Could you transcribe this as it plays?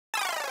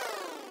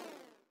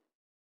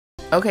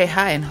Okay,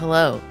 hi and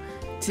hello.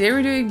 Today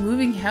we're doing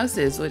moving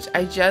houses, which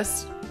I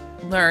just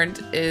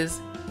learned is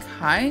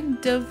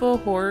kind of a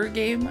horror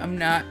game. I'm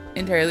not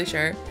entirely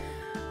sure.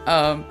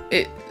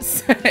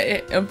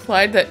 It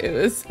implied that it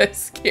was a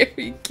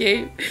scary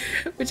game,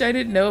 which I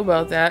didn't know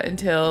about that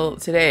until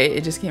today.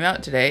 It just came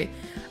out today.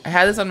 I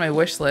had this on my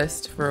wish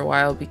list for a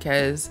while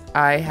because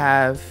I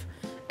have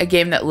a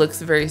game that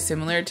looks very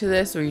similar to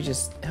this, where you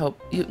just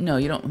you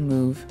don't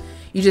move.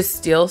 You just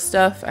steal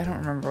stuff. I don't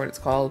remember what it's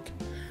called.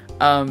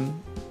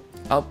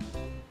 I'll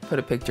put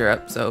a picture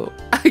up so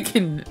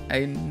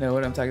I know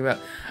what I'm talking about.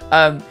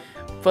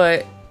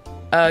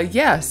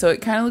 Yeah, so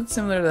it kind of looked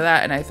similar to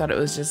that, and I thought it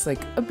was just like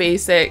a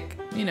basic,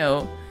 kind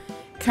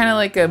of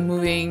like a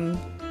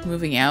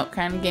moving out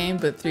kind of game,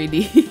 but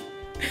 3D.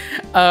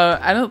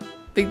 I don't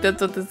think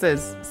that's what this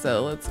is,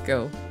 so let's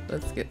go.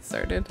 Let's get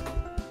started.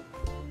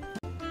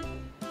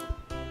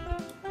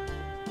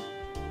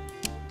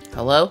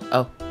 Hello?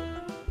 Oh.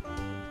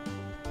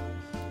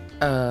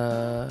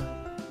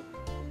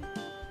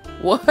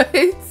 What?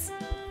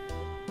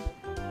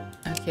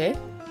 Okay.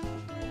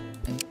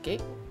 Okay.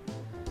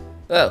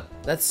 Oh,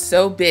 that's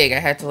so big. I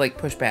had to like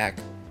push back.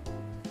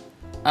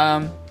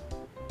 I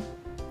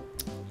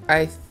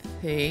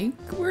think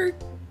we're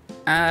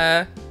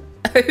I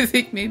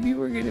think maybe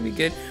we're gonna be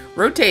good.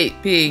 Rotate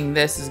being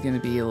this is gonna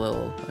be a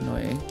little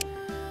annoying.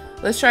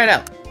 Let's try it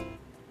out.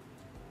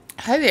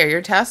 Hi there,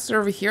 your tasks are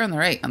over here on the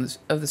right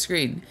of the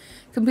screen.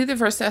 Complete the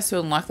first task to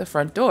unlock the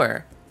front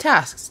door.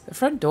 Tasks, the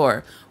front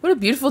door. What a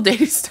beautiful day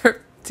to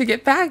start to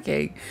get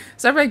packing.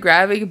 Start by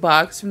grabbing a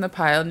box from the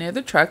pile near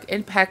the truck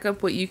and pack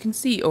up what you can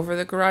see over by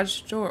the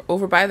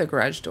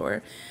garage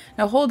door.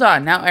 Now hold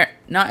on. Not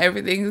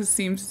everything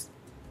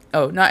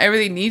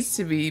needs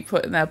to be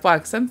put in that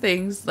box. Some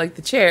things, like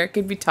the chair,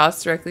 can be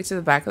tossed directly to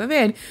the back of the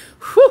van.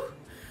 Whew!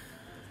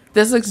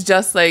 This looks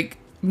just like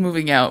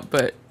moving out,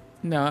 but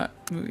not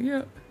moving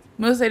out.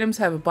 Most items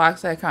have a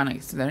box icon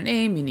next to their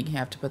name, meaning you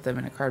have to put them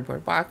in a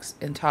cardboard box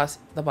and toss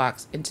the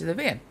box into the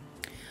van.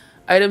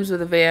 Items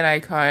with a van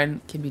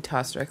icon can be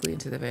tossed directly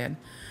into the van.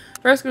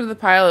 First, go to the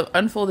pile of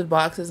unfolded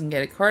boxes and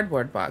get a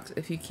cardboard box.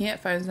 If you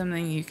can't find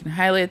something, you can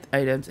highlight the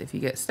items. If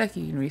you get stuck,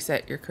 you can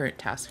reset your current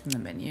task from the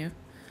menu.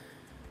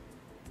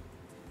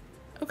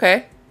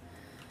 Okay.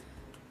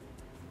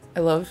 I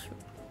love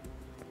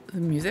the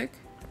music.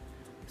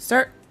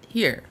 Start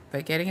here by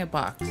getting a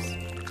box.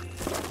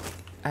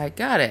 I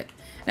got it.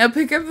 Now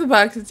pick up the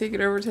box and take it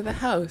over to the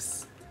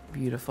house.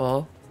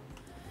 Beautiful.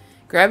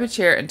 Grab a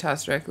chair and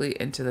toss directly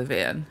into the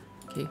van.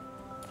 Okay.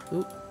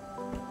 Oop.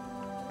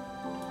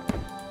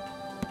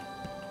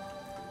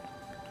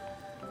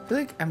 I feel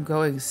like I'm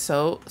going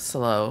so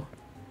slow,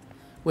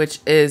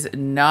 which is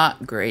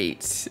not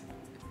great.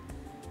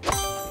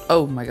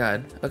 Oh my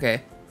god.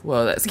 Okay.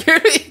 Whoa, that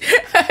scared me.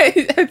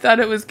 I thought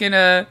it was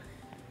gonna...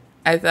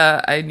 I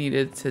thought I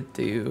needed to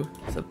do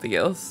something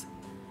else.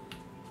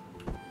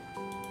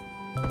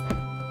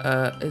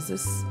 This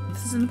is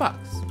in the box.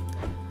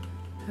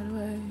 How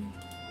do I...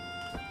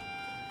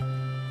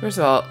 First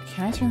of all,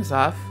 can I turn this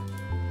off?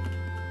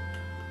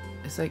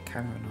 It's like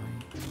kind of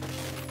annoying.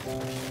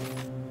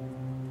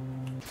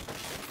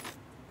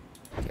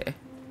 Okay.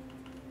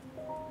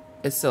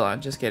 It's still on,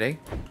 just kidding.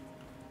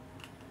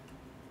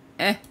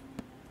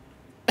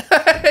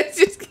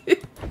 Just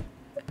kidding.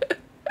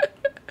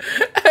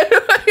 How do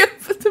I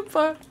open the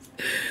box?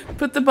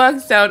 Put the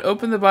box down,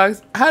 open the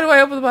box. How do I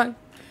open the box?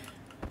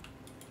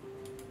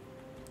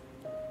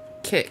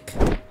 Kick.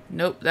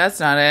 Nope, that's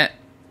not it.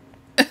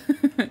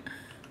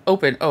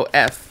 Open. Oh,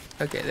 F.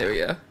 Okay, there we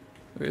go.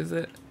 Where is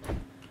it?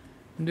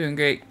 I'm doing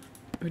great.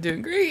 We're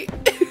doing great.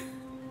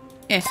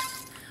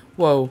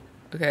 Whoa.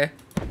 Okay.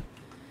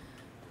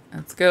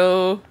 Let's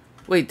go.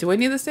 Wait, do I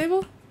need this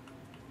table?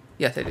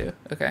 Yes, I do.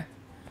 Okay.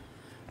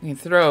 I can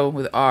throw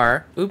with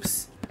R.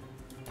 Oops.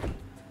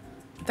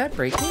 Did that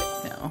break it?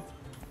 No.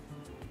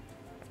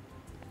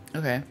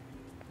 Okay.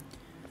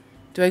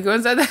 Do I go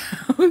inside the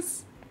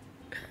house?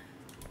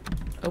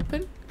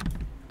 Open?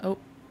 Oh.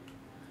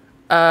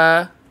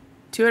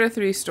 2 out of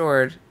 3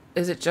 stored.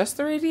 Is it just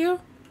the radio?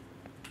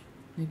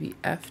 Maybe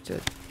F to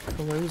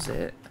close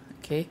it.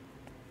 Okay.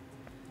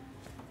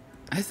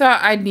 I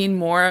thought I'd need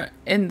more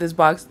in this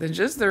box than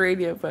just the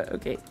radio, but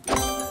okay.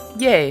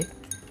 Yay.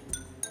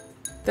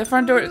 The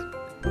front door's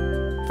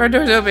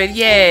open.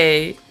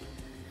 Yay.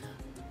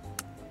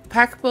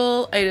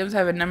 Packable items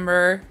have a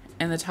number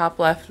in the top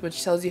left,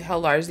 which tells you how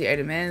large the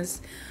item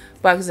is.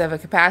 Boxes have a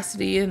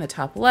capacity in the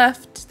top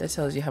left that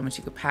tells you how much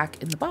you can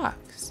pack in the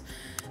box.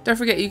 Don't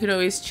forget, you can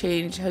always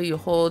change how you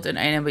hold an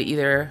item by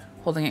either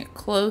holding it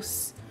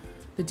close,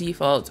 the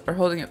default, or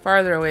holding it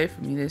farther away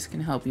from you. This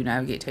can help you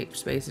navigate tight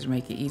spaces or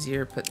make it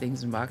easier to put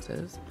things in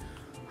boxes.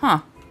 Huh.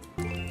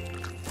 Am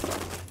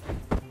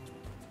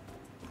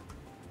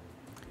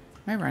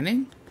I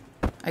running?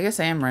 I guess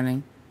I am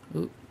running.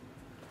 Ooh.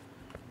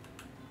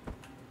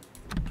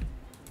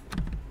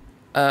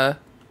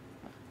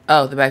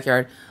 Oh, the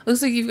backyard.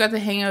 Looks like you've got the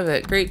hang of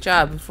it. Great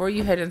job. Before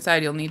you head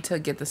inside, you'll need to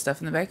get the stuff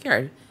in the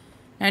backyard.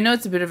 Now, I know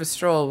it's a bit of a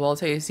stroll, but I'll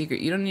tell you a secret.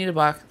 You don't need a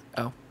box.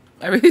 Oh,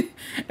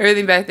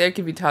 Everything back there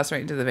can be tossed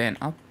right into the van.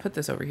 I'll put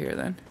this over here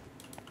then.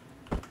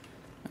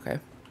 Okay.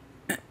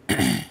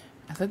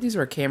 I thought these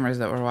were cameras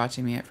that were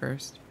watching me at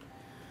first.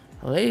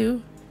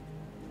 Hello?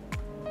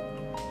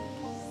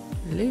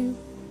 Hello?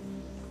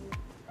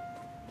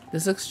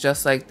 This looks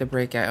just like the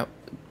breakout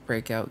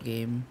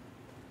game.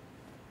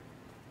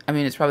 I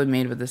mean, it's probably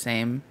made with the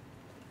same,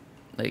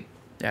 like,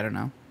 I don't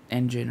know,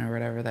 engine or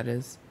whatever that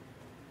is.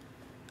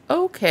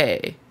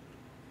 Okay.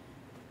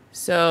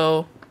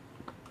 So,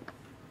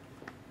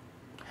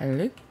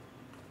 hello?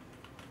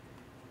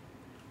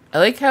 I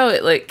like how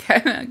it, like,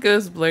 kind of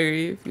goes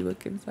blurry if you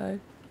look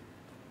inside.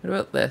 What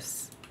about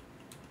this?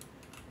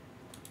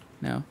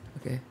 No?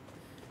 Okay.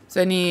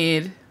 So I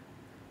need,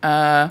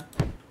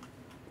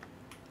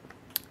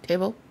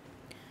 table.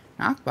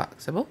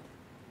 Knockboxable.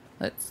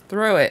 Let's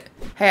throw it.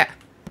 Hey.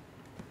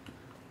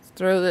 Let's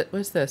throw that.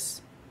 What's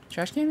this?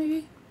 Trash can,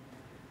 maybe?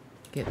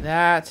 Get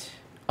that.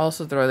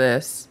 Also throw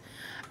this.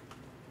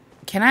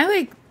 Can I,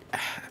 like...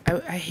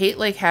 I hate,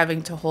 like,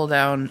 having to hold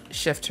down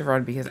shift to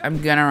run because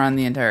I'm gonna run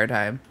the entire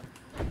time.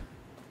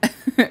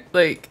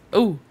 Like,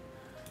 ooh.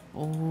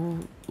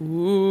 Ooh.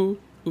 Ooh.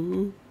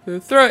 Ooh.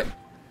 Throw it.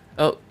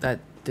 Oh, that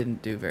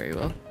didn't do very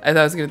well. I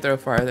thought I was gonna throw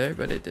farther,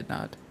 but it did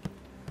not.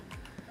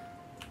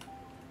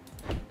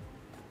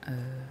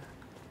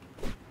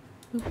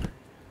 Boop.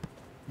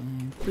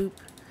 And boop.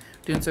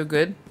 Doing so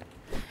good.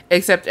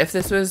 Except if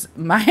this was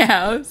my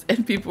house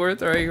and people were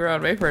throwing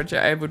around my furniture,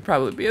 I would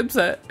probably be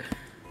upset.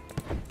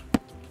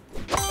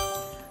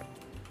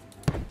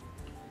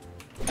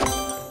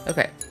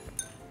 Okay.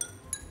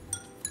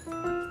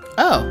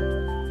 Oh.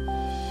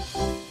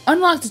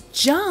 Unlocked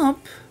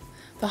jump?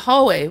 The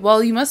hallway.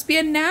 Well, you must be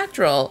a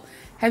natural.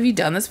 Have you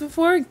done this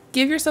before?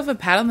 Give yourself a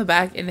pat on the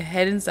back and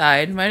head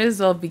inside. Might as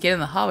well begin in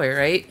the hallway,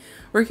 right?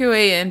 Work your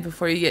way in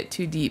before you get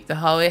too deep. The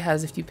hallway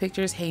has a few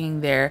pictures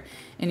hanging there,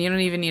 and you don't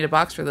even need a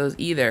box for those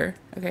either.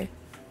 Okay.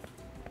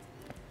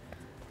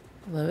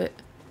 Love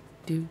it.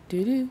 Do,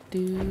 do, do,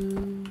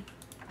 do.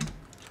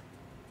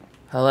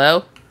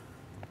 Hello?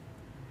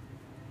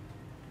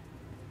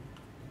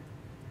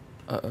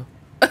 Uh-oh.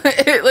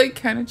 It, like,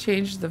 kind of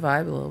changed the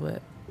vibe a little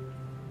bit.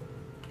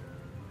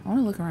 I want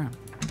to look around.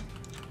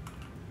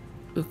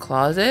 Ooh,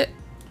 closet.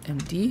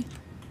 Empty.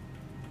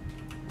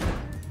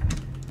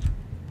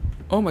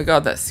 Oh my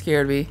god, that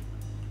scared me.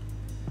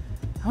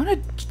 I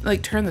want to,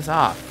 like, turn this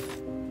off.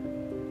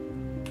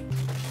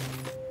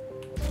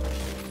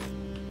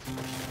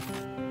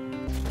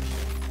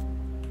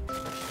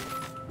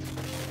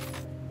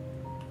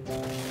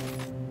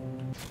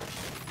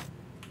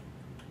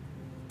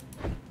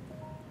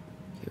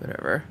 Okay,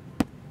 whatever.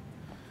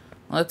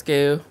 Let's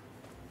go.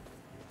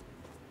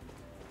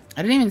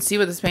 I didn't even see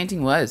what this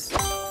painting was.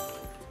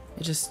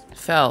 It just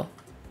fell.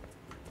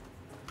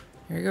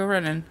 Here we go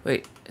running.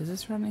 Wait, is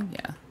this running?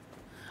 Yeah.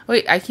 Oh,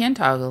 wait, I can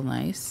toggle.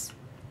 Nice.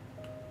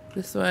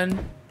 This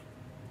one.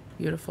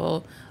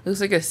 Beautiful.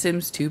 Looks like a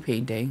Sims 2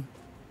 painting.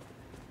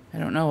 I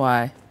don't know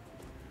why.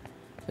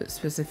 But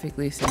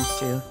specifically Sims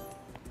 2.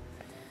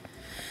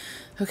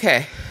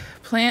 Okay.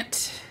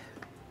 Plant.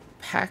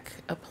 Pack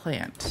a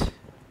plant.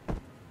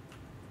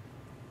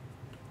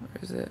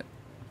 Where is it?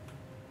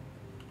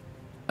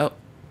 Oh.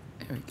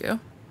 There we go.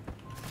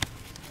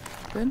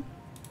 Good.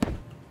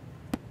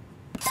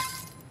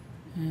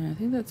 And I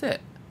think that's it.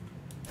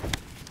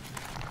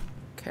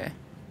 Okay.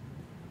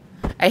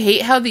 I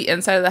hate how the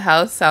inside of the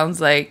house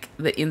sounds like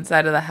the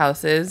inside of the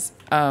house is.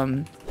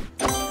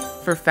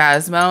 For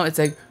Phasmo, it's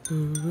like...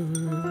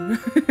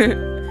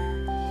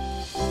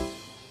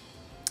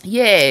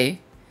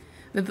 Yay!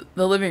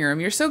 The living room.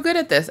 You're so good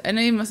at this. I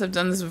know you must have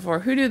done this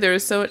before. Who knew there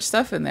was so much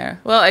stuff in there?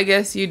 Well, I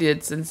guess you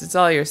did, since it's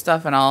all your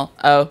stuff and all.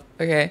 Oh,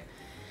 okay.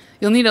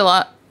 You'll need a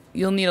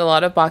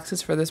lot of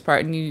boxes for this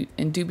part,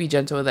 and do be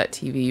gentle with that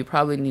TV. You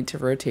probably need to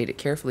rotate it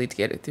carefully to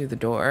get it through the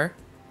door.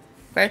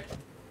 Okay.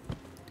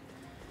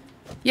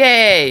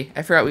 Yay!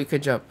 I forgot we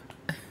could jump.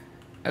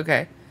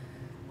 Okay.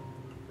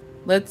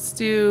 Let's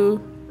do...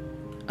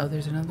 Oh,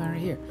 there's another one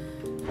right here.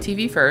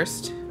 TV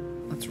first.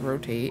 Let's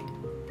rotate.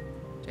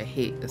 I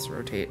hate this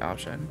rotate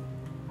option.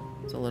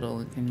 It's a little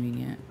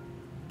inconvenient.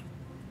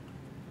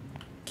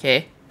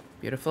 Okay.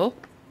 Beautiful.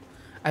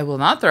 I will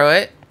not throw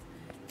it,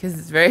 because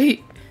it's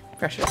very...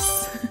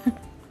 precious.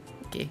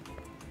 Okay.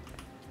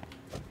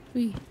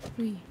 Wee,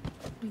 wee,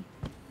 wee.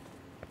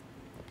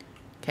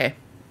 Okay.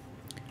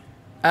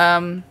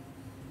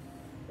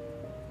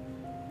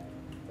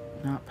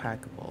 Not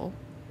packable.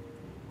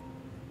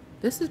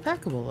 This is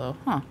packable though,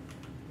 huh?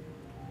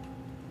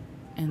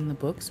 In the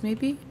books,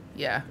 maybe?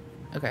 Yeah.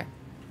 Okay.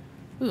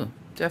 Ooh,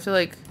 do I have to,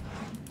 like...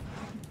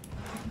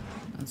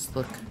 Let's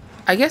look.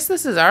 I guess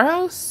this is our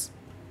house?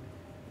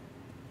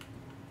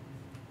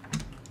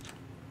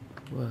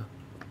 Whoa.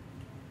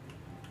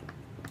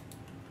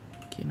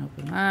 Can't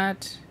open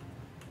that.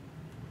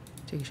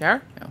 Take a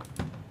shower? No.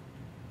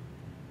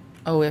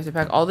 Oh, we have to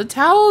pack all the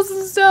towels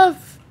and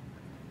stuff.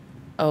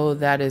 Oh,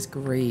 that is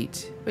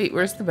great. Wait,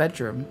 where's the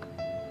bedroom?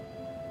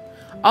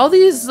 All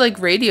these, like,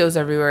 radios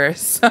everywhere.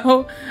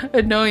 So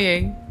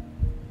annoying.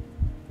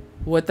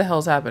 What the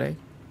hell's happening?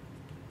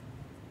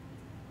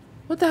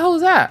 What the hell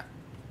was that?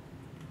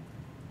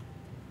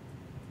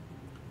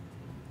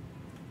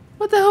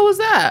 What the hell was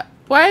that?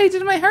 Why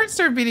did my heart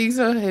start beating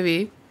so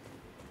heavy?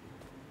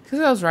 Because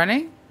I was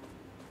running?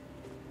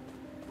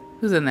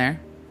 Who's in there?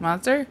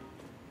 Monster?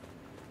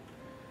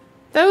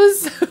 That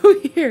was so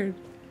weird.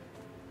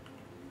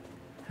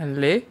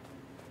 Hello?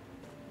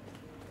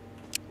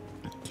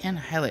 Can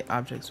highlight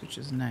objects, which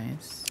is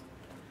nice.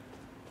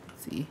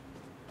 Let's see.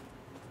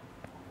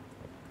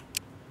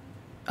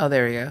 Oh,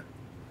 there we go.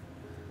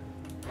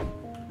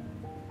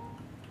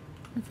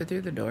 Fit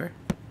through the door.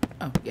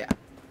 Oh, yeah.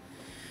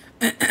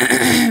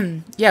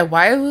 Yeah,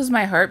 why was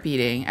my heart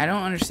beating? I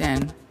don't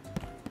understand.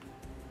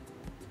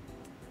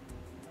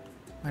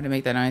 Why did it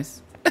make that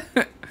noise?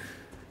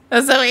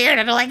 That's so weird.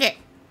 I don't like it.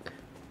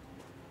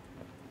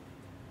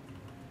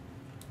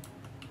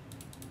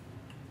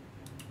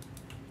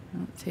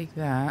 I'll take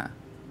that.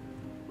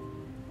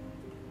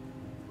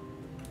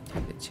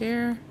 Take the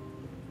chair.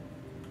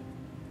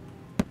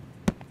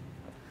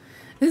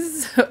 This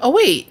is... Oh,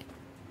 wait.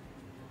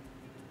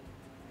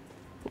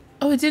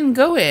 Oh, it didn't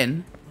go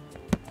in.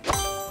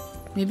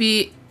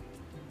 Maybe...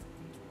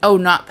 Oh,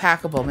 not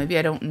packable. Maybe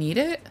I don't need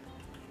it?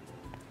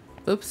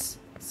 Oops.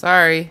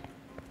 Sorry.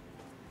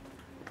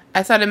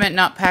 I thought it meant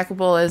not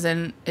packable as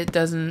in it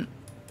doesn't...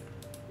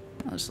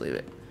 I'll just leave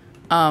it.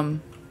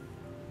 Not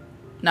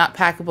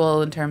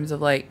packable in terms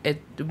of like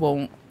it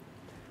won't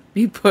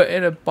be put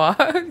in a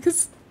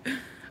box.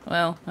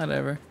 Well,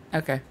 whatever.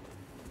 Okay.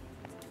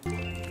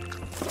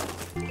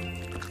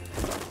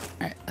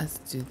 Alright, let's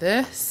do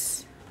this.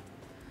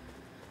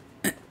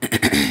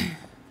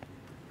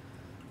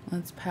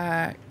 Let's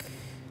pack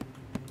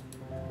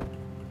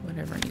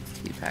whatever needs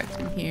to be packed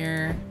in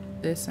here.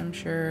 This, I'm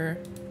sure.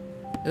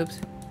 Oops.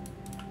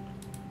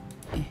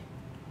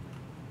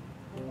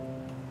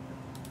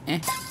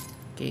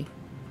 Okay.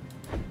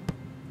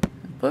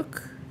 A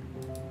book.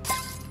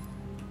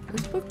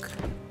 This book.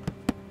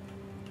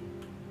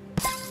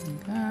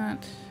 Like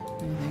that.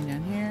 Anything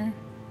down here?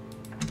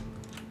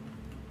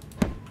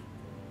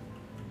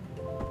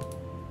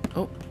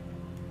 Oh.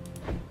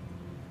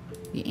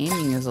 The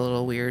aiming is a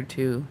little weird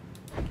too.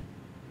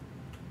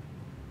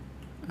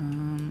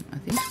 I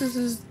think this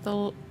is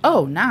the...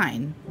 Oh,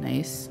 9.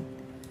 Nice.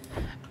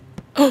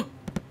 Oh!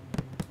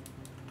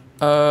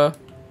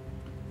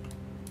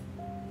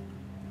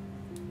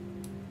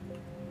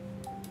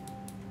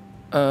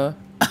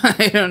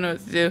 I don't know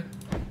what to do.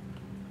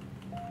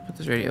 Put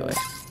this radio away.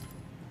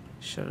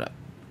 Shut up.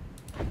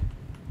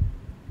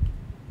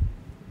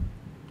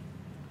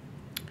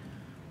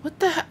 What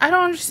the... I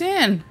don't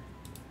understand.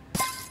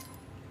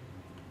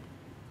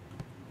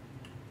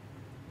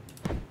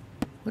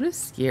 What is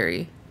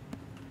scary?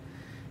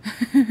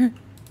 I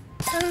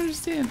don't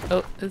understand.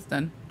 Oh, it's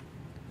done.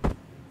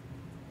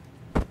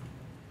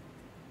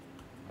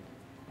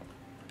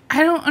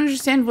 I don't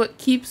understand what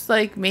keeps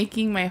like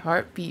making my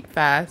heart beat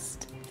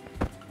fast.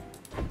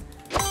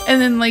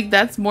 And then like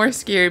that's more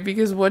scary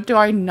because what do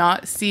I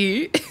not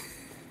see?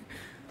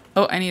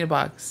 Oh, I need a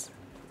box.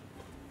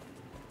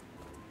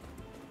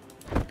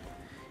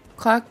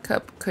 Clock,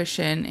 cup,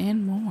 cushion,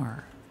 and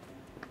more.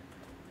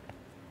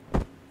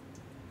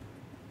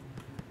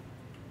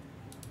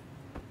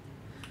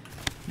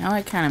 Now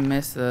I kind of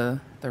miss the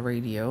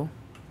radio.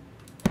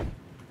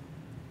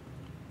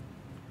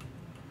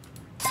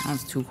 That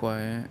was too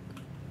quiet.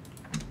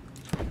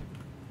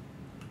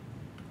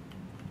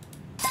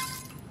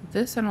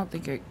 This, I don't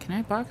think I... Can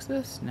I box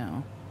this?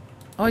 No.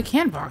 Oh, I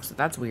can box it.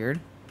 That's weird.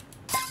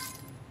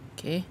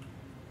 Okay.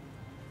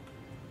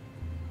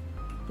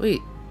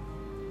 Wait.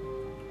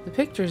 The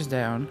picture's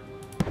down.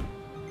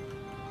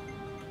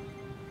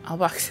 I'll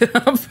box it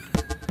up.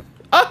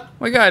 Oh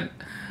my god.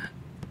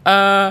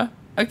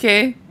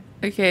 Okay.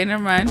 Okay,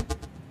 never mind.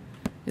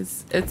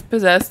 It's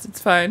possessed. It's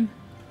fine.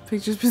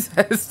 Picture's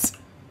possessed.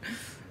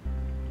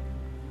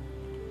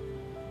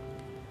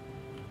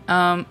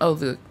 Oh,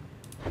 the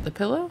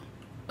pillow?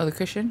 Oh, the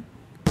cushion?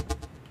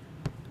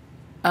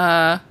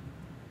 Okay.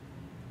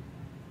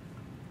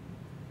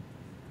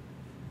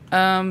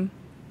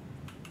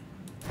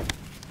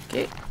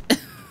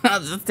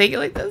 I'll just take it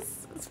like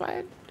this. It's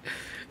fine.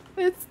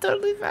 It's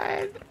totally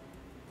fine.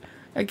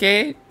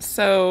 Okay,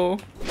 so...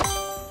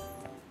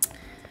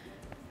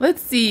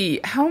 Let's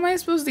see. How am I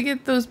supposed to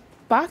get those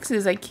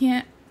boxes? I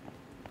can't...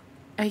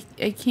 I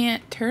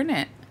can't turn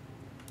it.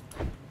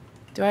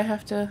 Do I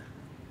have to...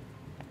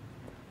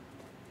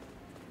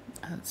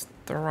 Let's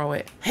throw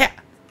it. Yeah.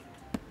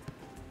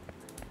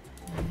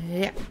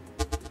 Yeah.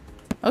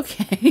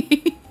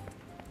 Okay.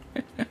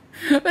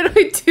 What do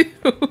I do?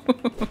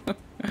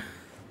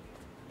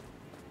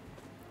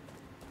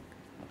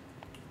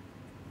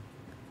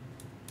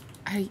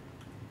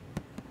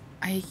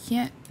 I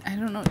can't... I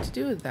don't know what to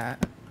do with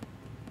that.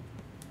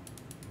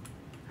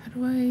 How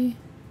do I...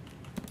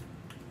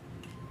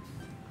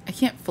 I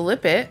can't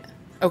flip it.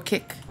 Oh,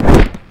 kick.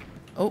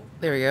 Oh,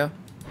 there we go.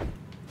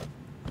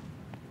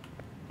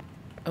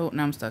 Oh,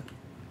 now I'm stuck.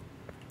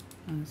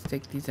 Let's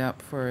take these out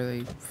before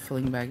they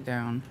fling back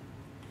down.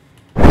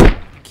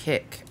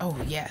 Kick. Oh,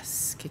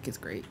 yes. Kick is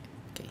great.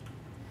 Okay.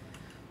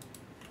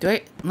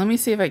 Let me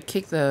see if I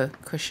kick the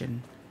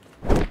cushion.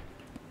 I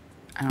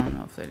don't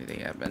know if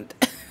anything happened.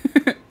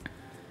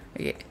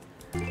 Okay.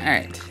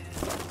 Alright.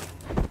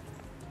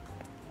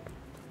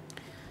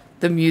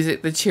 The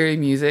music, the cheery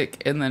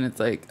music, and then it's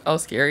like all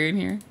scary in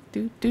here.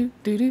 Do do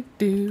do do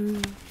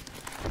do.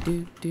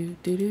 Do do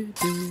do do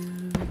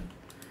do.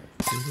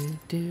 Do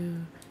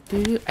do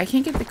do do. I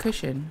can't get the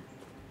cushion.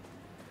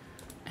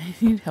 I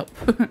need help.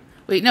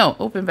 Wait, no,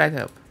 open back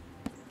up.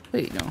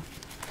 Wait, no.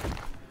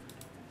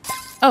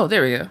 Oh,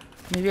 there we go.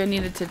 Maybe I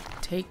needed to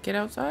take it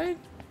outside?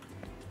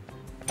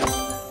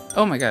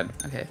 Oh my god,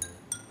 okay.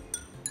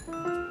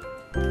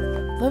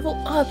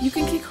 Level up, you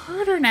can kick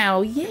harder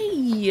now,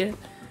 yay!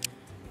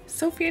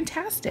 So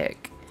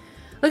fantastic.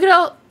 Look at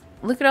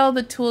all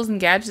the tools and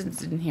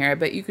gadgets in here. I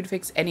bet you could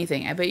fix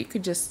anything. I bet you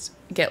could just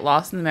get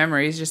lost in the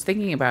memories just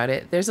thinking about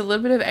it. There's a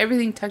little bit of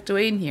everything tucked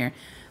away in here.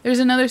 There's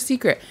another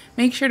secret.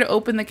 Make sure to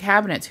open the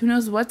cabinets. Who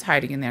knows what's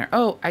hiding in there?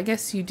 Oh, I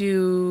guess you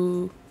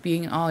do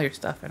being all your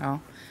stuff and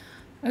all.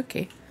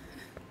 Okay.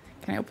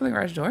 Can I open the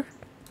garage door?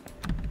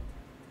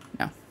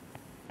 No.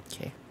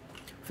 Okay.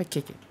 If I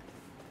kick it.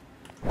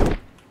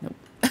 Nope.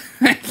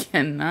 I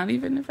cannot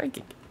even if I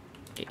kick it.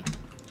 Okay.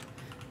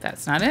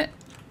 That's not it.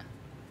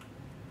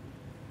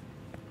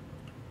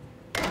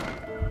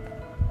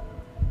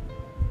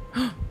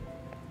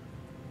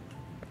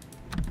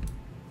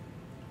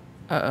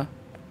 Uh-oh.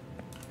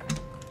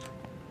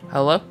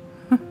 Hello?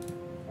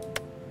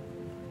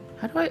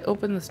 How do I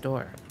open this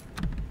door?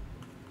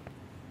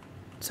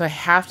 So I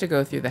have to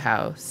go through the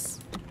house.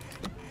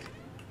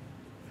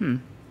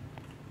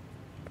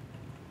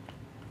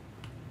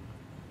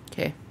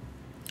 Okay.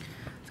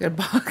 It's got a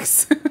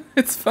box.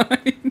 It's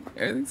fine.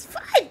 Everything's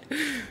fine.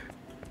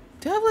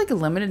 Do I have like a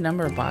limited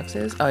number of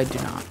boxes? Oh, I do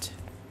not.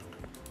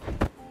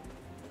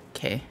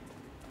 Okay.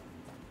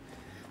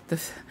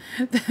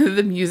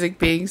 The music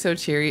being so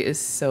cheery is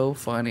so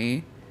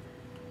funny.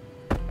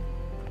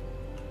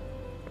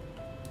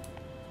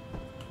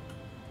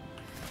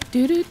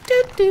 Do do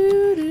do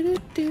do do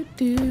do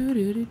do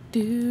do do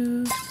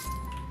do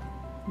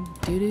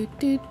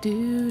do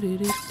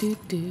do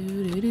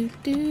do do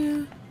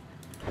do.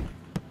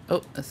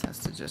 Oh, this has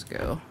to just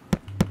go.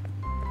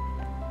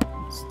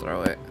 Let's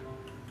throw it.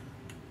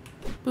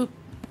 Boop.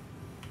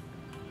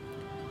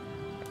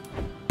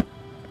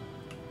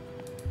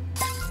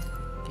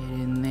 Get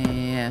in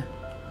there.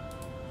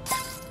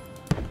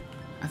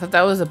 I thought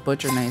that was a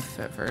butcher knife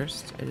at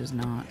first. It is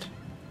not.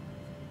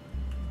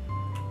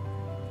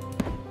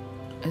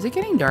 Is it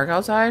getting dark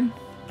outside?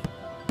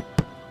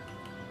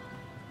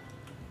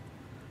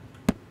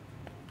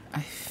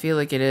 I feel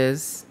like it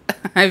is.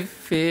 I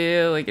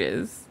feel like it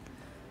is.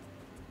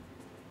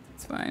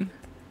 It's fine.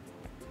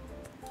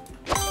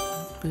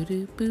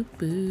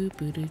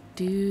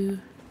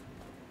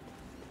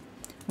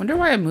 Wonder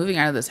why I'm moving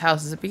out of this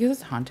house. Is it because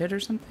it's haunted or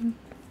something?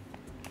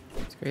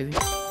 It's crazy.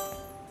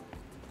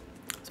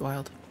 It's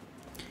wild.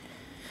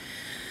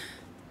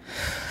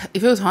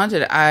 If it was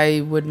haunted,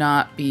 I would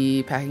not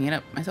be packing it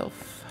up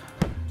myself.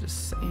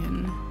 Just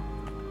saying.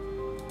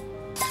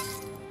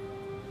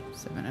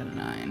 7 out of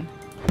 9.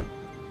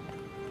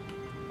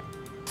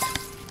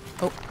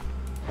 Oh.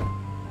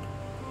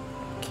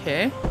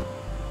 Okay.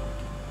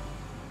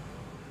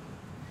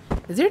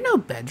 Is there no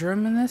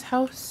bedroom in this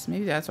house?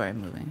 Maybe that's why I'm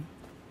moving.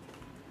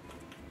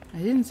 I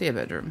didn't see a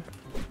bedroom.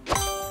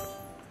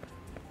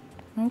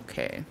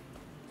 Okay.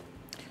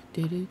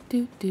 Do do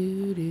do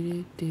do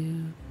do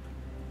do.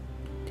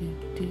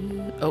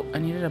 Oh, I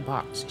needed a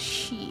box.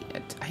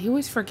 Shit. I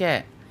always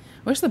forget.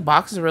 I wish the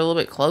boxes were a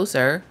little bit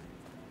closer.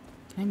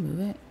 Can I move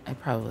it? I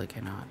probably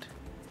cannot.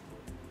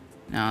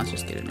 No, let's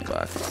just get a new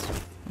box.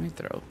 Let me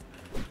throw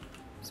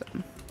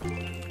some.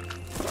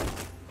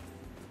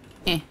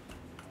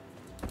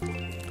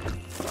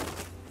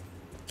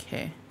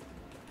 Okay.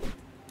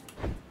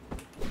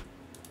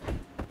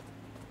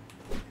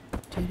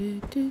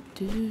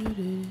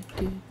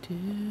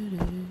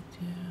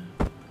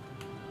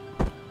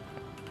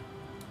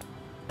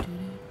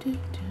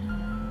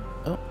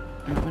 Oh,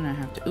 I'm gonna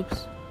have to.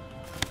 Oops.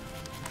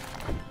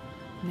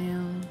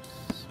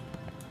 Nails.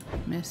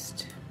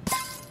 Missed.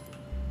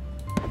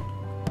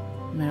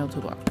 Metal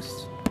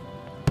toolbox.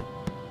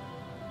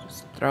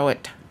 Just throw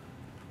it.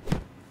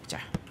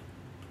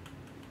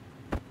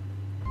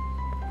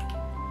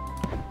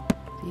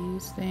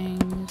 These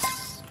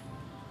things.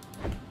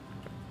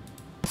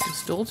 The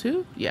stool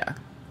too? Yeah.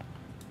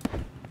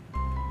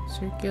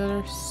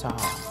 Circular saw.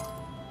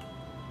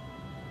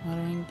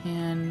 Watering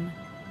can.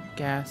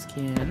 Gas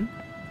can.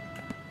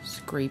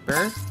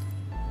 Scraper.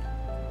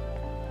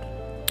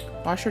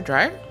 Washer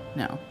dryer?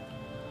 No.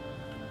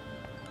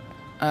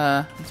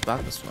 Let's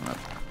box this one up.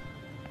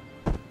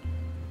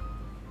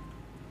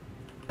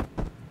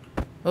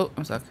 Oh,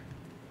 I'm stuck.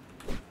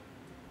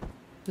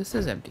 This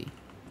is empty.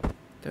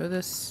 Throw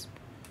this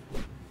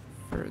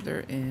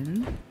further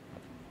in.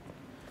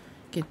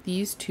 Get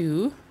these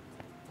two.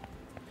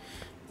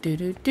 Do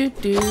do do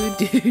do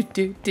do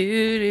do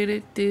do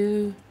do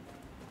do.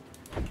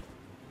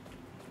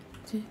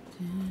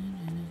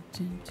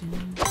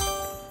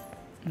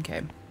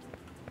 Okay.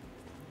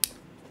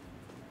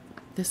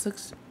 This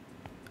looks...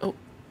 Oh.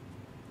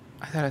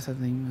 I thought I saw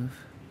something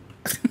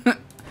move.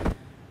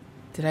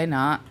 Did I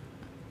not?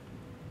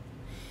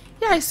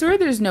 Yeah, I swear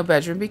there's no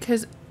bedroom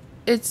because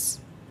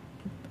it's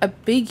a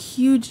big,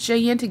 huge,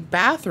 gigantic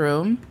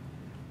bathroom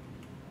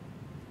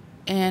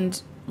and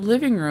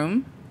living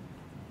room.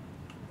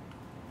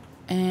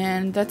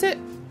 And that's it.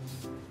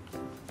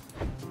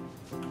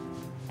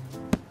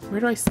 Where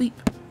do I sleep?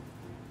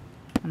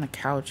 On the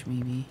couch,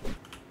 maybe.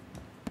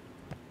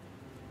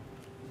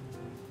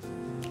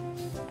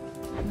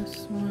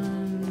 This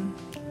one.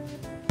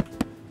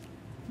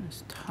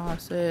 Just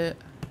toss it.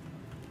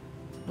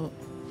 Oh.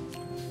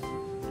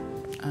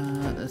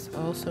 This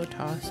also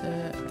toss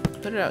it.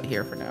 Put it out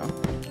here for now.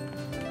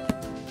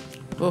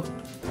 Oh.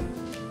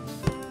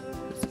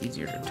 It's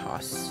easier to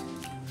toss.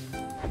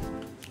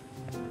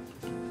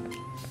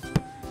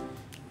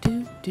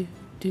 Do do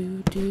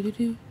do do do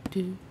do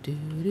do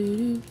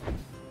do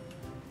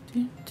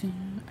do do.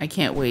 I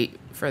can't wait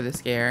for the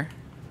scare.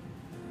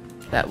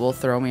 That will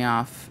throw me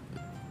off.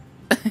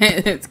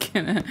 it's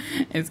gonna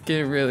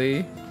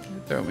really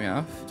throw me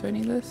off. Do I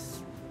need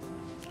this?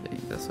 I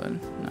need this one.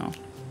 No.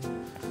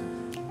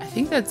 I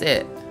think that's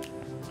it,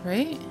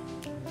 right?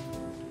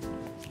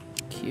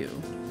 Q.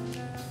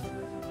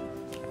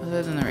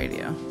 Other than the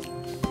radio.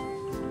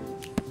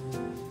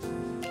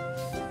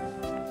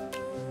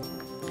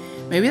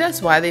 Maybe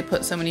that's why they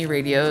put so many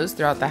radios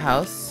throughout the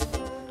house.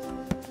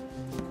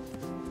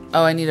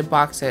 Oh, I need to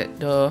box it.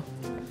 Duh.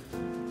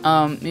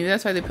 Maybe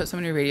that's why they put so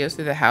many radios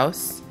through the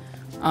house.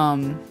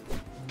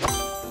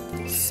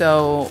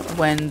 So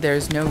when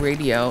there's no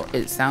radio,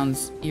 it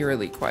sounds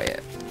eerily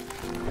quiet.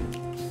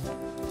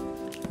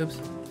 Oops.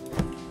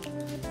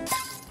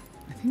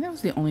 I think that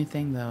was the only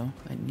thing, though,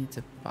 that needs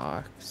a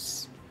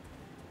box.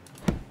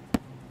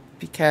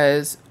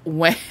 Because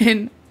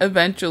when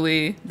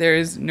eventually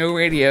there's no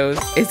radios,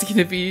 it's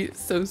gonna be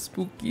so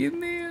spooky in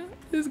there.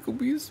 It's gonna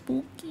be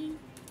spooky.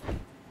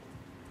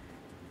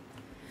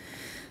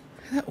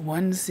 That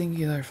one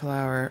singular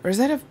flower. Or is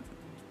that a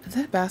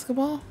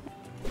basketball?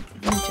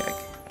 Let me check.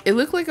 It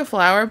looked like a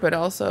flower, but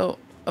also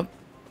a...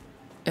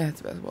 Yeah,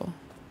 it's a basketball.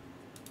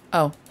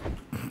 Oh.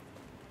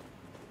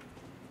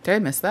 Did I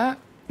miss that?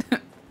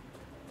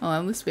 Well,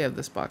 at least we have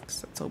this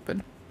box that's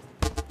open.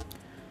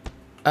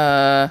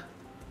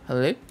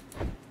 Hello?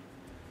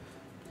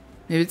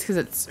 Maybe it's because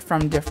it's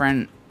from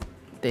different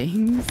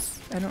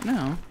things? I don't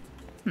know.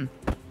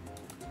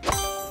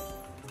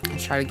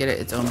 Let's try to get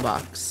it its own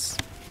box.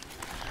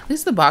 At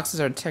least the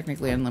boxes are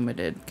technically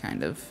unlimited,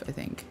 kind of, I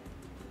think.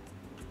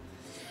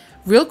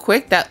 Real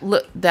quick, oh,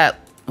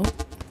 I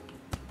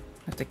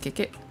have to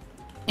kick it.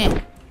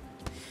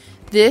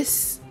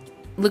 This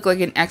looked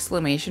like an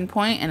exclamation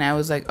point, and I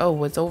was like, oh,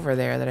 what's over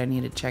there that I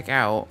need to check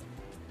out?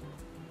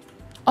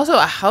 Also,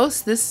 a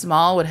house this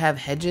small would have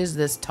hedges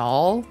this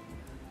tall?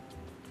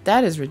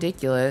 That is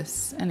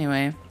ridiculous.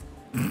 Anyway.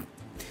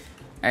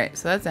 Alright,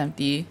 so that's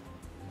empty.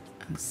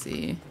 Let's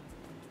see.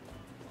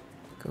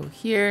 Go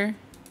here.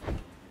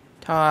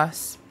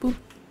 Toss. Boop.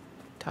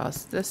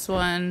 Toss this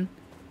one.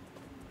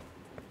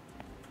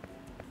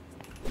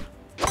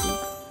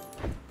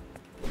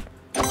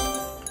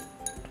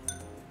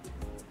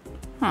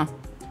 Huh.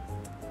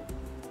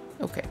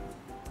 Okay.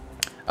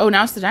 Oh,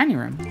 now it's the dining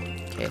room.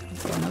 Okay,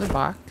 let's get another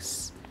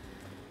box.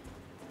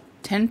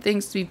 10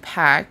 things to be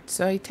packed,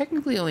 so I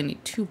technically only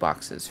need 2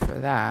 boxes for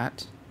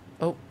that.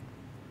 Oh.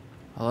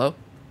 Hello?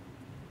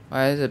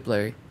 Why is it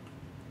blurry?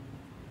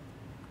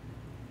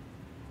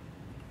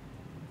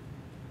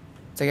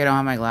 It's like I don't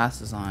have my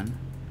glasses on.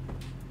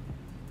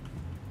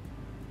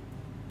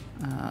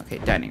 Okay,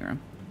 dining room.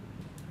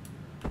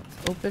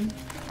 Let's open.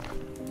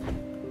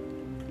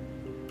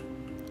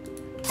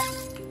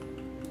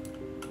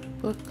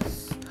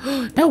 Books.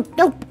 No,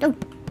 no, no.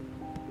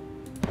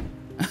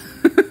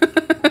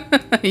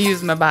 I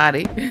used my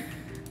body.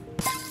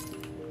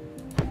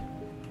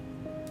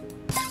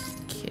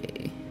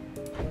 Okay.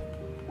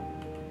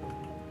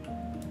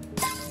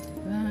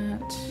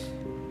 That.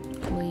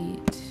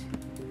 Plate.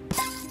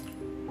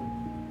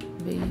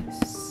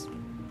 Vase.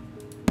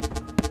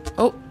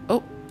 Oh,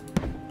 oh.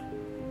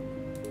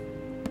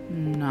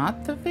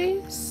 Not the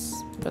vase,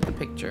 but the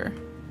picture.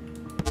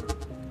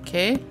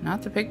 Okay,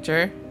 not the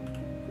picture.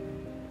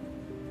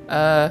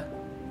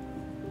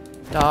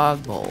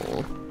 Dog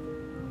bowl.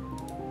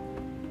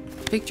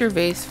 Picture,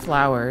 vase,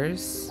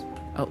 flowers.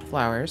 Oh,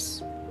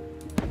 flowers.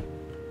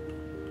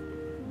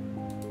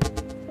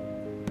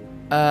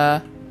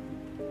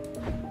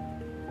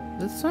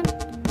 This one?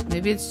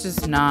 Maybe it's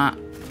just not...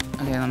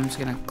 Okay, I'm just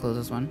gonna close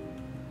this one.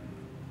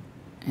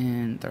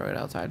 And throw it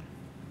outside.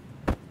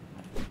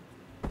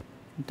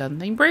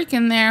 Nothing break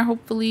in there,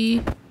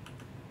 hopefully.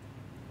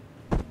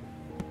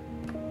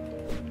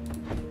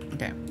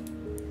 Okay.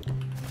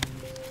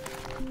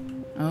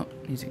 Oh,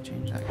 music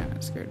change. That kind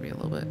of scared me a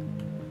little bit.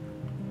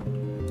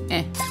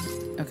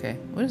 Okay,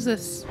 what is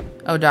this?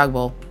 Oh, dog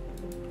bowl.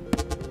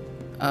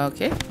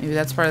 Okay, maybe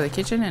that's part of the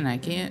kitchen and I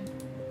can't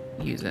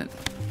use it.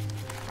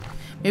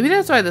 Maybe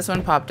that's why this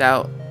one popped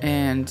out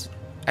and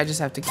I just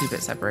have to keep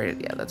it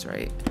separated. Yeah, that's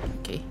right.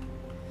 Okay.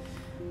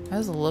 I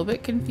was a little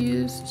bit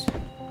confused.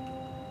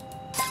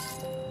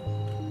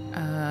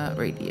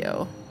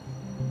 Radio.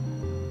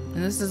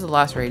 And this is the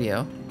last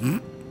radio.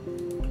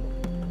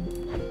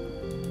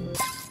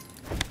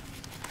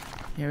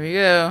 Here we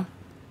go.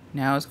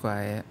 Now it's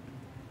quiet.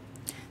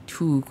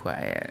 Too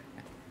quiet.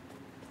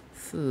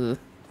 Ugh.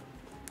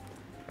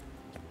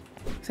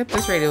 Except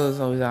this radio is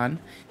always on.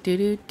 Do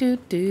do do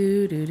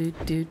do do do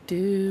do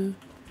do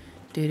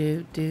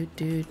do do do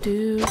do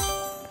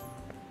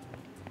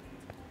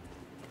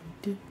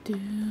do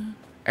do.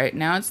 All right,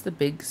 now it's the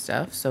big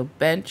stuff. So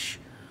bench,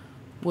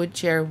 wood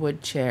chair,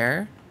 wood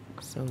chair.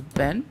 So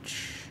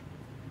bench.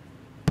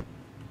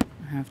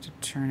 I have to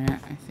turn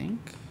it, I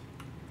think.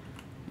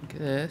 Like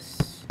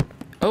this.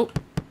 Oh.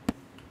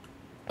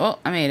 Oh,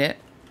 I made it.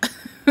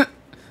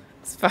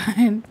 It's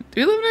fine.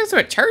 Do we live next to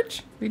a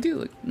church? We do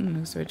live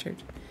next to a church.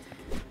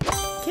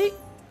 Okay.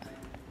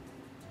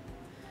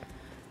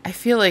 I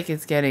feel like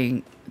it's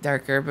getting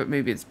darker, but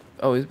maybe it's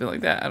always been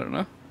like that. I don't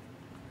know.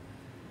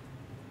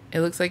 It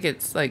looks like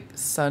it's like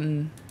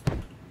sunset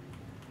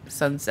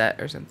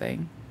or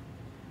something.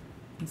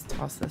 Let's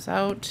toss this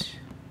out.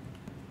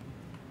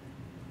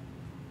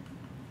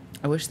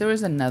 I wish there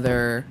was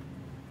another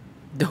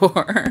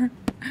door.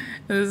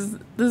 This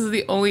is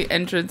the only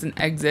entrance and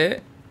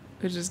exit,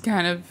 which is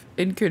kind of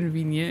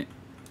inconvenient.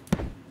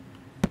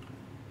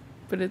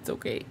 But it's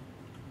okay.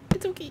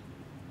 It's okay.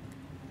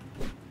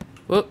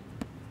 Whoop.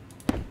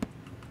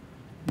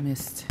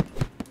 Missed.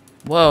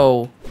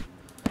 Whoa.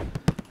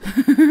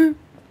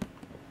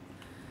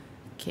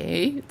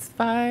 Okay, it's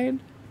fine.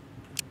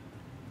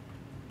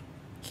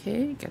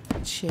 Okay, got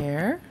the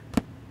chair.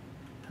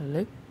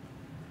 Hello.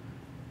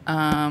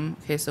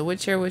 Okay, so wood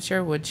chair, wood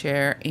chair, wood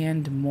chair,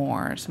 and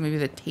more. So maybe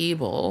the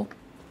table.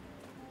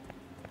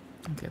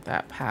 Get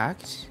that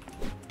packed.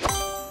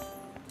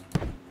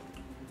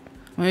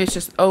 Maybe it's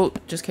just, oh,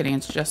 just kidding.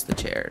 It's just the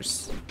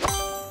chairs.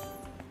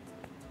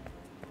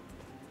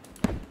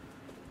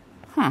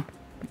 Huh.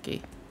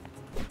 Okay.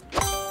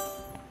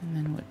 And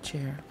then what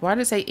chair? Why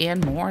did it say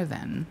and more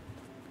then?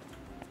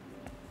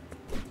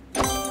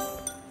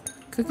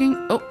 Cooking.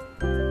 Oh.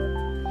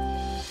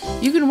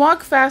 You can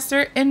walk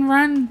faster and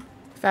run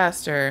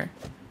faster.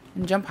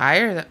 And jump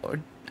higher. Or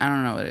I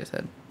don't know what it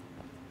said.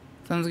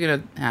 Something's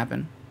gonna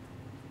happen.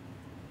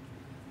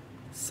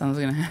 Something's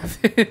gonna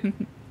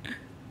happen.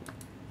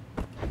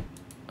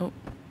 Oh.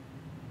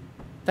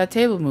 That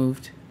table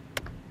moved.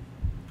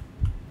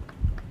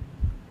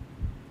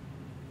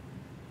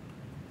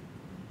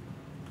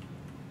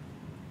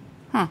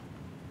 Huh.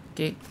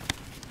 Okay.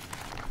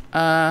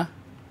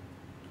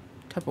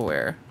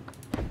 Tupperware.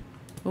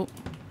 Oh.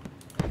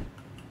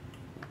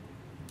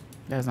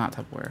 That's not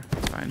Tupperware.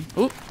 It's fine.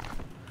 Oh.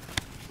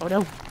 Oh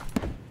no.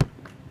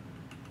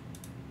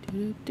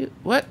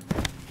 What?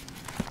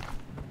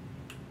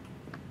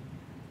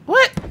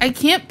 What? I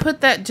can't put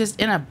that just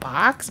in a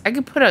box? I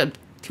could put a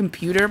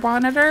computer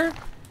monitor?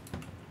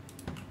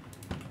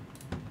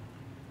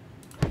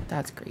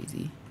 That's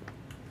crazy.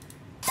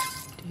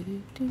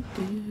 It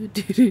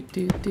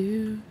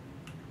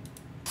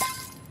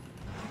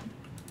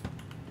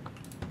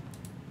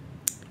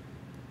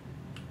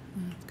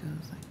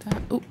goes like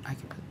that. Oh, I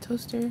can put a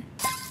toaster.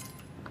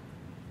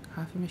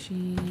 Coffee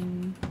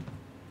machine.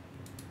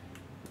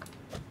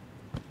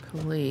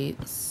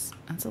 Plates.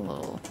 That's a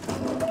little...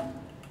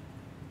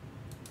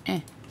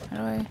 How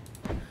do I... I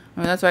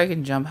mean, that's why I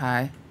can jump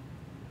high.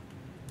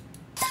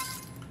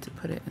 To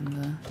put it in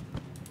the...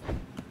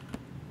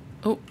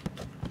 Oh.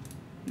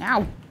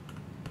 Now.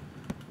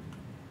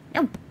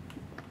 Ow.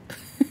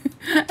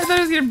 I thought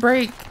it was gonna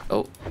break.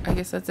 Oh, I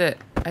guess that's it.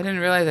 I didn't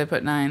realize I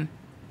put 9.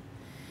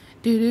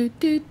 Do do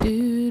do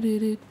do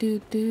do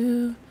do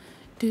do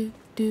do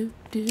do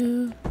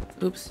do.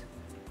 Oops.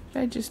 What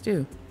did I just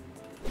do?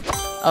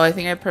 Oh, I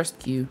think I pressed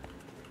Q.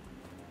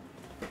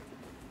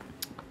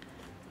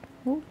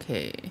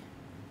 Okay.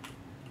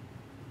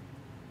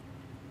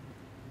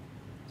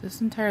 This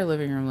entire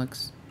living room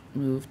looks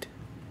moved.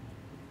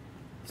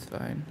 It's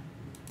fine.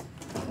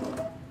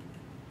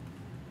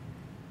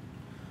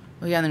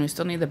 Oh yeah, and then we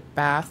still need the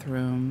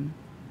bathroom.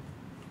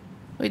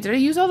 Wait, did I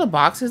use all the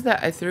boxes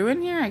that I threw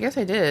in here? I guess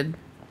I did.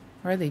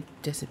 Or are they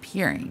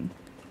disappearing?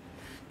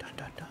 Dun,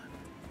 dun, dun.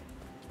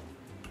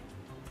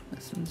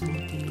 This one's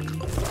empty.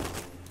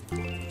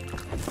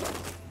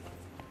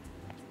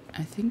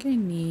 I think I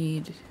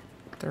need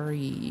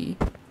 3.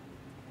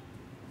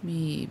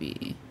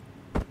 Maybe.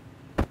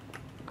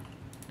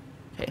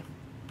 Okay.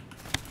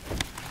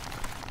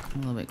 A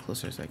little bit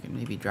closer so I can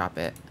maybe drop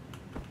it.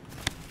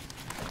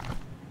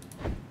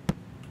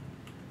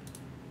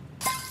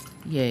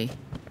 Yay.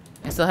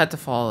 I still had to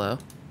follow.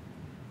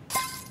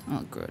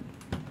 Oh, good.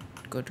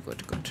 Good,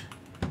 good, good.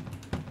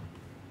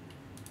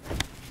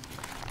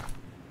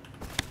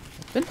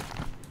 Open.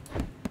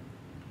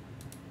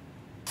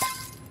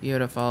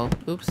 Beautiful.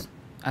 Oops.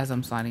 As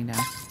I'm sliding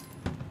down.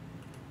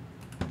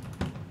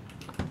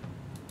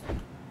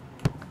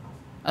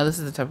 Oh, this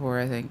is the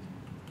Tupperware, I think.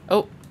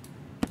 Oh.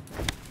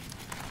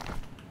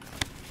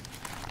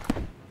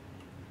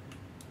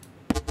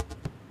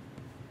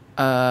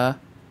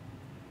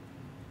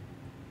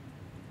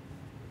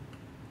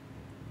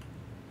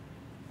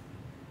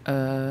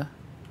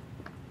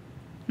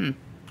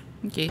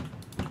 Okay.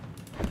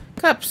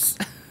 Cups.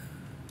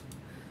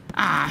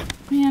 Ah,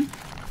 man.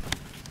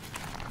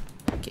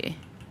 Okay.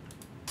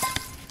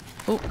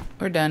 Oh,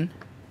 we're done.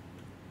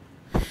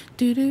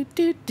 Do do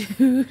do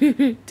do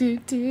do do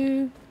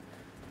do.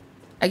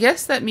 I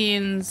guess that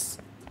means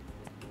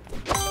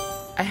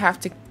I have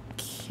to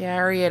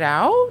carry it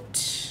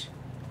out?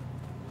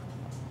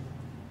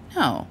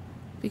 No.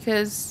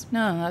 Because,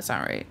 no, that's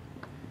not right.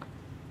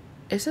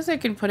 It says I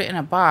can put it in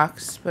a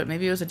box, but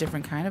maybe it was a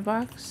different kind of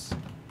box.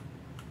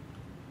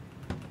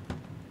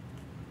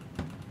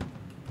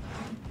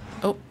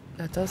 Oh,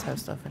 that does have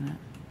stuff in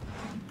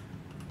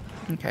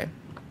it. Okay.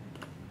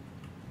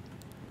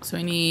 So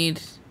we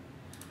need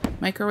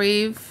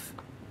microwave.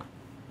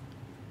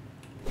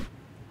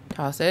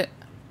 Toss it.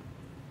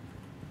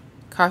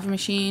 Coffee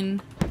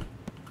machine.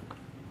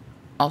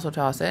 Also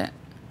toss it.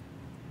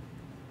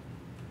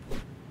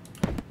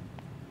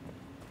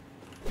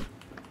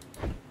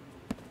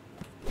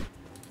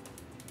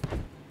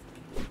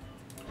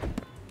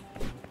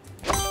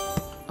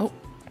 Oh.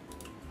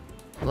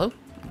 Hello?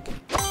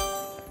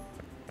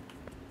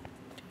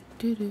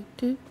 Okay.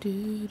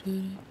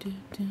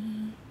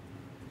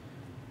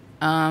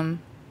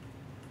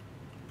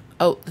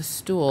 Oh, the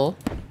stool.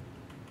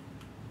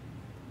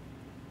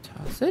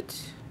 Toss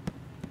it.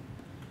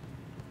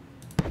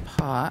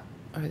 Pot,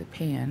 or the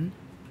pan.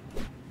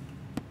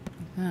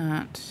 Like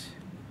that.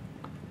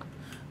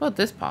 What about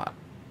this pot?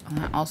 And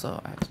that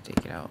also, I have to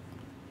take it out.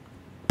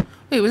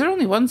 Wait, was there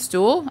only one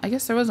stool? I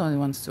guess there was only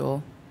one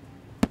stool.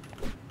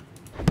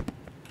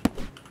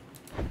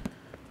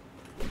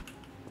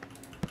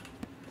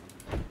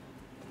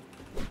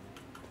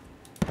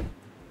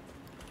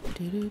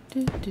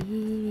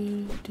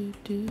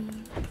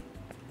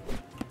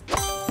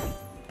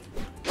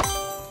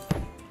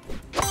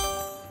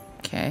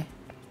 Okay.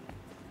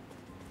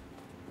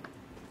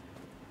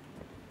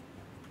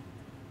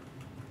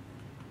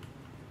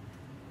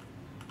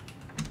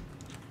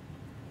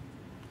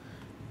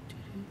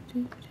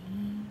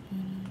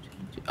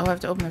 Oh, I have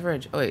to open the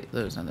fridge. Oh, wait,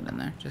 there's nothing in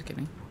there. Just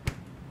kidding.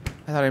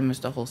 I thought I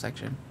missed a whole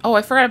section. Oh,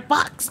 I forgot a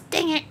box.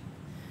 Dang it.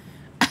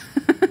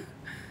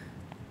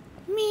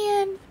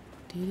 Man.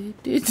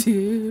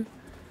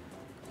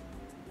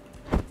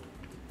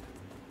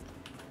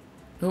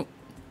 Oh.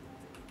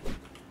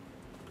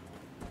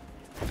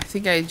 I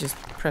think I just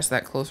pressed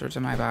that closer to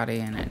my body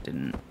and it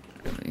didn't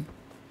really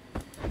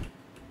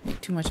make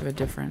too much of a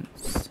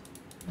difference.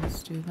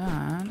 Let's do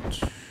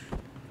that.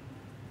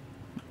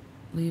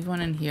 Leave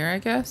one in here, I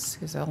guess,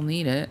 because I'll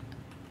need it.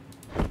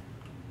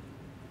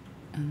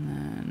 And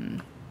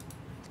then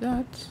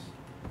that.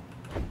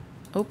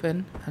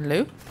 Open.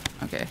 Hello?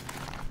 Okay.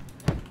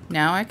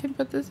 Now I can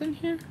put this in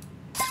here?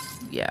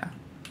 Yeah.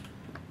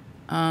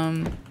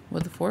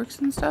 With the forks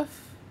and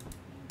stuff?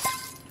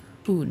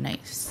 Ooh,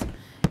 nice.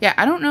 Yeah,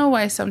 I don't know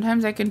why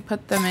sometimes I can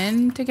put them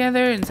in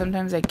together and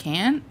sometimes I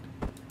can't.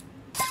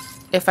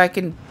 If I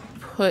can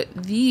put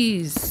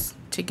these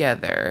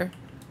together.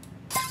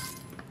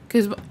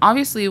 Because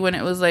obviously when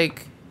it was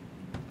like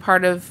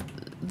part of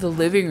the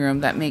living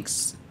room, that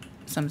makes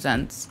some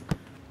sense.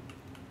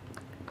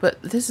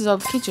 But this is all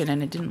the kitchen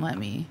and it didn't let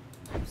me.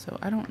 So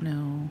I don't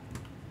know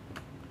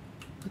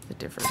what the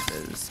difference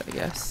is, I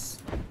guess.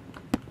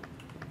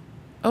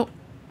 Oh.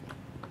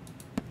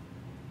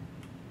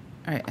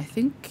 Alright, I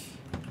think...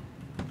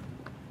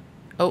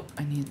 Oh,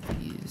 I need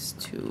these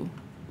two.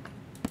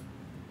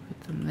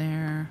 Put them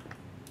there.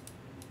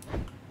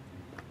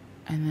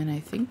 And then I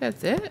think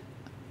that's it?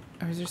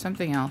 Or is there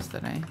something else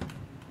that I...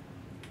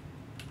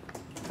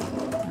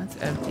 That's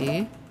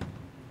empty.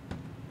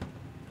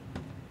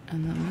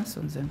 And then this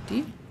one's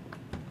empty.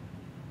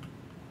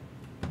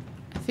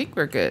 I think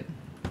we're good.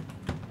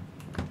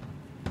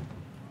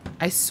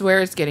 I swear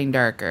it's getting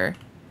darker.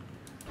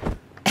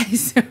 I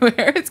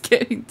swear it's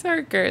getting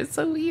darker. It's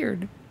so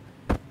weird.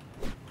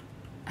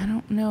 I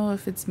don't know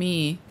if it's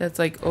me that's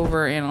like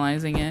over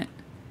analyzing it.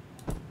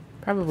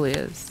 Probably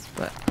is,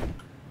 but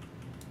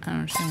I don't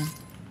understand.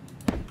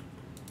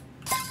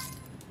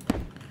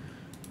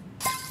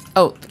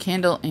 Oh, the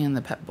candle and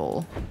the pet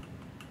bowl.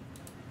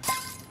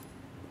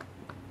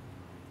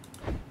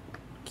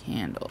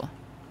 Candle.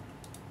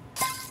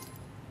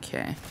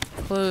 Okay.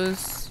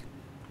 Close.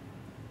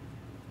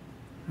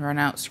 Run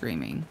out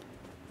screaming.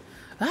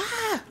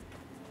 Ah!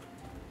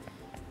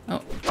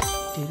 Oh.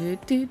 Do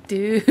do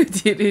do do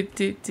do do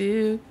do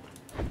do.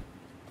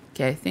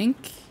 Okay, I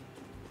think.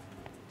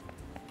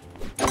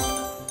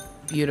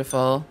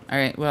 Beautiful.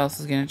 Alright, what else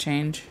is gonna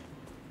change?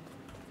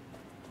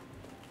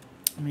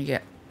 Let me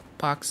get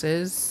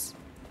boxes.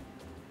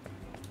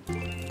 Why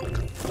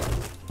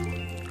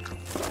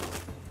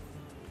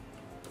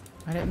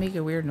did it make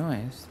a weird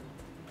noise?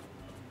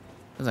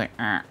 It was like,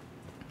 ah.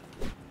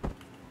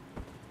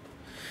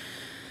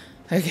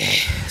 Okay,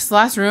 it's the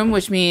last room,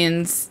 which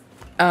means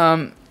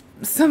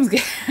something's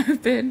gonna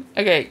happen.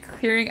 Okay,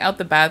 clearing out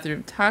the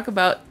bathroom. Talk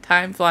about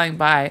time flying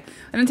by. It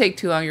didn't take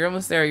too long. You're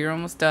almost there. You're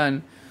almost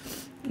done.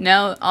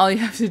 Now all you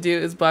have to do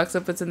is box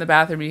up what's in the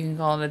bathroom. You can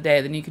call it a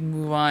day. Then you can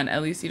move on.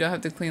 At least you don't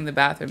have to clean the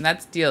bathroom.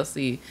 That's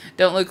DLC.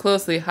 Don't look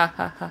closely. Ha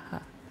ha ha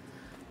ha.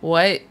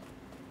 What?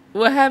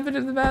 What happened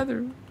in the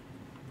bathroom?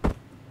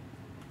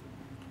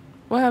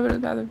 What happened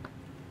in the bathroom?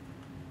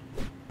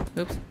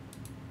 Oops.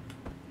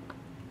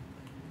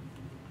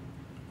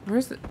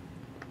 Where's the...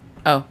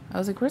 Oh, I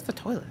was like, where's the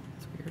toilet?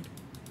 That's weird.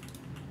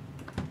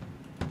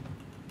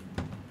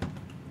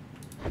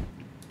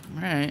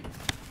 Alright.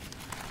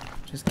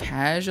 Just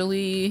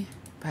casually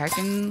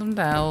packing some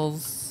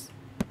towels.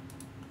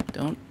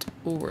 Don't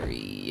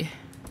worry.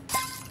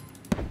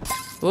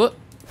 Whoop.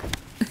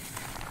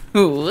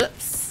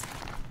 Whoops.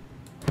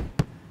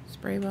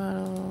 Spray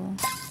bottle.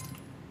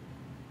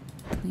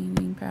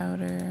 Cleaning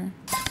powder.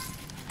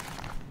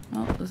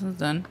 Oh, this one's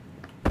done.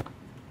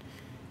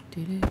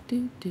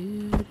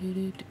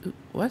 Ooh,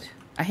 what?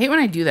 I hate when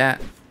I do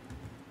that.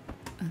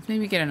 Let's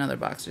maybe get another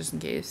box just in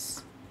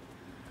case.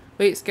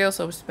 Wait, scale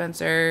soap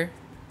dispenser.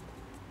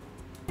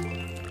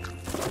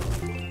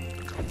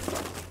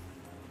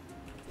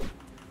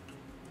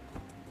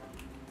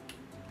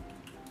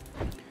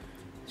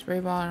 Spray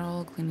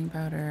bottle, cleaning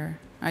powder.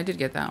 I did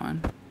get that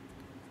one.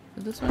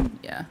 Is this one?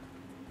 Yeah.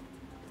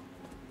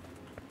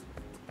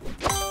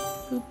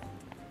 Oop.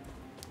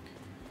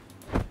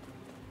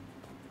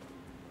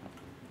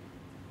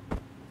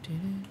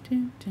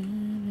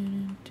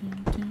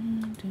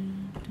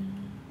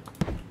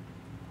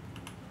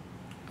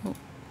 Oh,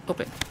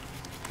 open.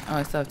 Oh,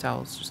 I still have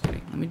towels. Just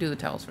kidding. Let me do the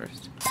towels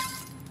first.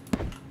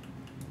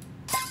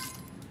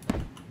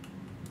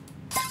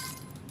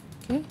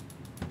 Okay.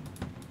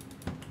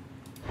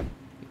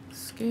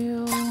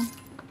 Scale.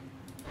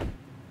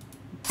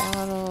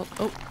 Bottle.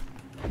 Oh,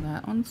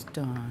 that one's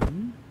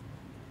done.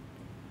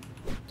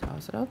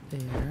 Toss it out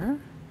there.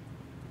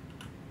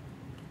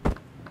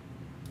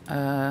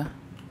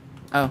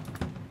 Oh.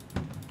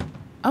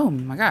 Oh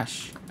my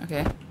gosh.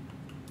 Okay.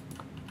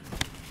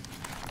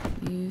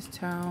 These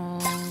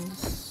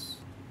towels.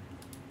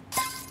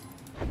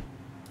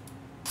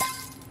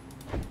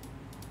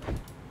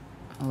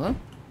 Hello?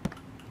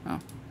 Oh.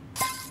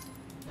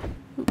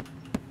 Ooh.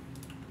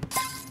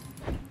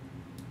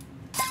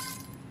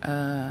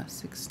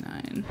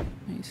 6-9.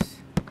 Nice.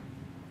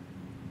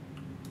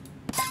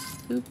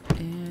 Boop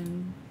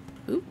and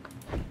boop.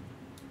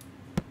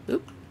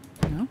 Boop.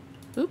 No.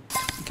 Boop.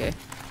 Okay.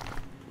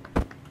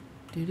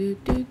 Do do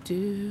do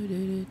do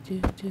do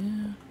do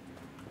do.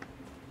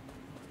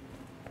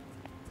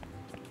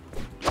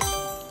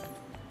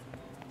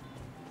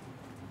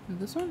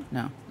 This one?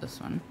 No,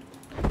 this one.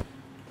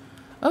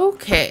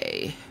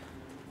 Okay.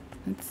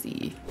 Let's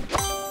see.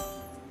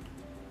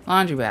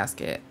 Laundry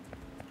basket.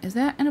 Is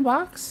that in a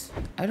box?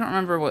 I don't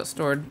remember what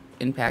stored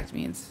impact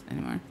means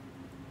anymore.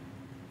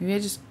 Maybe I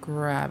just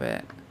grab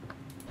it.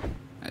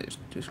 I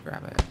just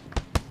grab it.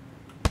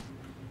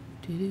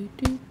 Do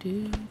do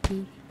do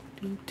do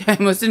do. I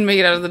almost didn't make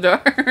it out of the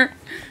door.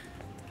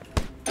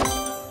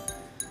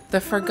 The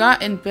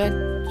forgotten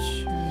bedroom.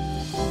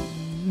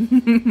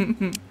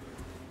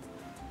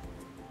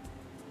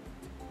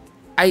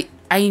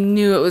 I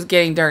knew it was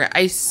getting dark.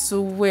 I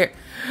swear.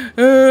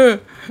 No.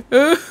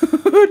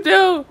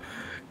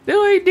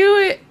 No, I knew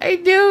it. I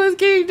knew it was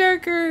getting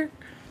darker.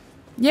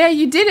 Yeah,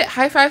 you did it.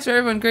 High fives for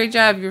everyone. Great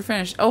job. You're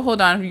finished. Oh,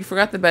 hold on. You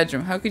forgot the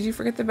bedroom. How could you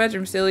forget the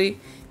bedroom, silly?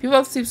 People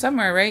have to sleep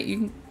somewhere, right? You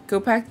can go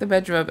pack the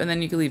bedroom up and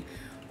then you can leave.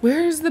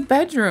 Where is the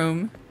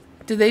bedroom?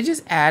 Did they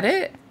just add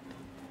it?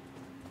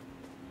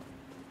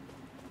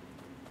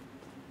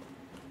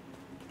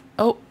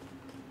 Oh.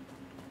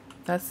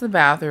 That's the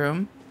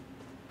bathroom.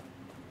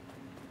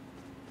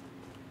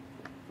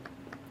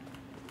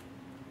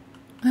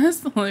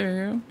 That's the living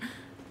room.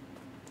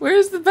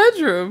 Where's the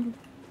bedroom?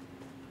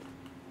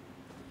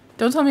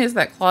 Don't tell me it's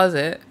that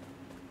closet.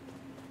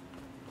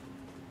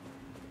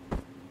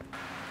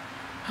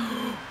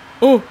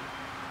 Oh!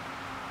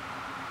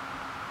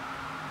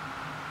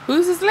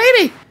 Who's this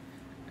lady?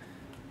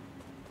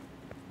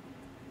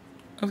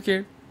 I'm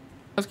scared.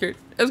 I'm scared.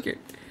 I'm scared.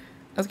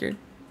 I'm scared.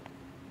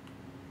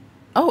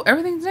 Oh,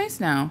 everything's nice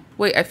now.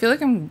 Wait, I feel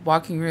like I'm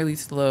walking really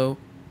slow.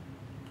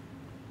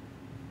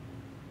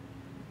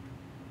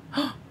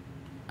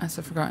 That's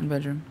a forgotten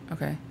bedroom.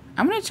 Okay.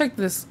 I'm gonna check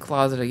this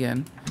closet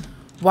again.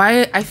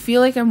 Why? I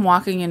feel like I'm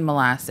walking in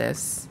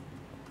molasses.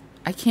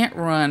 I can't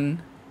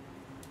run.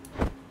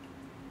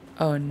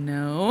 Oh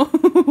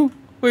no.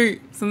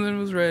 Wait, something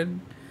was red.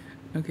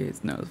 Okay,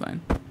 it's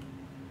fine.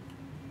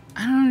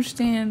 I don't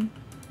understand.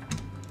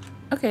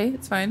 Okay,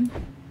 it's fine.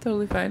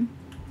 Totally fine.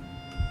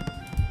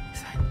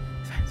 It's fine.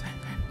 It's fine. It's fine.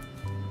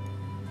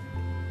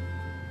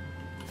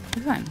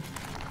 It's fine.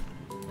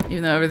 It's fine.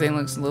 Even though everything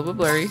looks a little bit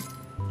blurry.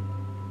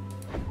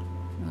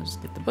 I'll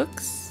just get the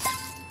books.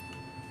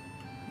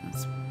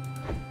 Let's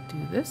do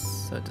this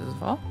so it doesn't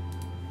fall.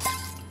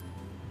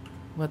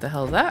 What the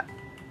hell is that?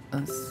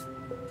 Is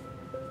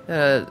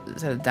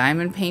that a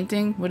diamond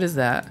painting? What is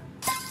that?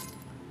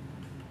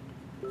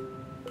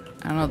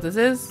 I don't know what this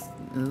is.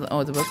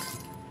 Oh, it's a book.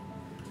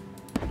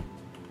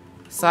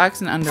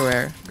 Socks and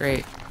underwear.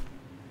 Great.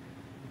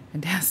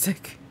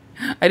 Fantastic.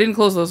 I didn't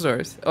close those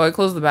doors. Oh, I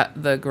closed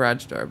the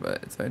garage door,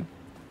 but it's fine.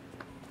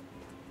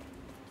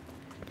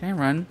 Can I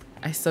run?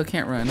 I still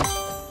can't run.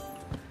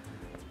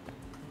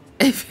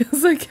 It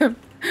feels like I'm...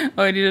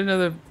 Oh, I need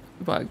another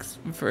box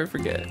before I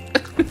forget.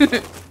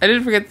 I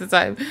didn't forget the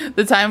time.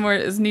 The time where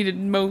it is needed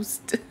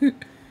most.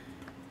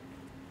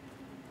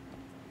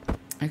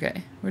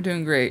 Okay, we're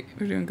doing great.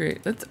 We're doing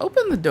great. Let's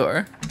open the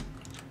door.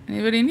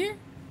 Anybody in here?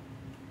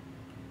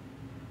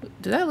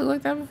 Did that look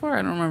like that before?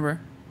 I don't remember.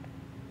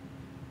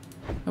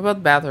 What about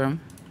the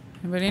bathroom?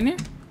 Anybody in here?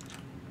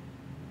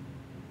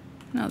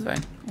 No, it's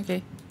fine.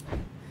 Okay.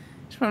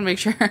 Just want to make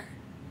sure.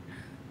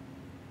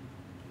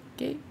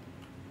 Okay.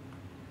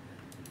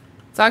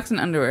 Socks and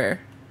underwear.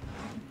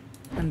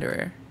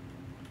 Underwear.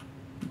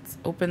 Let's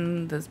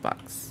open this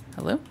box.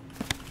 Hello?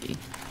 Okay.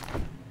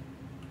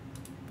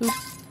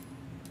 Boop.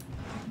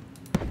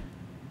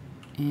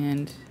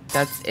 And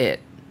that's it.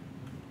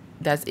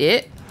 That's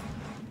it?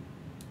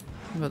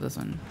 What about this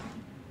one?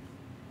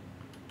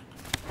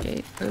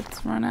 Okay,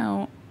 let's run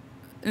out.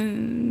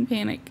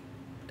 Panic.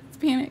 It's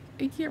panic.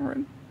 I can't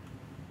run.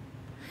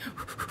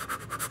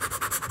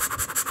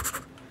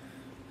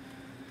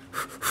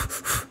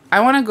 I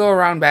want to go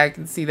around back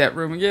and see that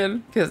room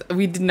again, because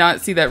we did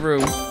not see that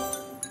room.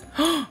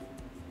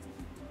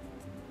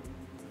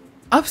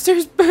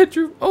 Upstairs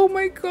bedroom. Oh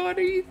my god,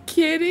 are you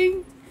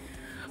kidding?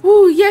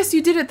 Ooh, yes,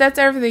 you did it. That's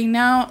everything.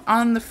 Now,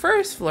 on the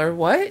first floor,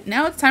 what?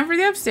 Now it's time for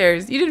the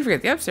upstairs. You didn't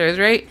forget the upstairs,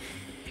 right?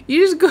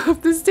 You just go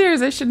up the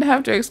stairs. I shouldn't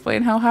have to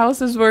explain how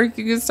houses work.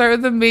 You can start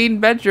with the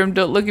main bedroom.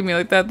 Don't look at me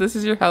like that. This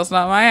is your house,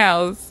 not my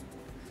house.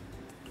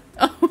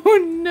 Oh,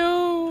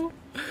 no.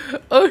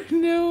 Oh,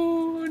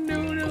 no.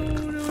 No, no, no,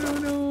 no,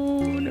 no.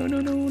 No, no, no,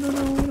 no,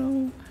 no,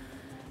 no.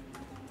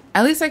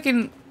 At least I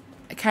can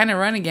kind of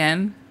run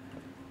again.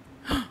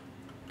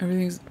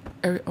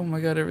 Oh, my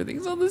God.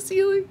 Everything's on the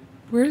ceiling.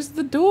 Where's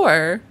the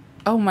door?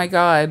 Oh my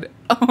god.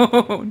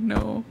 Oh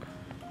no.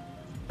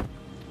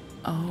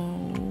 Oh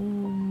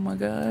my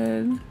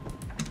god.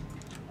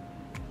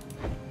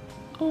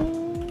 Oh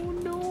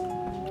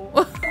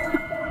no.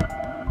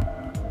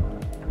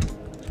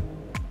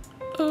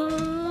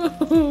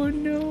 Oh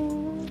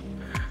no.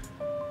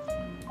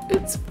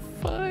 It's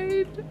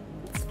fine.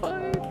 It's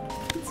fine.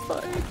 It's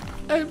fine.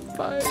 I'm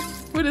fine.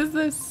 What is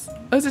this?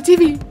 Oh, it's a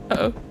TV.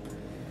 Uh-oh.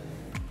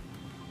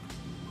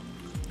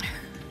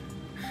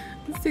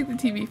 Let's take the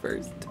TV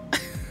first.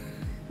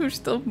 We're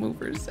still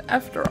movers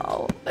after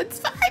all. It's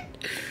fine.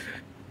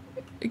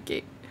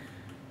 Okay.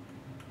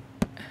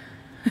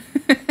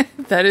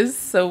 That is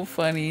so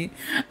funny.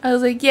 I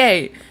was like,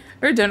 yay,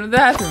 we're done with the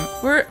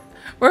bathroom.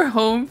 We're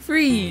home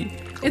free.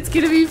 It's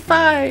gonna be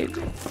fine.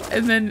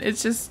 And then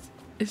it's just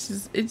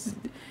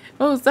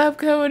won't stop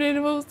coming in,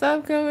 it won't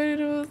stop coming in,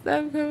 it won't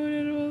stop coming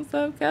in, it won't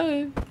stop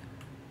coming.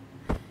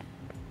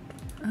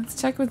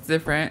 Let's check what's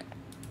different.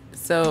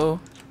 So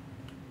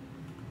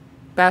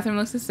bathroom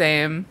looks the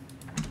same.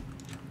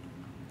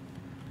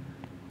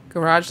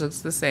 Garage looks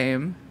the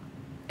same.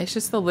 It's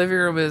just the living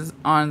room is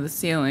on the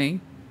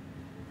ceiling,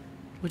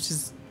 which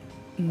is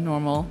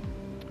normal.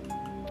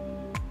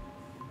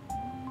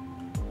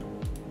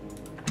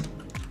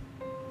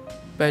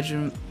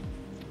 Bedroom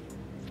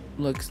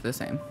looks the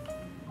same.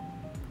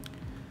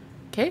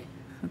 Okay,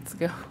 let's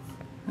go.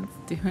 Let's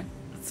do it.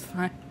 It's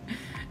fine.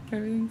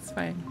 Everything's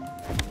fine.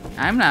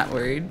 I'm not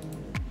worried.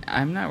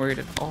 I'm not worried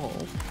at all.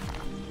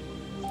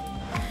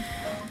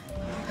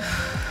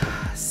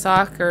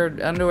 Sock or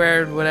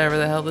underwear, whatever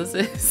the hell this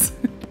is.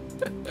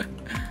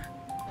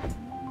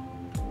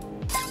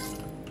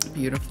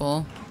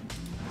 Beautiful.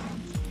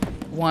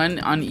 One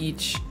in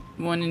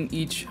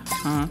each.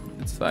 Huh?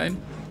 It's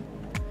fine.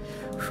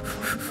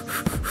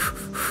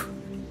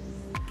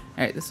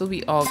 Alright, this will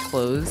be all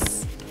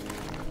closed.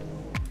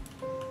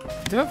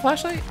 Do I have a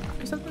flashlight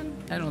or something?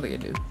 I don't think I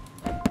do.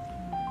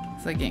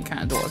 It's like getting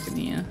kind of dark in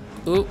here.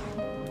 Oop.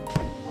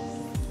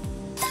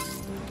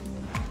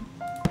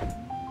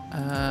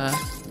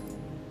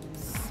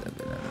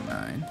 7 out of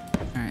 9.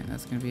 Alright,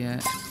 that's gonna be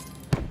it.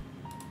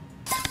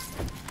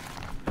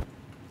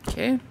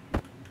 Okay.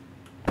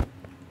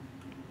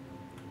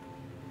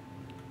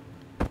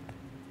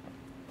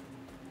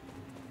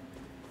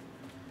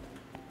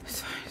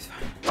 It's fine, it's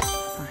fine.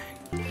 It's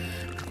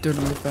fine.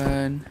 Totally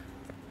fine.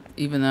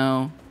 Even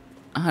though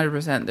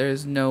 100%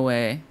 there's no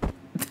way.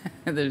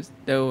 There's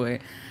no way.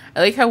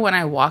 I like how when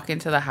I walk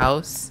into the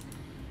house,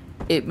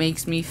 it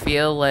makes me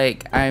feel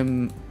like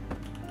I'm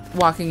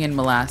walking in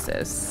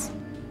molasses.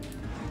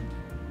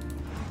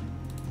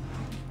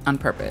 On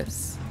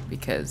purpose.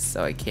 Because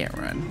so I can't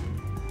run.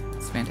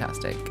 It's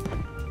fantastic.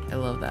 I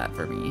love that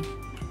for me.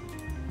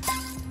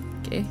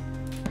 Okay.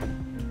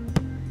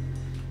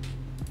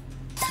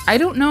 I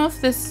don't know if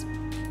this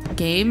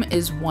game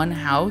is one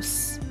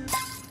house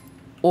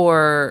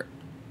or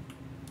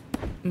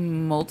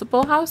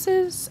multiple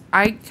houses.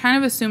 I kind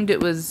of assumed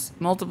it was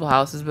multiple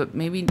houses, but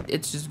maybe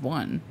it's just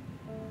one.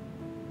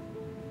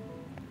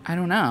 I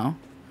don't know.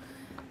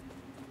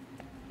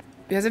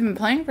 Because I've been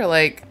playing for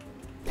like,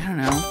 I don't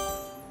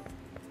know,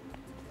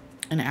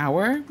 an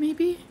hour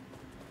maybe?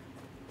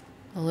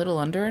 a little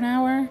under an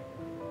hour.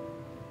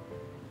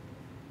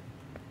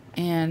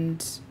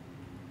 And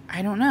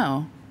I don't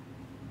know.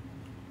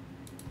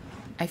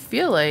 I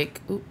feel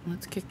like, ooh,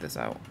 let's kick this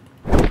out.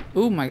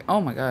 Oh my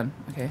god.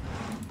 Okay.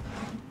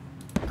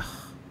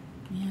 Oh,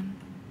 man.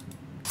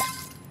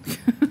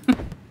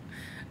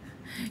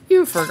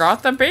 You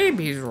forgot the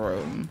baby's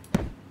room.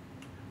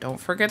 Don't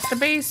forget the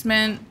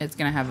basement. It's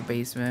gonna have a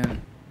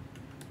basement.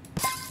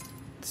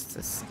 It's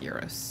to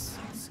scare us.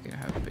 It's gonna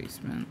have a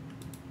basement.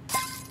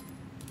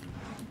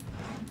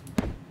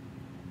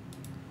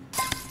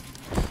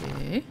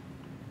 Okay.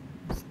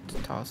 Let's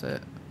toss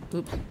it.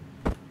 Oops.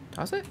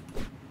 Toss it?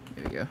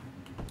 There we go.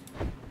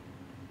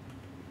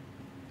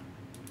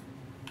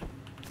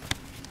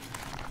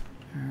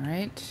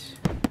 Alright.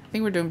 I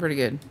think we're doing pretty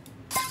good.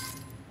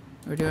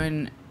 We're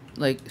doing,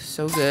 like,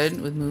 so good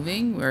with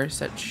moving. We're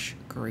such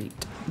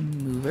great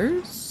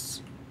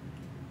movers.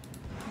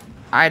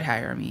 I'd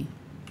hire me.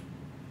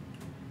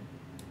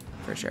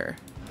 For sure.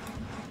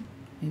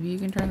 Maybe you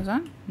can turn this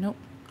on? Nope.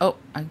 Oh,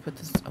 I can put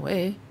this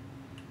away.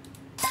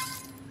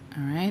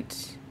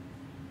 Alright.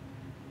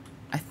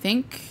 I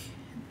think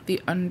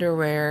the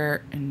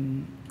underwear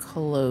and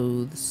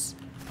clothes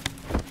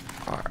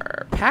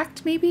are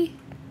packed, maybe?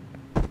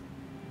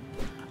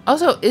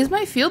 Also, is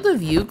my field of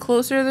view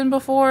closer than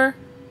before?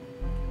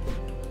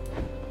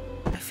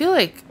 I feel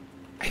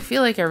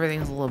like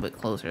everything's a little bit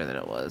closer than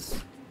it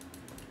was.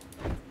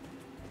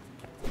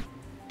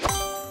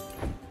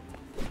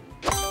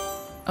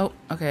 Oh,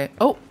 okay.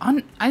 Oh,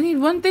 I need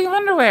one thing of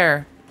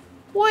underwear.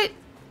 What?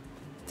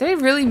 Did I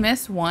really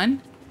miss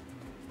one?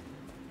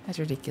 That's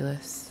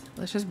ridiculous.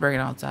 Let's just bring it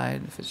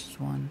outside if it's just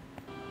one.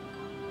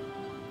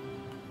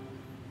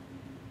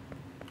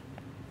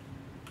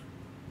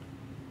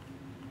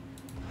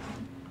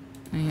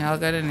 Y'all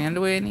got any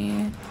underwear in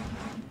here?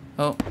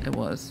 Oh, it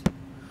was.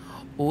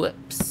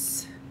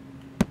 Whoops.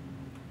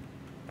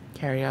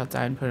 Carry it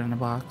outside and put it in a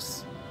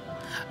box.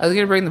 I was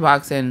gonna bring the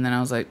box in and then I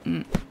was like,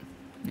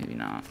 maybe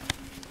not.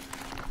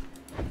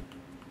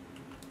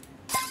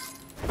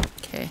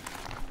 Okay.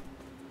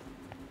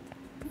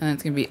 And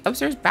it's gonna be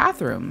upstairs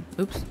bathroom.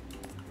 Oops.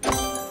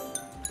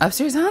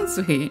 Upstairs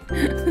ensuite.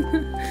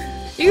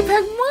 You can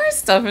pack more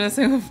stuff in a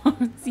single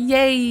box.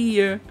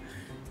 Yay!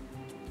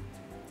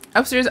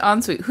 Upstairs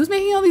ensuite. Who's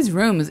making all these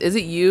rooms? Is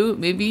it you?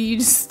 Maybe you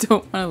just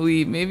don't want to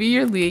leave. Maybe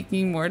you're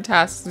making more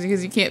tasks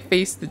because you can't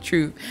face the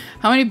truth.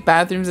 How many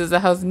bathrooms does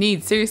the house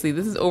need? Seriously,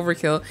 this is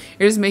overkill.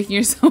 You're just making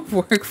yourself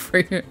work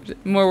for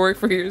more work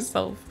for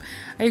yourself.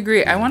 I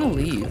agree. I want to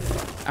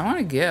leave. I want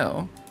to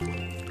go.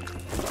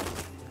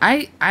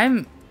 I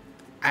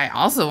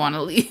also want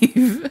to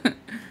leave.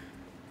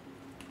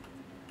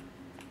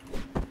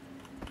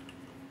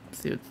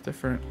 Let's see what's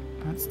different.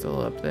 That's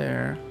still up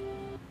there.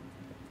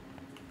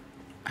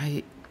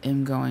 I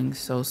am going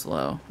so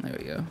slow. There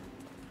we go.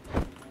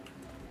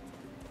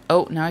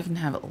 Oh, now I can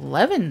have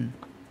 11.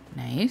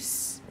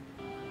 Nice.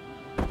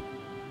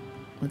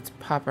 Let's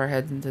pop our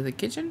heads into the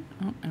kitchen.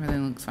 Oh,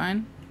 everything looks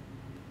fine.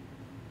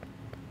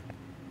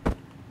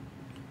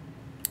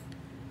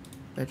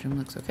 Bedroom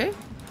looks okay.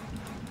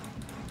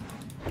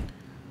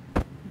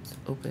 Let's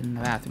open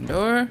the bathroom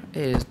door.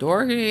 It is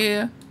dark in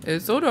here. It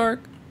is so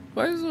dark.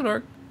 Why is it so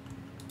dark?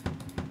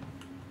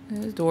 It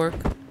is dark.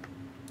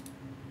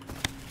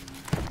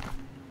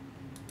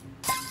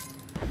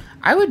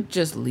 I would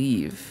just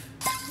leave.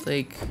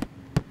 Like,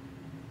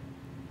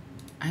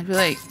 I'd be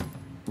like,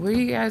 where are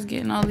you guys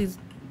getting all these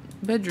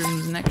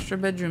bedrooms and extra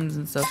bedrooms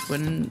and stuff?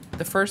 When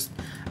the first,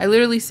 I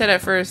literally said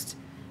at first,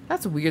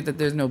 that's weird that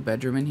there's no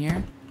bedroom in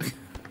here.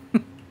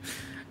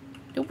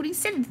 Nobody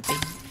said anything.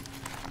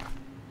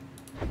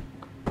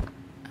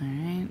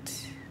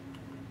 Alright.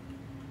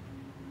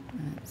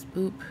 Let's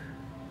boop.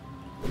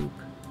 Boop.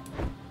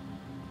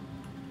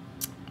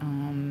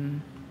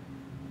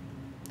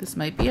 This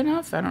might be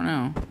enough. I don't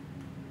know.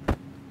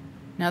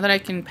 Now that I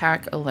can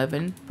pack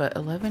 11, but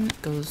 11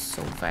 goes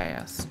so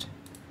fast.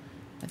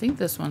 I think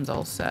this one's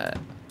all set.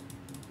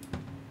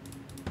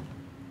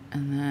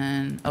 And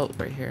then, oh,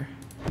 right here.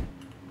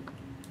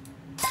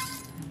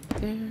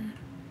 Right there.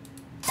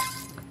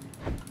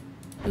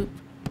 Oop.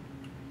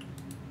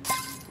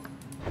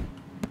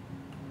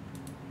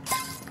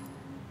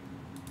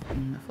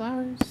 And the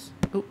flowers.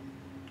 Oh.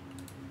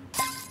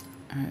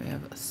 Alright, we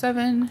have a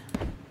 7.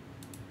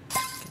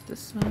 Get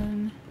this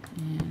one.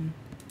 And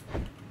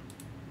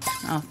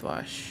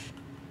mouthwash.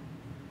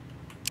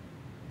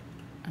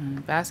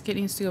 Basket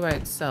needs to go by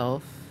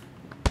itself.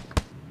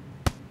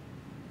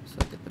 So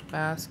get the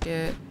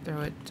basket,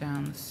 throw it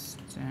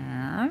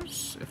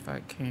downstairs if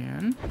I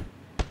can.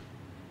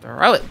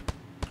 Throw it.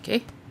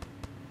 Okay.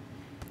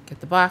 Get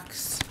the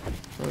box.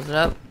 Close it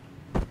up.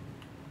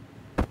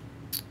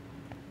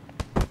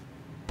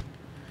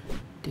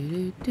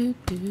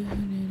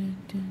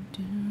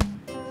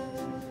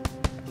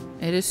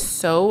 It is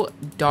so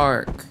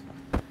dark.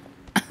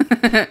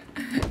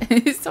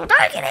 It's so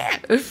dark in here.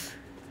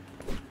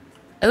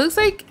 It looks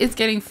like it's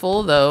getting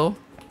full though.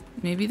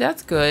 Maybe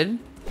that's good.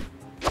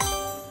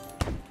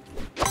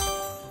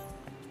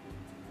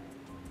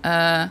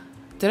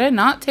 Did I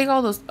not take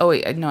all those? Oh,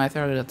 wait. No, I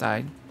threw it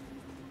outside.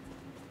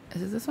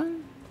 Is it this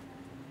one?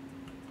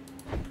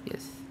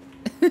 Yes.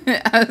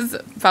 I was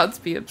about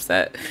to be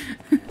upset.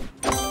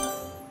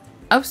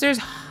 Upstairs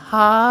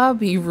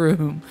hobby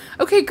room.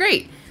 Okay,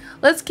 great.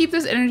 Let's keep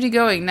this energy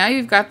going. Now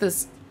you've got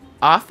this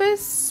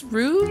office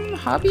room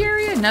hobby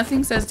area.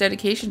 Nothing says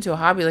dedication to a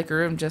hobby like a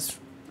room just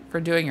for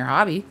doing your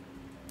hobby.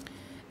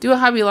 Do a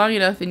hobby long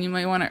enough and you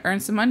might want to earn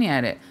some money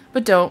at it.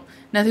 But don't.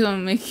 Nothing will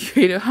make you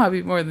create a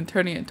hobby more than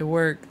turning it to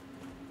work.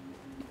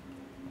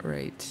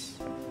 Right.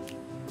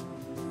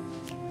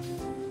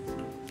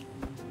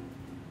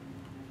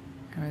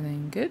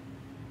 Everything good?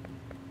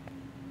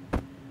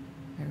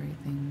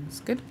 Everything's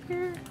good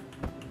here.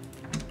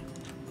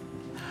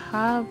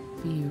 Hobby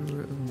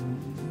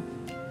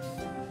room.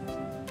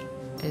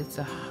 It's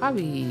a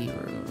hobby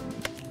room.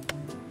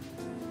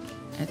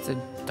 It's a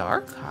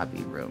dark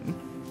hobby room.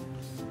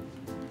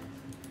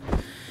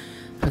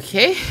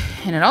 Okay,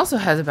 and it also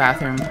has a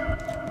bathroom.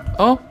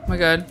 Oh my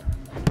god.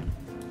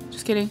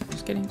 Just kidding,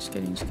 just kidding, just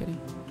kidding, just kidding.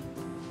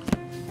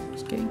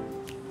 Just kidding.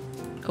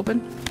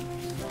 Open.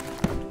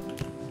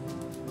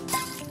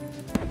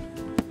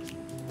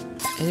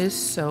 It is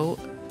so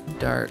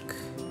dark.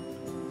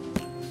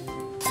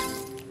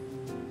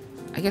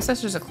 I guess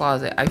that's just a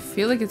closet. I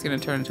feel like it's gonna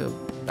turn into a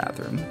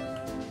bathroom.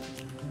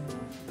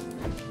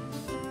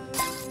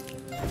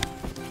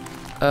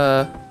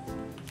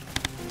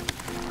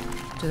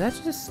 Did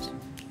that just...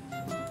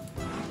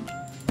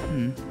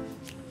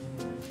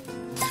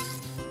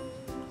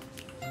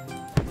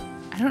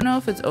 I don't know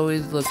if it's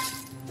always looked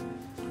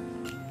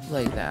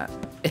like that.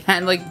 It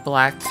had like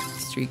black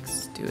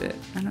streaks to it.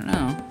 I don't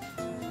know.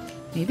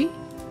 Maybe?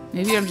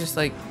 Maybe I'm just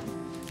like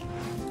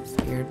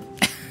scared.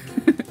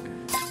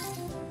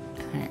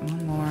 Alright,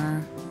 one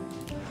more.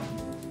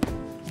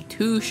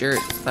 2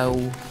 shirts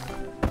though.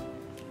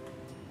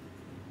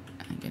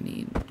 I think I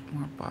need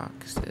more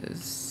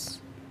boxes.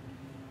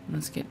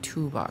 Let's get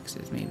 2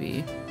 boxes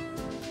maybe.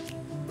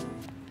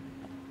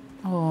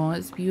 Oh,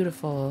 it's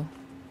beautiful.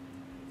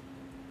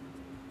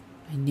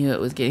 I knew it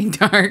was getting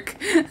dark.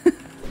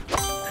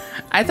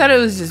 I thought it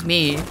was just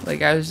me.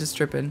 Like I was just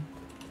tripping.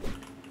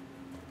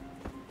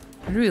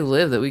 Where do we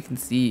live that we can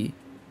see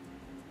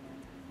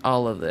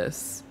all of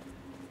this?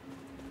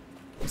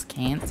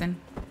 Wisconsin?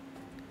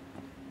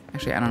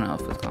 Actually, I don't know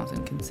if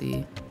Wisconsin can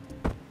see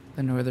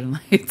the northern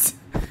lights.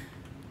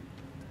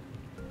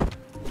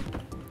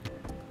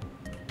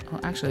 Oh,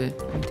 actually,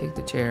 let me take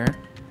the chair.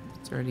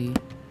 It's already...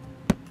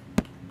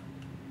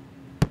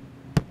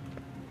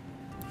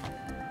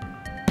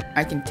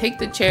 I can take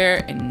the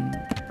chair and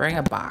bring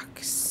a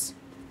box.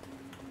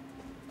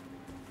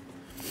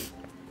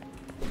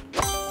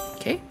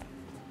 Okay.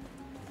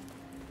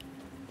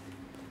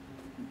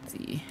 Let's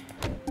see.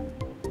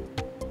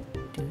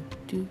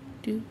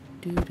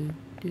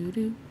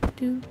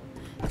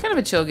 It's kind of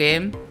a chill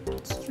game.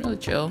 It's really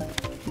chill.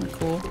 Really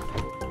cool.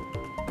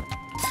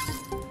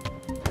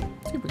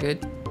 Super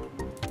good.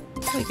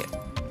 I like it.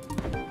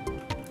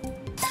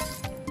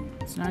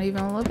 It's not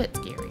even a little bit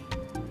scary.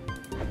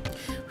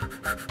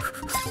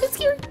 It's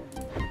scary.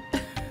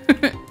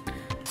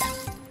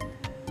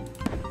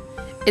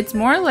 It's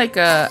more like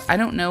a I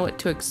don't know what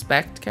to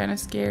expect kind of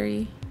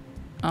scary.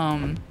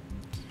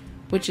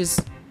 Which is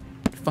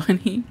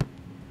funny.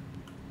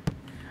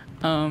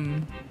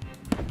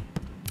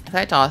 If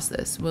I toss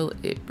this, will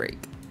it break?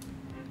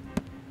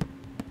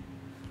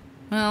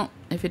 Well,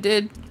 if it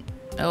did,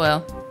 oh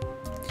well.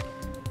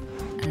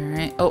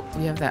 Alright. Oh,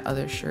 we have that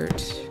other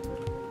shirt.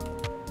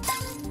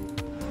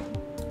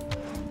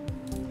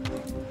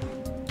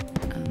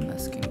 And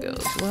this can go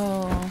as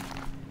well.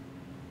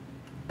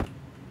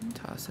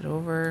 Toss it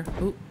over.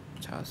 Oop,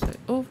 toss it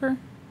over.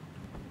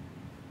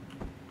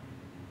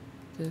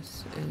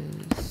 This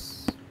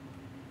is...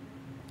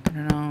 I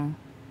don't know.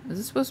 Is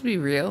this supposed to be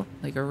real?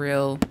 Like a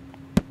real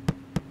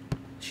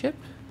ship?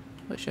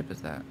 What ship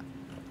is that?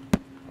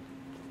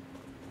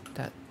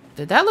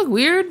 Did that look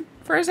weird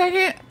for a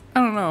second? I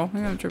don't know.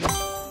 Maybe I'm tripping.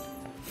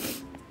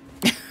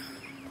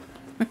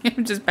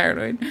 I'm just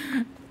paranoid.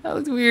 That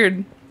looks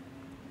weird.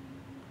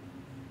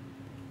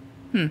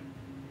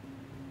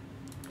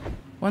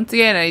 Once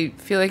again, I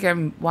feel like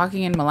I'm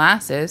walking in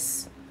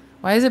molasses.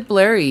 Why is it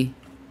blurry?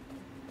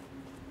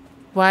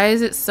 Why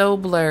is it so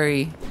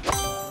blurry?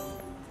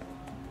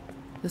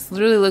 This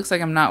literally looks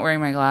like I'm not wearing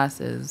my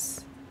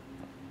glasses.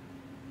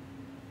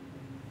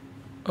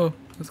 Oh,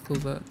 let's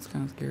close that. It's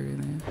kind of scary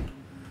in there.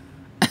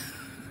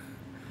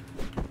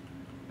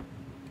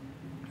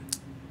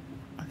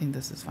 I think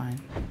this is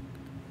fine.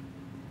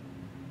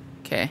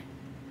 Okay.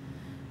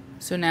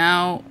 So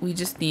now we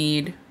just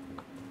need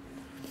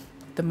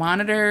the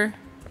monitor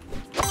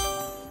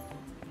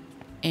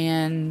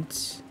and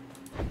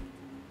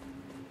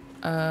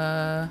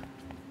the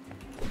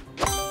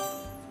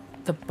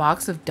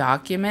box of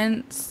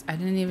documents. I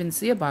didn't even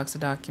see a box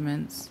of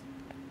documents.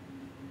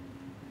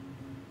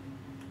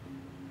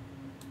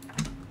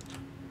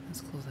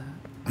 Let's close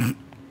that.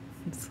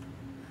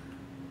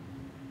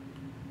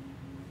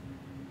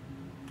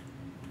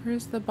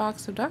 Where's the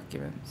box of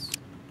documents?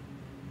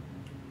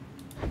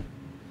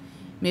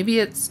 Maybe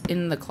it's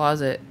in the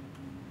closet.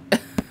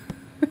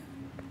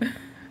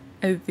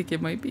 I think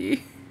it might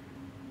be.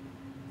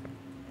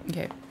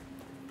 Okay.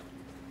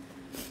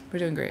 We're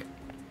doing great.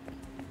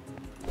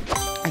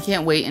 I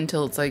can't wait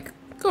until it's like,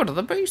 go to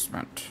the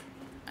basement.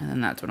 And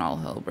then that's when all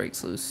hell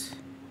breaks loose.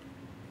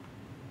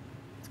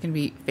 It's gonna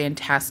be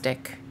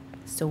fantastic.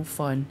 So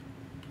fun.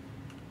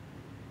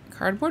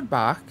 Cardboard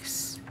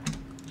box.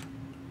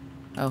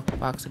 Oh,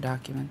 box of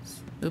documents.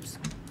 Oops.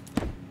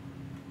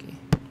 Okay.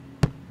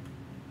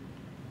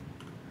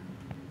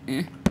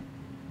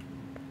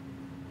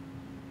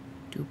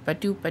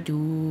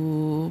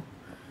 Doopa-doopa-doo.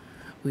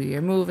 We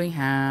are moving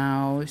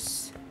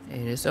house.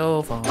 It is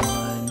so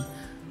fun.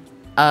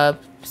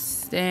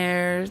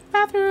 Upstairs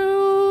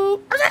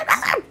bathroom.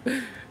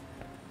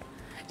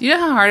 Do you know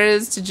how hard it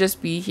is to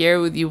just be here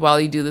with you while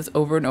you do this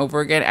over and over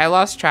again? I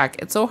lost track.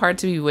 It's so hard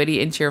to be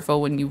witty and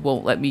cheerful when you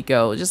won't let me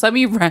go. Just let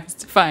me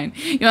rest. Fine.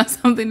 You want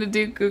something to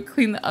do? Go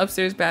clean the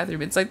upstairs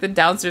bathroom. It's like the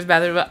downstairs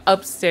bathroom, but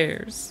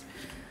upstairs.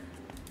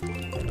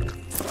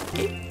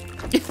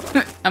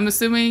 I'm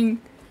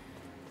assuming...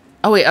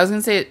 Oh, wait. I was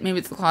going to say maybe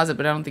it's the closet,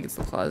 but I don't think it's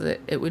the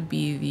closet. It would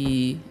be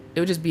the... It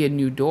would just be a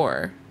new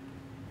door.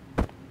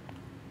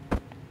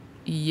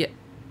 Yeah.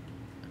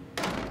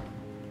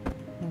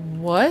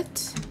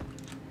 What?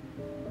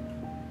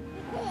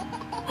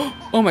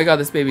 Oh my god,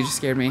 this baby just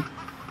scared me.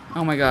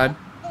 Oh my god.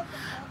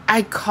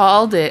 I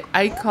called it.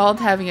 I called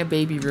having a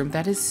baby room.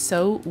 That is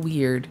so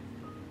weird.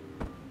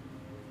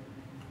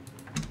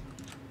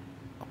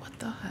 What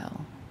the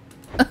hell?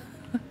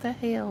 What the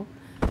hell?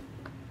 Oh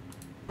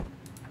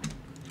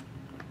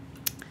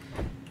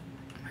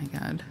my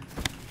god.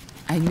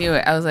 I knew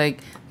it. I was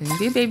like, there's gonna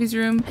be a baby's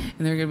room,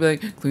 and they're gonna be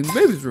like, clean the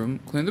baby's room,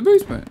 clean the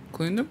basement,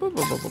 clean the blah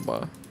blah blah blah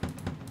blah.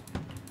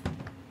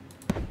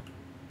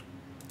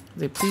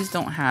 They please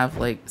don't have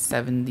like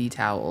 70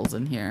 towels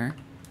in here.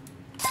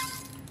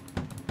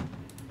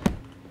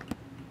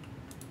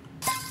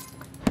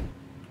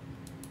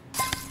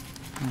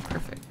 Oh,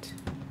 perfect.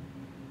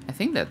 I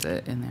think that's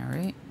it in there,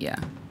 right? Yeah.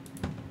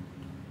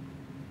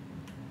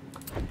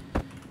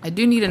 I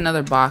do need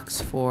another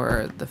box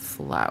for the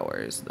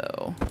flowers,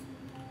 though.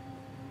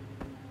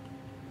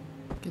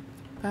 Get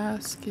the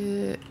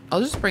basket. I'll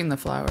just bring the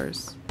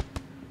flowers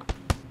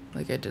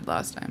like I did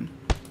last time.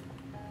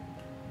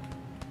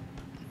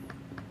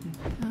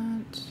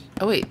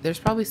 Oh wait, there's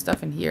probably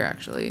stuff in here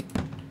actually,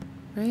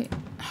 right?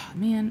 Oh,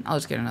 man, I'll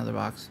just get another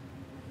box.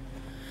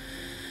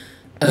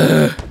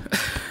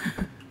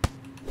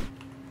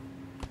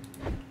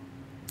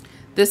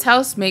 This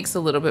house makes a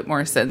little bit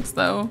more sense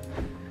though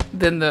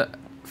than the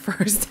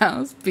first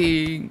house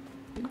being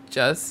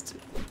just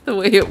the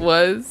way it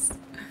was,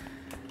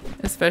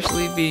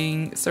 especially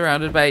being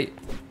surrounded by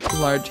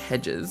large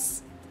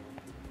hedges.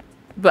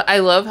 But I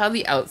love how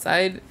the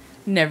outside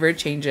never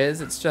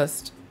changes. It's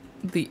just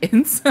the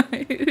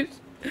inside.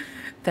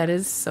 That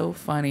is so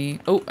funny.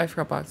 Oh, I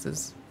forgot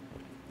boxes.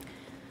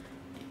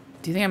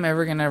 Do you think I'm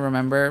ever gonna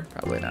remember?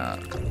 Probably not.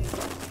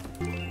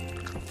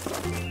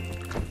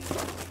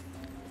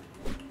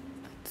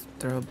 Let's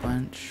throw a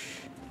bunch.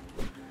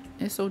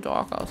 It's so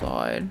dark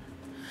outside.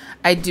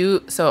 I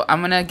do, so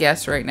I'm gonna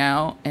guess right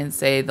now and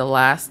say the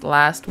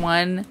last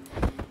one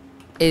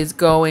is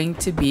going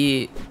to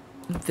be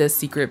the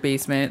secret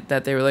basement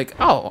that they were like,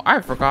 oh,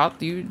 I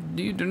forgot you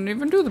didn't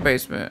even do the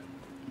basement.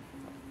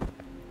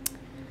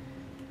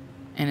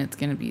 And it's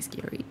gonna be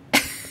scary.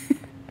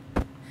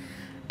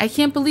 I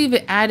can't believe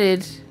it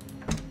added.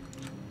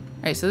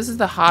 Alright, so this is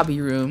the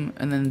hobby room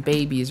and then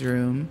baby's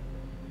room.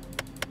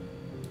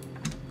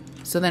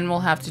 So then we'll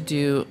have to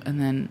do,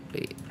 and then,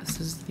 wait, this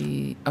is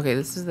the, okay,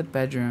 this is the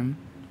bedroom.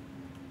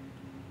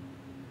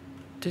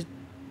 Did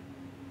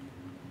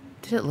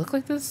it look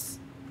like this?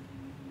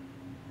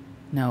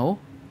 No.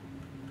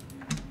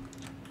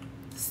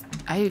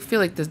 I feel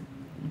like this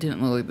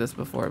didn't look like this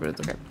before, but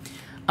it's okay.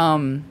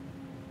 I'll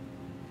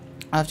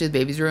have to do the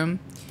baby's room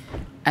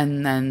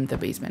and then the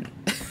basement.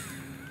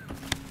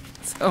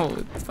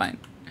 So it's fine.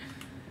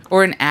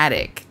 Or an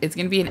attic. It's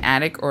going to be an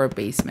attic or a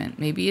basement.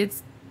 Maybe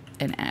it's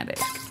an attic.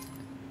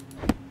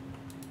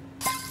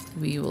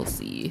 We will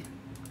see.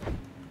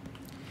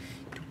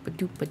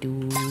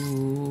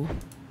 Doop-a-doop-a-doo.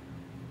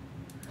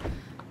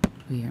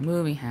 We are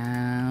moving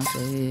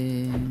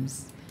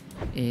houses.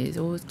 It's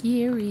so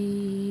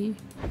scary.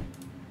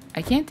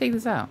 I can't take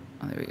this out.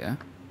 Oh, there we go.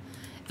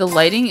 The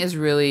lighting is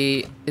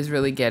really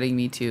getting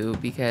me too,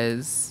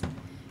 because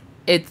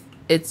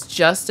it's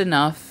just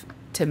enough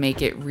to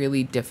make it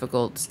really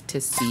difficult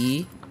to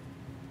see.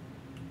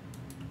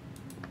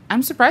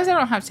 I'm surprised I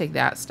don't have to take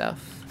that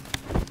stuff.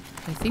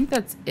 I think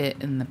that's it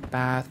in the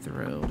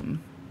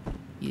bathroom.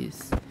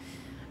 Yes.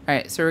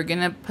 Alright, so we're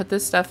gonna put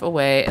this stuff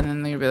away, and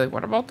then they're gonna be like,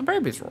 what about the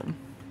baby's room?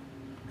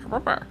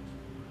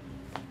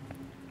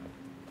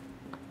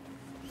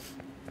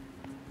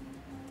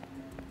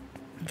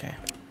 Okay.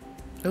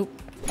 Oh.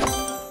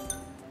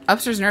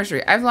 Upstairs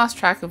nursery. I've lost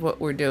track of what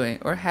we're doing.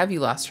 Or have you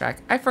lost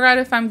track? I forgot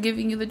if I'm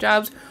giving you the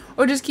jobs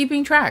or just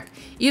keeping track.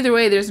 Either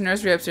way, there's a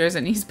nursery upstairs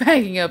and he's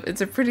packing up.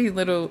 It's a pretty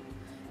little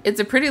It's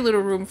a pretty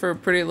little room for a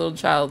pretty little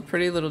child.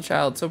 Pretty little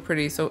child. So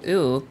pretty, so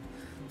ill.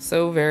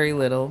 So very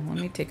little. Let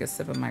me take a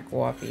sip of my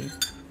coffee.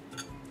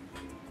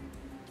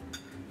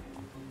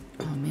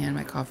 Oh man,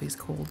 my coffee's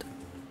cold.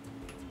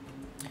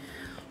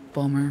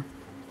 Bummer.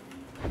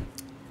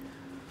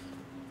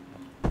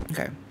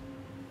 Okay.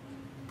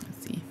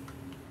 Let's see.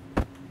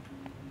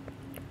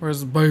 Where's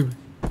the baby?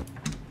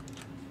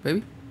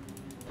 Baby?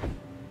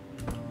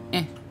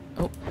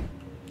 Oh.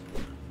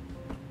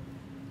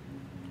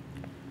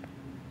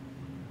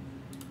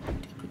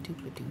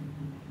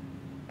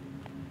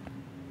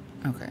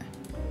 Okay.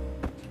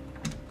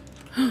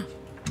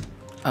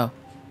 Oh.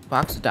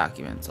 Box of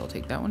documents. I'll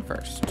take that one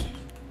first.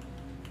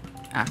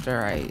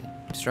 After I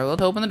struggle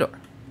to open the door.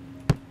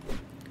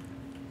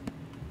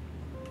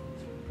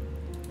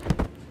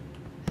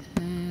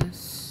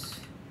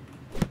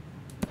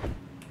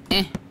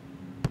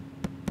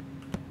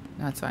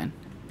 That's fine.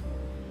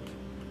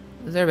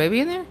 Is there a baby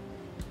in there?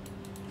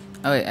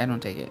 Oh wait, I don't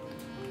take it.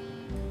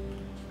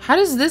 How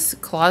does this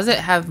closet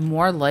have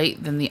more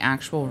light than the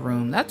actual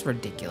room? That's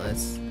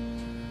ridiculous.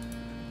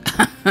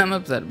 I'm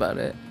upset about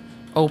it.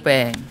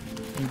 Open.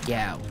 Thank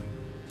you.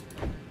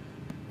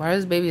 Why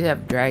does babies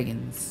have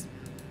dragons?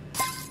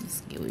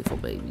 Skeletal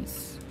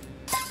babies.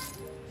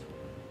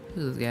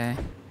 Who's this guy?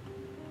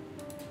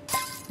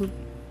 Oop.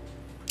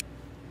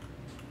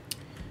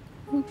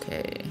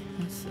 Okay,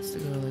 this has to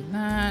go like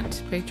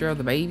that. Picture of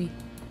the baby.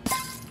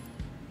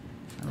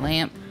 A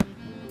lamp.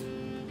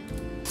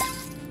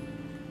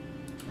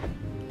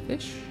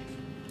 Fish.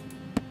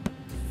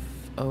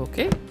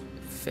 Okay,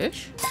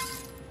 fish.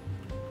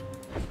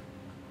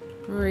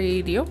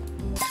 Radio.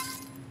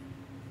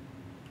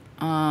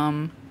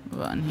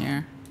 Button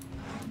here.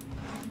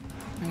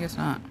 I guess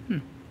not.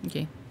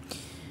 Okay.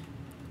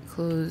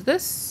 Close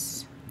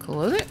this.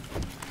 Close it.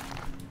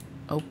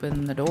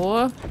 Open the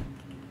door.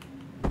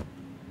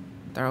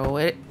 Throw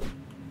it.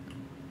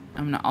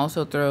 I'm gonna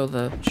also throw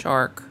the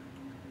shark.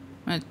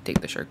 I'm gonna take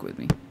the shark with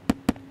me.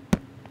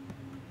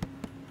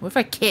 What if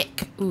I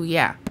kick? Ooh,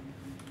 yeah.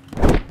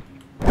 No,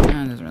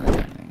 it doesn't really do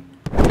anything.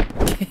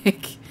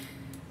 Kick.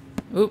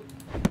 Oop.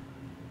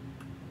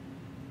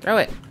 Throw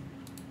it.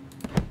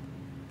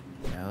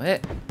 Throw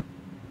it.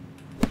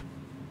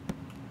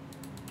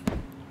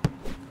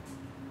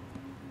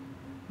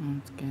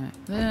 Let's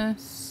get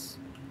this.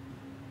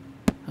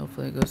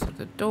 Hopefully it goes to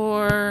the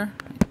door.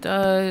 It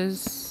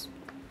does.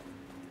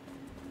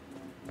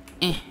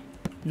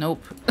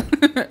 Nope.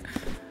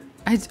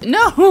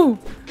 No!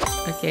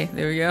 Okay,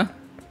 there we go.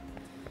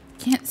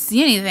 Can't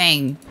see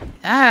anything.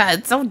 Ah,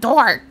 it's so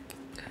dark.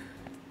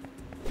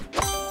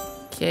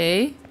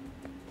 Okay.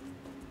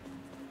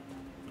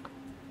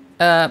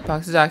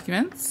 Box of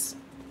documents.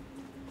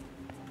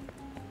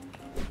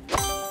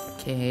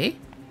 Okay.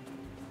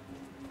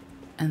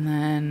 And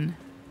then...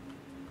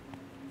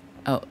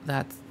 Oh,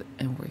 that's...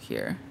 And we're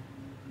here.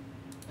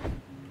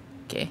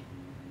 Okay.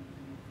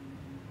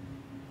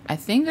 I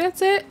think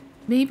that's it.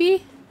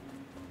 Maybe?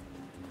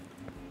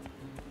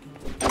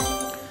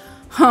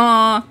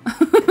 Huh.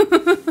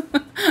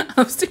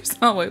 Upstairs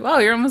hallway. Wow,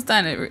 you're almost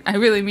done. I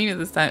really mean it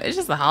this time. It's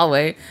just a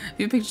hallway. A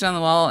few pictures on the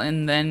wall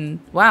and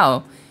then...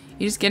 Wow.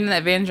 You just get in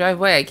that van and drive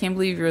away. I can't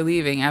believe you're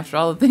leaving after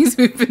all the things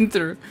we've been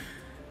through.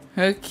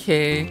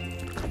 Okay.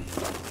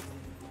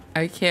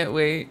 I can't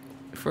wait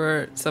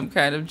for some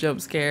kind of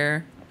jump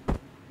scare.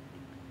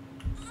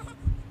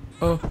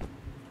 Oh.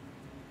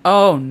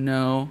 Oh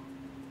no.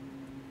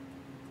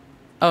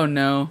 Oh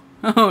no.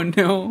 Oh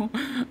no.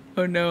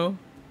 Oh no.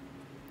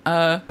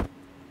 Oh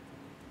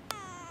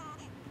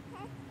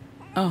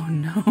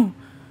no.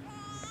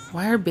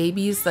 Why are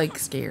babies like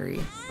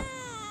scary?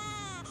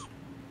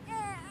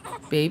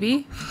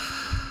 Baby?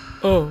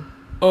 Oh.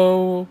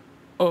 Oh.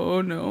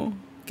 Oh no.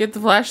 Get the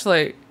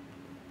flashlight.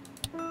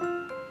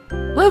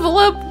 Level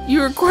up!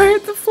 You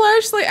acquired the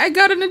flashlight! I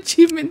got an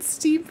achievement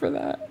Steam for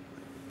that.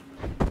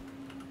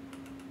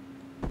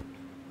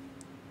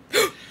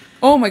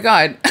 Oh my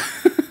god.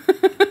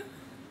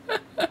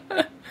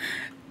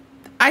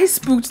 I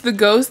spooked the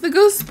ghost. The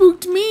ghost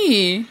spooked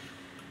me.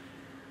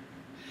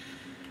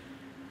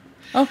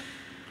 Oh.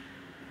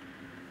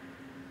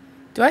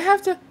 Do I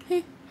have to...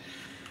 Hey.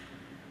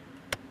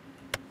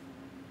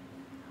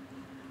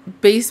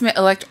 Basement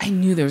I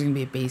knew there was going to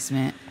be a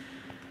basement.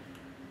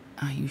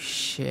 Oh, you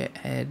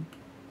shithead.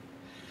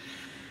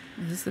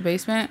 Is this the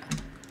basement?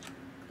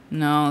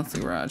 No, it's the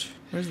garage.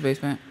 Where's the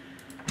basement?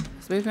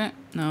 Is the basement?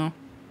 No.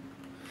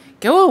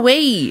 Go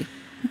away!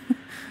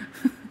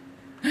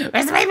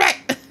 Where's the basement?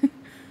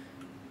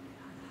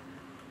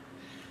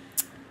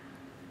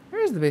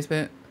 Where's the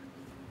basement?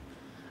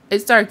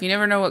 It's dark. You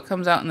never know what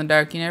comes out in the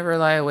dark. You never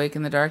lie awake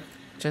in the dark.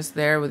 Just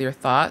there with your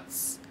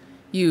thoughts.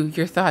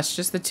 Your thoughts,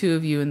 just the two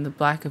of you in the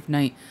black of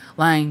night,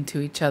 lying to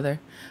each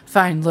other.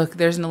 Fine, look,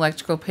 there's an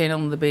electrical panel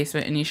in the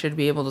basement, and you should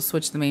be able to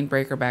switch the main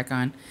breaker back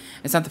on.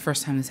 It's not the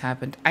first time this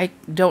happened. I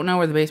don't know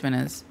where the basement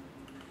is.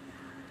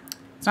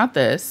 It's not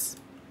this.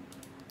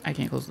 I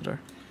can't close the door.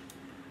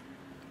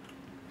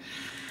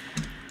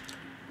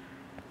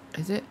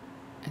 Is it?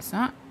 It's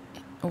not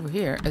over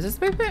here. Is this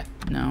the basement?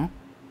 No.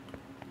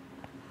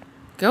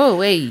 Go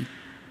away.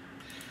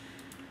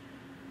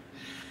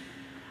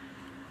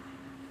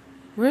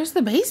 Where's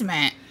the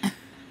basement?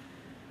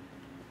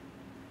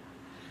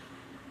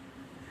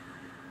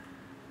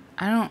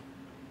 I don't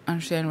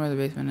understand where the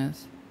basement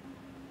is.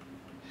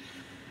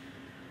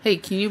 Hey,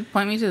 can you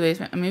point me to the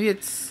basement? Maybe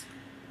it's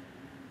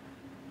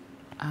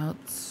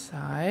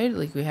outside?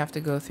 Like we have to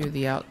go through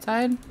the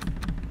outside?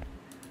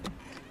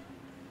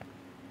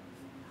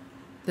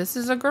 This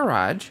is a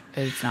garage.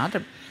 It is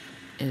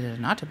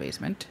not a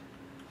basement.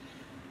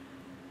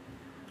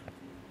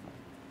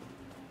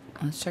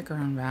 Let's check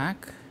around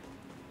back.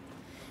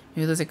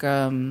 Maybe there's like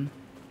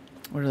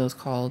what are those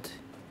called?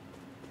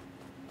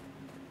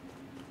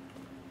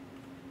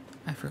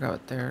 I forgot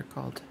what they're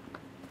called.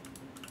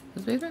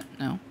 This basement?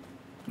 No.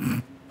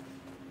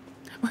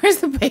 Where's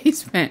the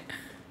basement?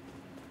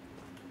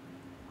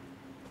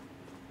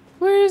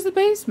 Where is the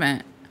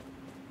basement?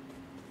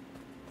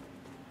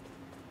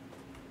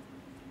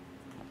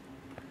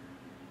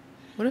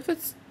 What if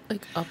it's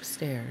like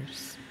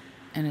upstairs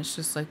and it's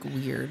just like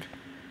weird?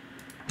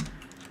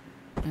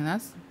 And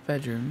that's the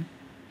bedroom.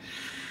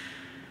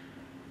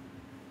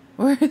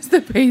 Where is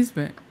the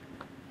basement?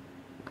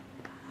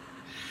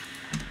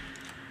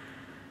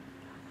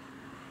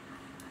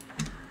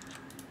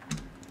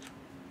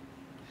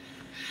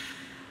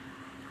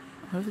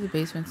 What if the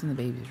basement's in the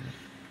baby's room?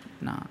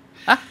 Nah.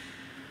 Ah!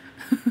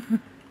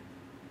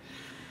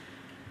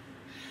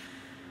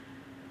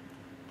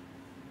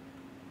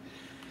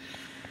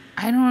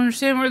 I don't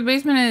understand where the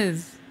basement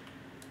is.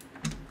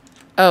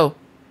 Oh.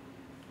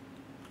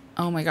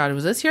 Oh my god,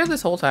 was this here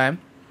this whole time?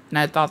 And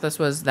I thought this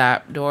was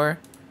that door.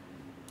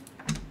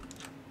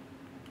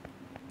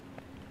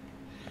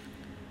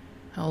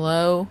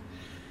 Hello?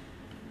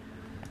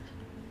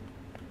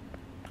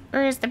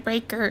 Where is the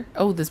breaker?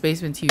 Oh, this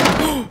basement's huge.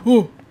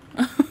 Oh!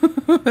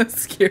 That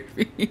scared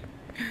me.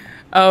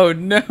 Oh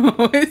no,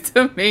 it's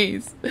a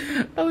maze.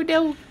 Oh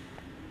no.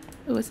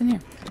 Oh, what's in here?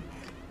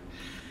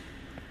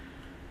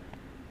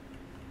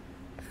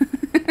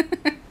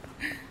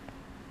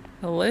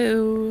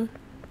 Hello?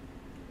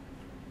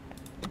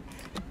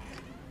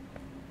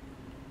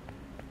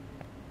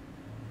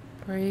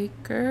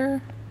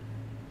 Breaker?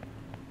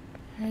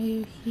 Are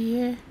you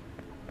here?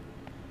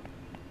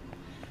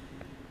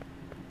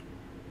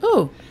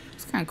 Oh,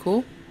 it's kind of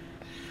cool.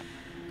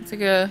 It's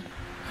like a...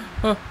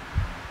 Oh.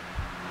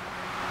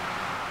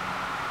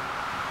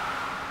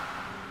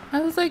 I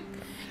was like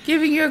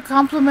giving you a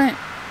compliment.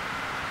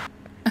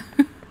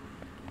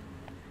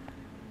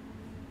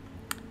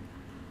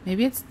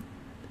 Maybe it's...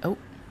 Oh,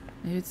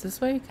 maybe it's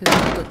this way?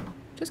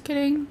 Just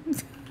kidding.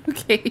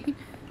 Okay.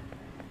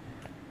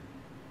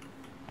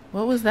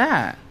 What was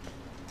that?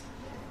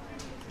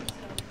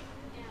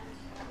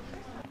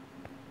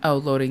 Oh,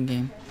 loading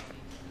game.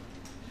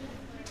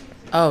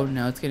 Oh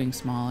no, it's getting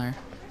smaller.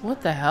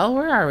 What the hell?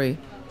 Where are we?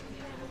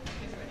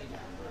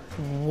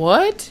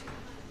 What?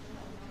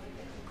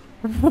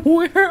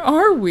 Where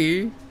are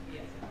we?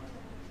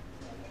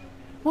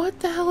 What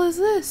the hell is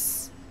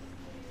this?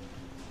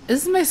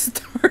 This is my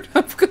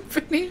startup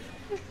company.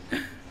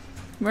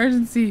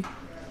 Emergency.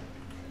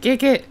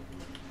 Kick it.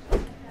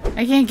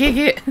 I can't kick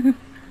it.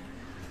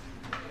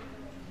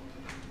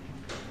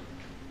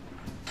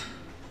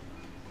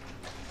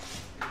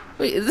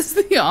 Wait, is this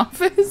the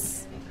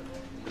office?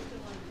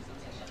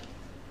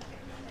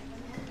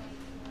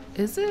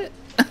 Is it?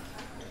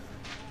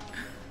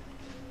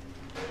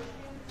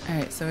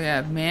 Alright, so we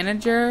have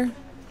manager.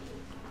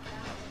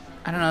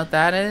 I don't know what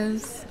that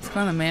is. Let's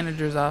go in the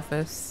manager's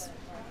office.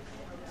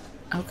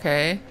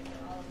 Okay.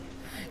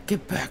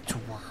 Get back to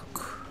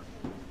work.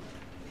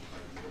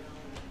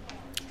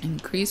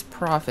 Increase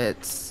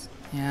profits.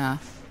 Yeah.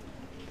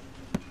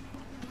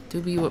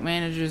 Do be what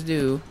managers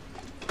do.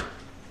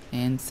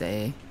 And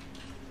say.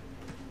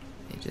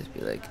 They just be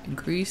like,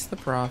 increase the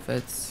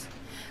profits.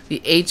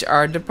 The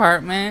HR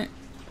department.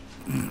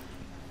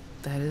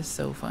 That is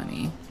so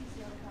funny.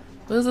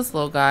 What is this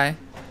little guy?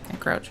 Can I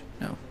crouch?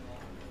 No.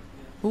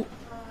 Ooh.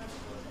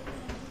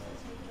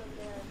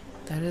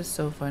 That is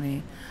so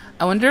funny.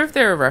 I wonder if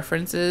there are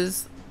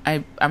references.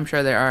 I'm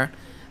sure there are.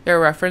 There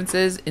are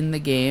references in the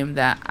game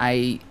that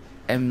I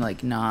am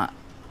like not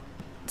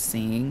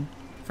seeing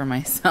for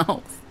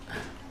myself.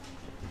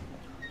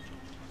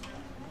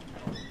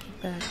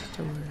 Get back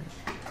to work.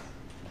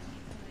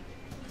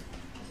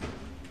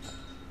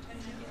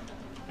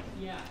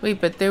 Wait,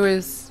 but there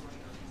was...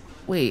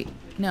 Wait,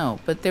 no,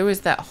 but there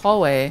was that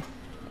hallway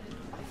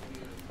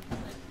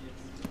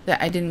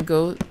that I didn't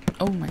go...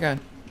 Oh my god,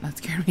 that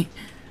scared me.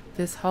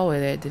 This hallway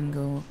that I didn't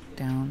go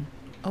down.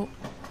 Oh.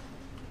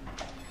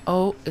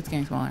 Oh, it's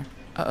getting smaller.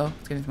 Uh-oh,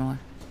 it's getting smaller.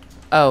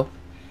 Oh.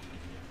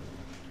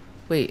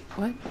 Wait,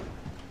 what?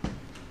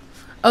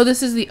 Oh,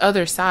 this is the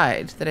other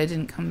side that I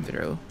didn't come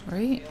through,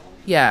 right?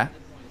 Yeah.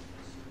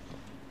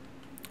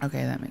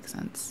 Okay, that makes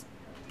sense.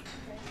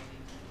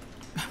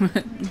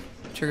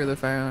 Trigger the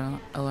fire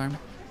alarm.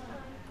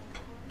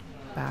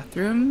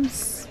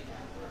 Bathrooms.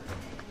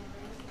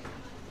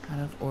 Out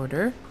of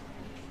order.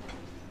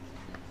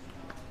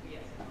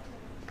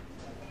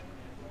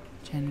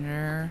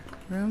 Janitor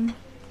room.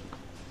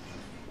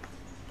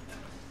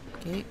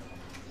 Okay.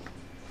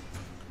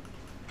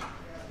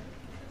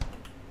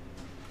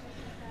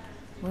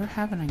 Where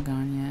haven't I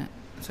gone yet?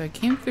 So I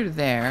came through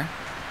there.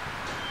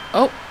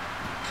 Oh!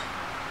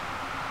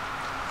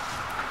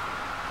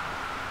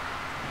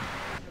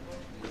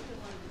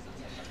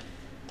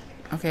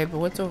 Okay, but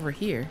what's over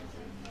here?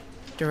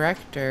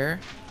 Director.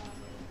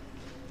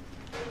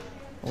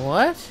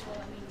 What?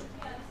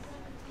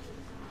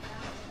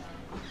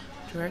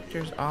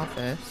 Director's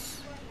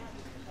office.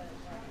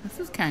 This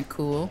is kind of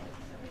cool.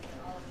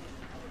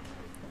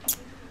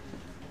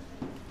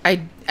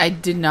 I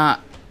did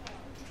not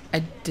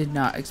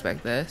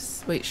expect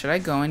this. Wait, should I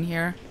go in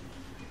here?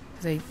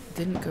 Because I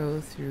didn't go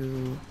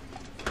through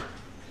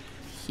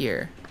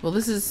here. Well,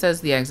 this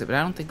says the exit, but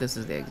I don't think this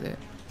is the exit.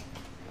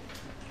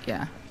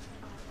 Yeah.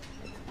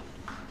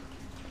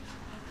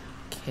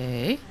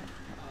 Okay.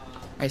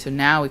 Alright, so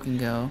now we can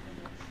go.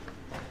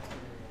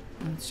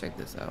 Let's check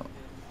this out.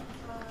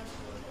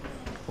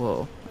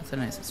 Whoa, that's a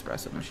nice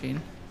espresso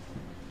machine.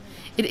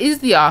 It is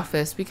the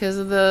office because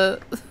of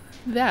the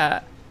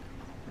that.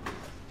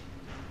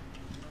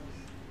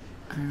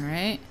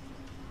 Alright.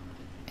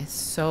 It's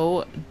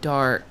so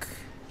dark.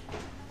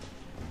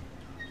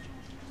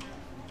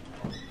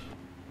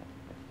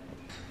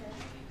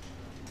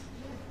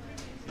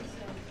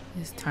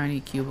 These tiny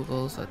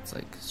cubicles, that's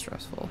like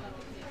stressful.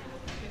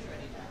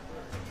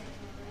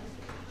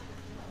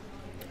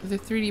 They're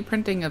 3D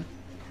printing a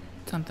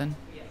something.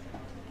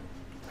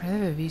 Why do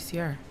they have a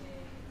VCR?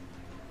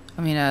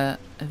 I mean a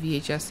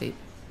VHS tape.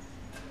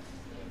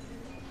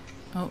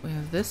 Oh, we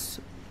have this,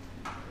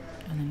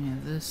 and then we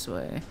have this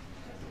way.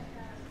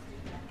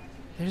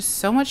 There's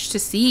so much to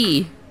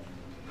see.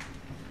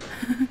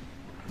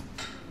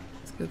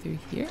 Let's go through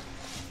here.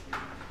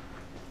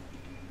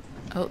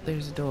 Oh,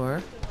 there's a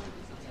door.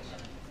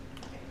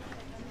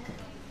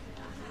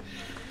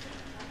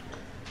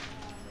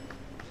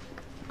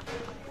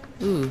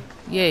 Ooh,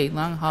 yay,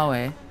 long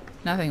hallway.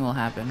 Nothing will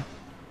happen.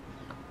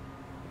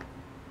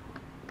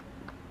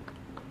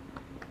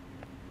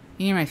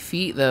 You hear my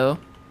feet, though.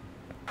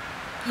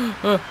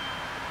 Oh.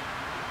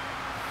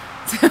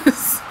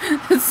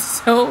 That's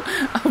so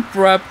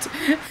abrupt.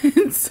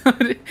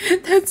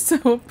 That's so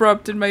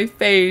abrupt in my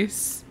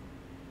face.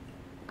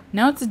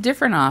 Now it's a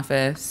different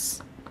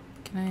office.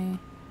 Can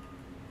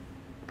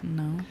I?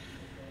 No.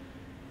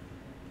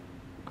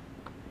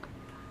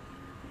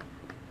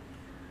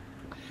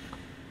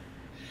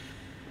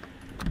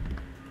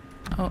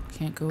 Oh,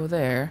 can't go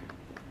there.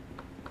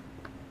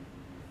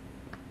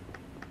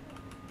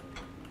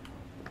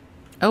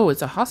 Oh,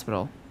 it's a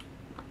hospital.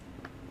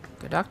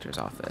 The doctor's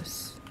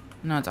office.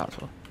 No, it's a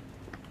hospital.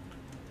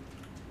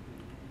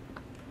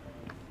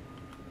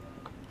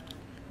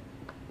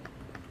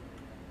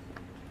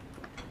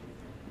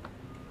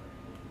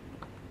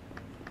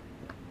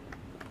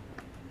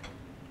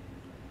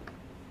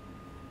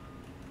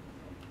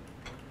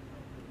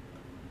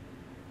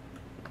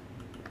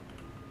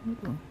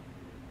 Ooh.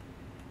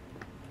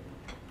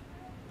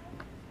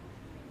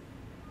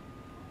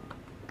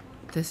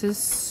 This is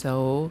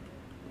so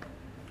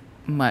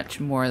much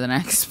more than I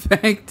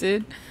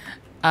expected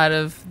out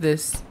of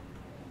this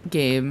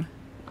game.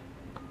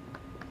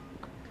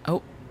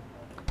 Oh,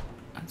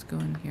 let's go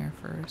in here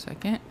for a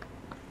second.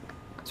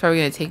 It's probably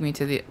gonna take me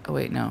to the. Oh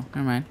wait, no,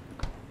 never mind.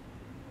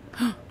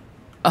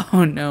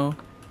 Oh no.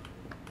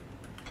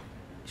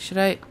 Should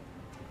I?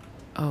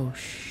 Oh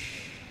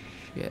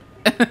shit.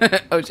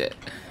 Oh shit.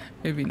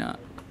 Maybe not.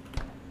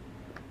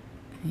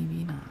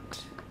 Maybe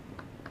not.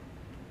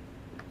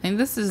 I think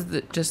this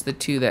is just the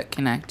two that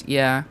connect.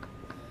 Yeah.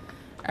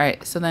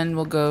 Alright, so then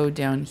we'll go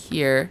down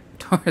here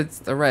towards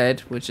the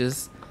red, which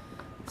is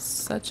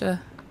such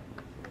a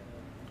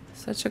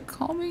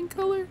calming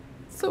color.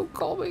 So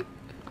calming.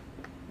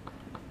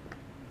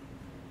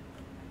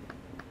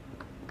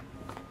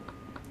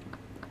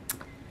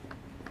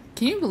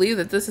 Can you believe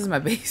that this is my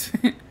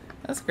basement?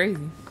 That's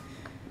crazy.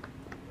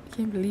 I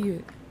can't believe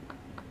it.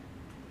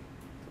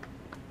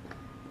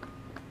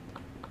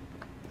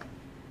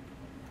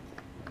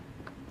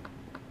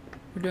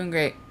 We're doing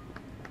great.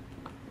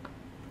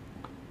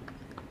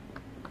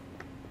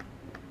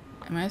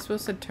 Am I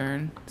supposed to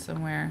turn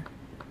somewhere?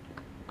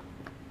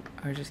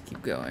 Or just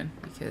keep going?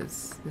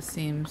 Because this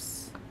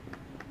seems...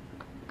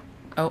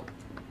 Oh.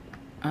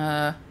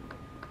 Are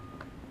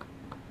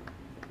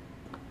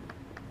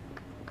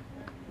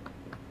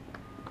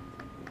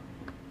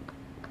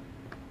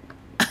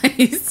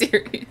you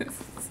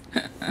serious?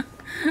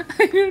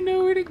 I don't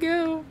know where to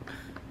go.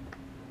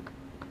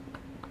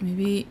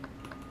 Maybe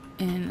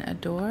in a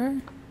door?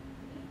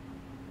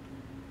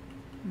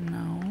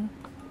 No.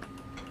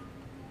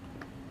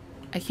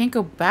 I can't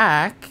go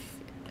back.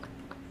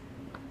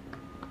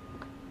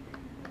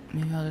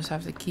 Maybe I'll just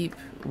have to keep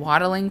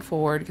waddling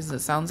forward because it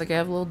sounds like I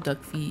have little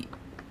duck feet.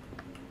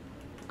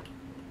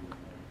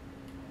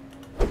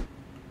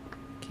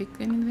 Kick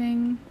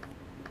anything?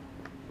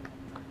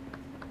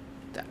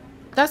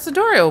 That's the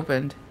door I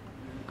opened.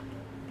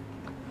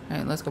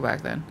 Alright, let's go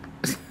back then.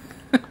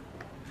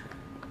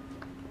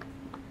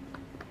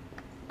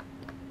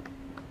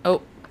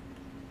 Oh.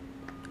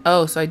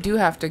 Oh, so I do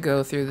have to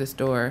go through this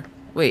door.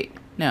 Wait,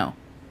 no.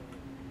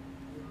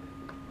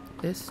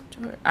 This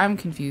door? I'm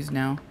confused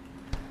now.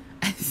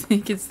 I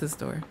think it's this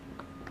door.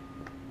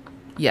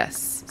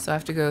 Yes, so I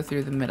have to go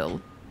through the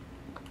middle.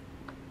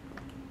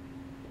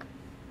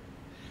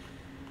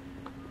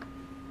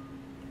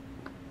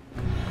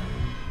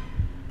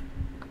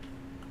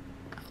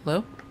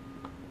 Hello?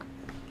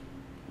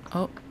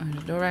 Oh,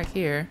 there's a door back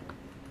here.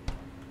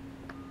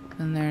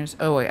 Then there's...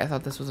 Oh, wait, I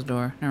thought this was a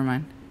door. Never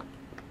mind.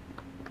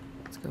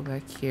 Let's go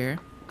back here.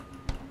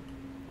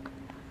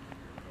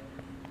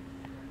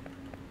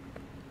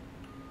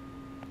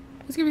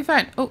 It's gonna be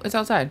fine. Oh, it's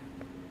outside.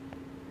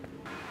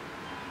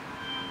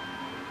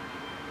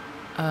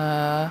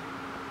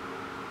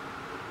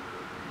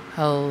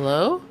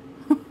 Hello?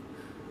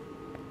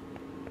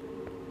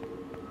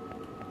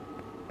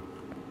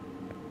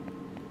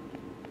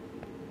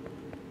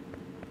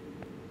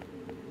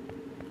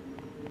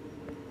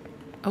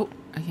 Oh,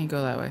 I can't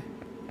go that way.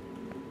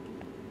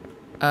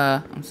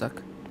 I'm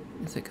stuck.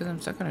 Is it because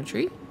I'm stuck on a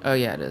tree? Oh,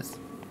 yeah, it is.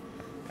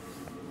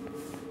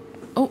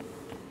 Oh.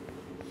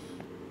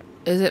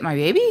 Is it my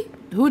baby?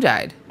 Who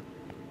died?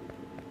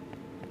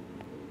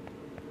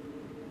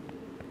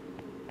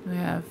 We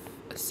have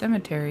a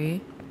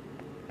cemetery.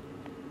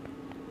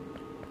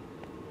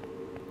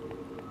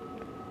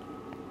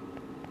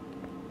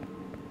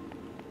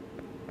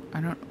 I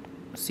don't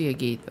see a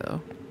gate,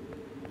 though.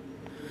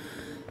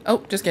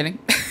 Oh, just kidding.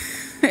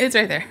 It's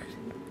right there.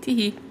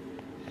 Teehee.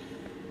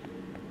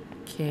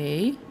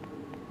 Okay.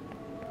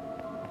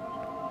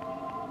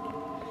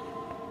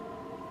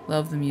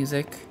 Love the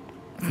music.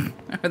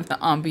 Or the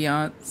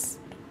ambiance.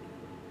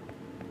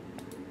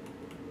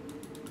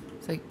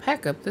 It's like,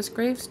 pack up this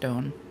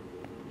gravestone.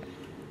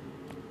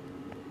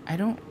 I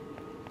don't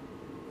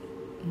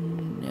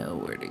know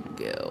where to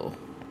go.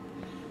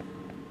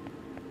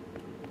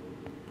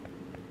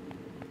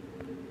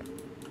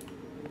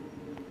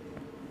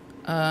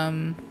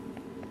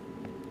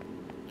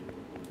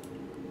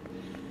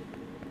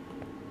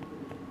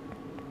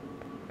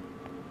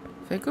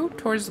 If I go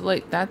towards the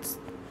light, that's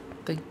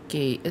the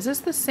gate. Is this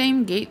the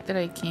same gate that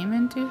I came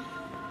into?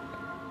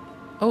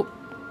 Oh.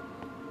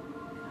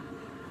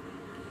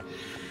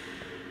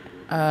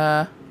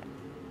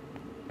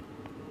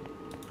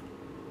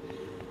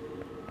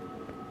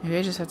 Maybe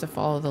I just have to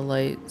follow the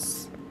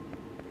lights.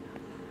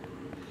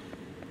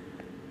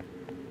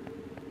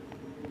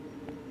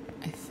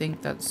 I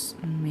think that's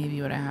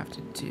maybe what I have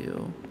to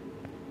do.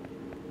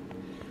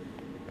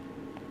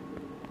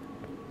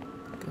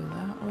 Go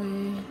that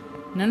way.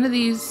 None of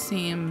these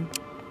seem...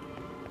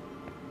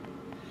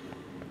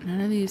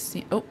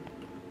 Oh.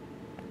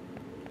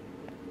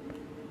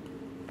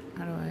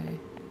 How do I...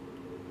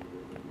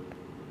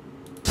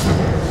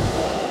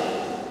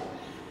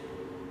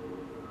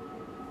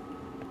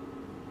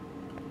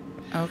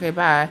 Okay,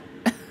 bye.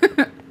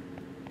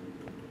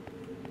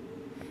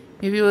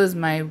 Maybe it was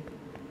my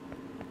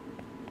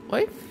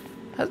wife?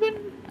 Husband?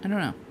 I don't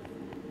know.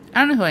 I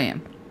don't know who I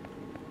am.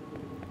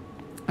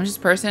 I'm just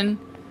a person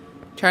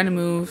trying to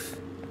move.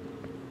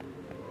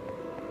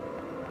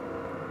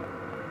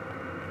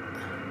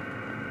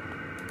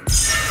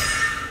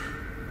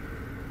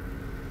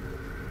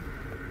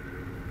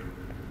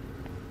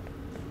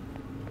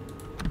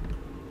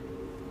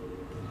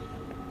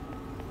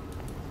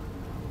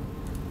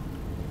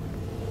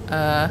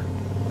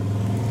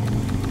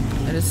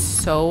 It is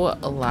so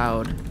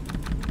loud.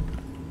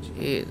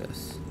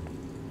 Jesus.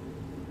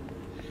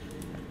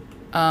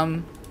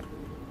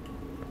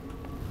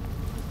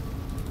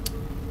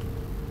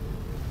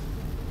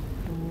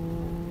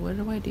 What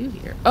do I do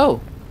here?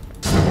 Oh!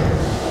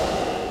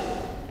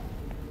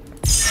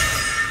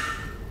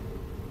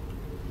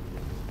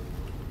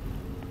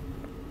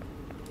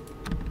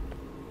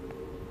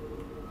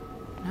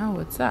 Now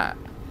what's that?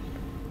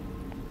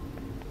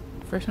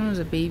 First one was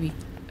a baby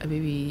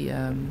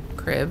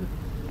crib.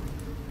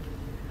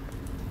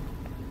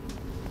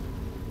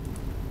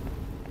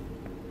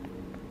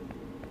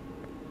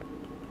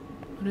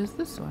 What is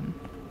this one?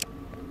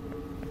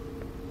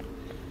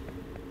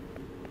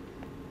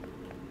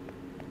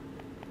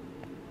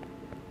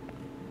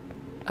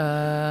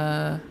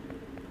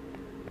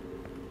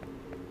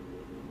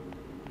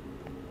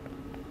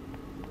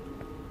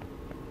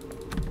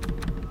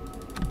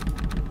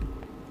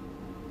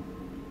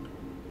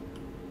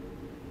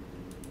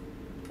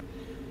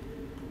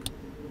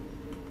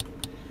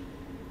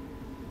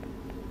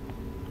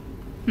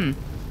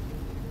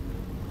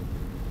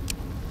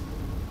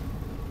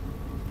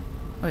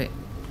 Wait.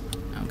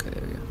 Okay,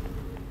 there we go.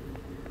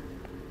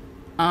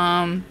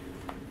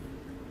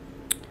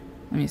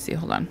 Let me see.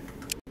 Hold on.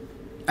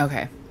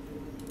 Okay.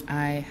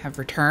 I have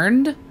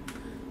returned.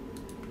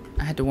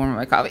 I had to warm up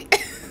my coffee.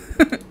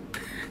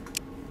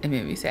 It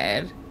made me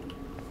sad.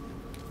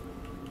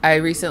 I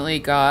recently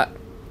got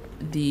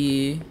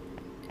the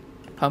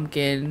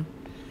pumpkin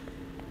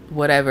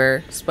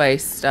whatever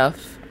spice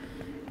stuff,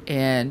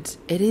 and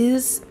it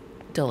is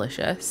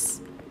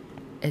delicious.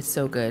 It's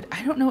so good.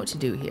 I don't know what to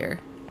do here.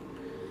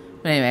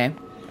 But anyway,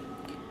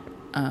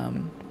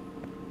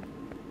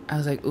 I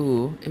was like,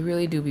 ooh, it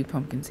really do be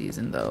pumpkin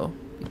season though,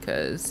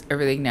 because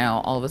everything now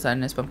all of a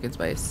sudden is pumpkin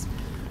spice,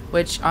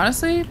 which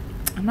honestly,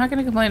 I'm not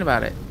gonna complain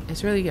about it.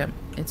 It's really yum.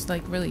 It's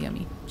like really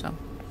yummy. So,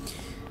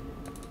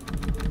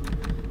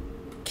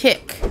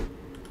 kick.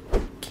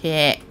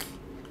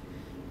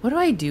 What do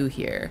I do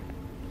here?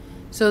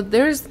 So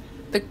there's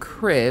the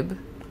crib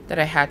that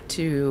I had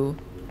to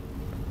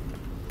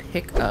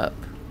pick up.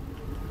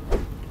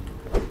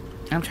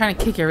 I'm trying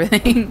to kick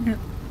everything.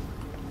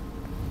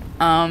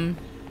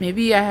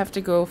 Maybe I have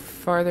to go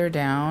farther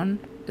down.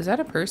 Is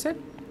that a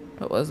person?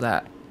 What was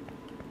that?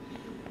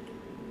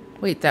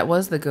 Wait, that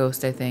was the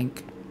ghost, I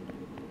think.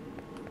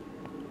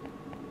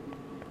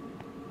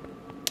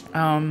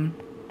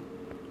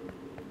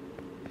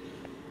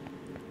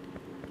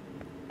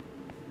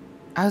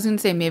 I was gonna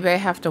say maybe I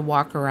have to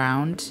walk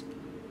around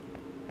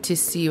to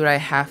see what I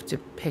have to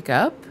pick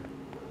up.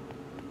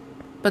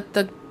 But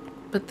the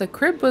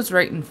crib was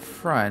right in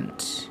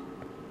front.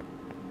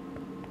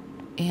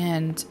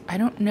 And I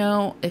don't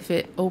know if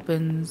it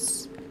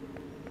opens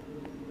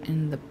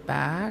in the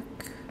back,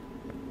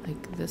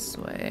 like this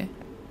way.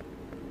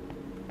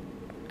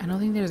 I don't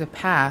think there's a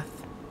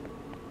path.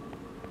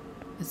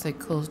 It's like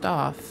closed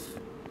off.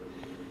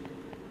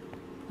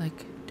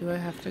 Like, do I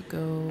have to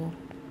go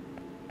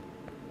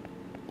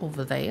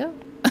over there?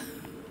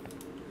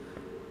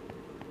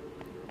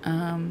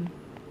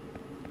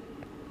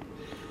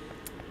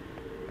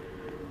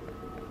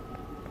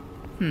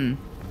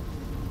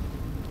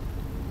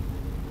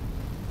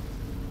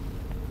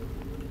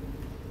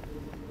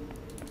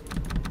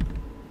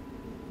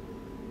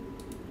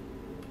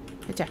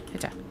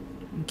 Hitcha.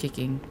 I'm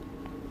kicking,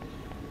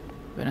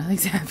 but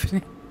nothing's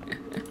happening.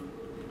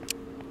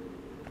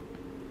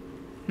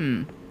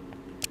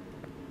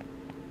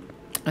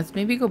 Let's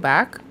maybe go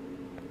back.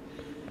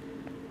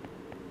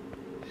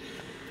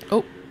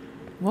 Oh,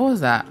 what was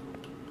that?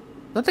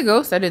 Was that the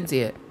ghost? I didn't see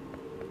it.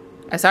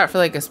 I saw it for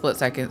like a split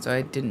second, so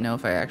I didn't know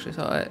if I actually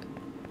saw it.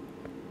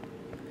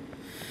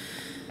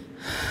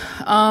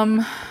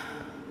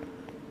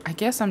 I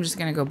guess I'm just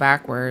gonna go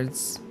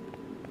backwards.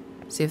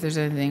 See if there's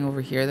anything over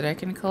here that I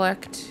can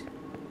collect.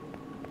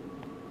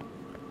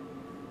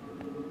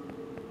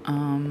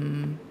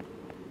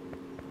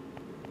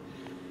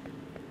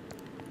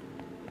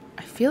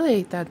 I feel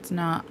like that's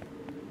not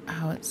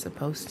how it's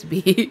supposed to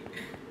be.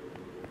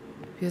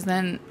 Because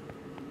then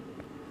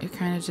you're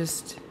kind of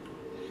just,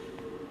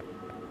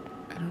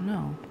 I don't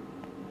know.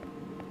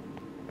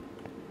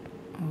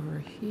 Over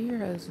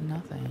here is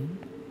nothing.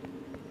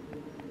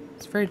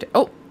 It's very,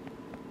 oh!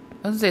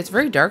 I was gonna say, it's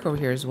very dark over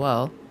here as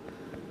well.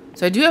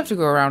 So I do have to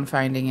go around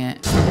finding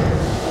it.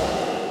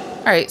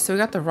 Alright, so we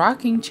got the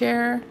rocking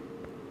chair.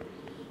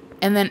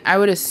 And then I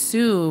would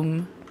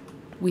assume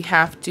we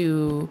have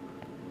to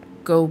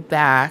go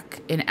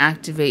back and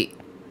activate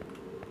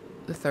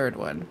the third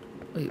one.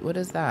 Wait, what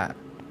is that?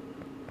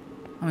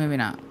 Oh, maybe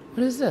not.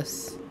 What is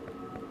this?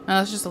 No,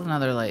 that's just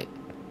another light.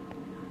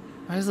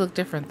 Why does it look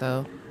different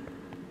though?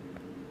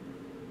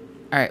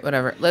 Alright,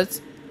 whatever.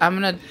 I'm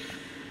gonna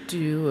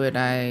do what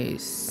I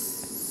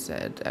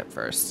said at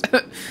first.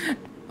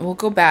 We'll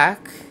go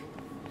back.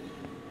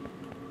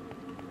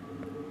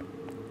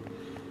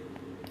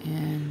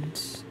 And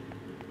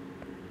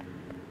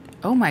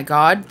oh my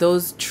god,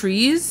 those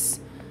trees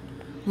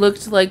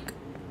looked like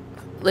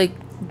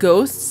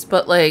ghosts,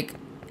 but like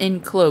in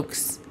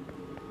cloaks.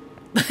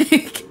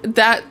 Like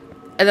that,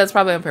 and that's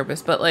probably on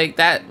purpose, but like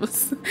that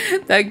was,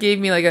 that gave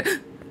me like a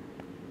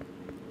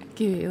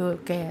little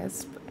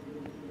gasp.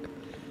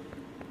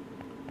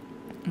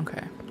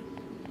 Okay.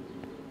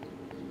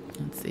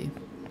 Let's see.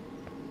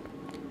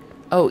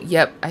 Oh,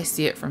 yep, I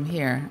see it from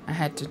here. I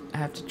have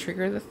to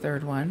trigger the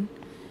third one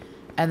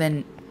and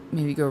then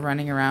maybe go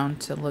running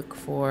around to look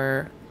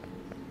for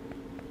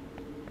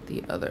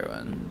the other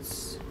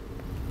ones.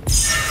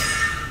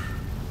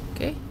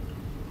 Okay.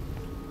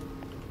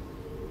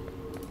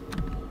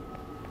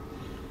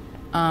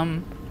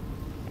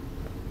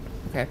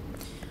 Okay.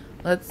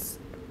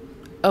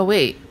 Oh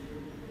wait.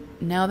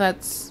 Now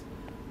that's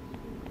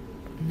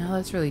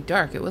really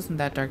dark. It wasn't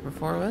that dark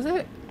before, was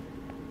it?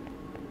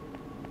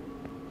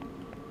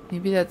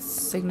 Maybe that's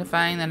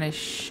signifying that I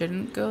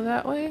shouldn't go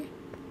that way?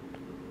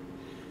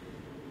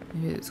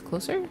 Maybe it's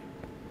closer?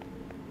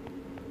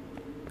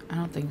 I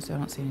don't think so. I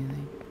don't see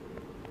anything.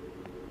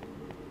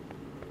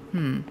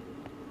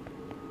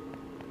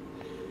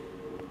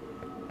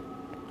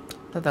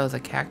 I thought that was a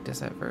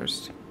cactus at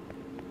first.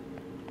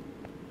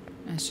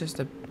 It's just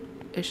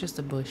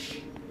a bush.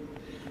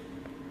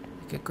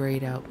 Like a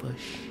grayed out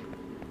bush.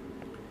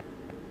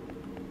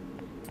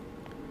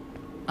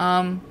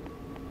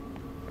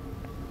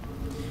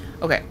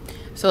 Okay,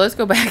 so let's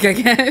go back, I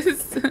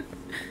guess.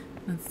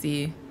 Let's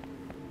see.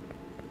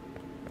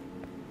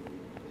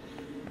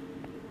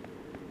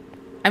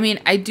 I mean,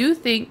 I do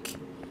think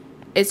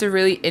it's a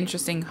really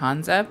interesting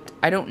concept.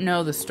 I don't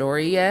know the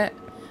story yet.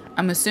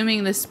 I'm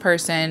assuming this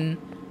person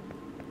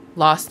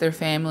lost their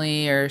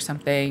family or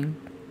something,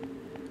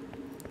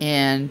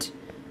 and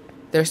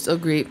they're still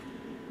grieving,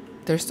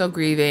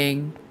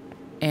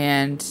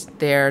 and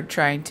they're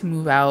trying to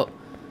move out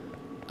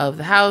of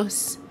the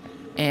house,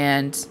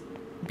 and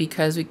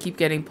because we keep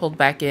getting pulled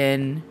back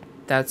in,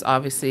 that's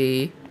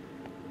obviously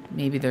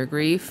maybe their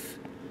grief.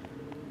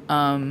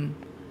 And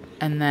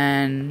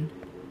then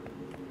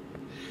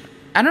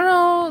I don't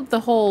know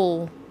the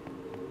whole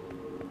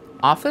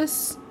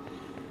office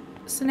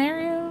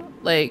scenario.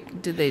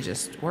 Like, did they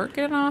just work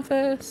in an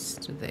office?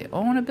 Did they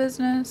own a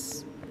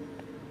business?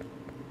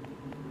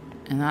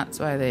 And that's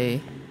why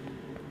they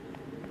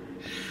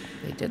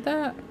did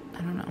that?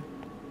 I don't know.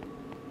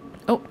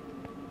 Oh.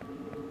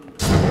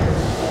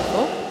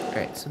 Oh,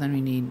 alright, so then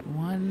we need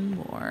one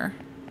more.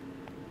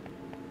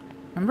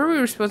 Remember we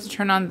were supposed to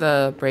turn on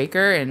the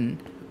breaker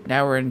and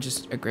now we're in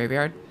just a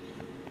graveyard?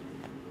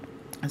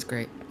 That's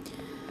great.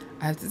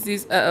 I have to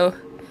sneeze. Uh-oh.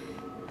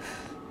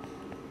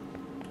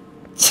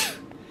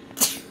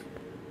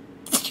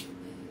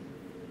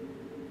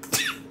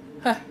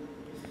 Huh.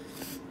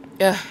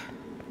 Yeah.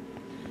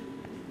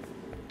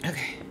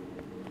 Okay.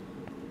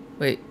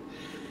 Wait.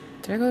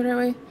 Did I go the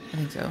right way? I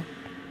think so.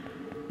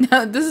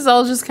 No, this is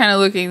all just kind of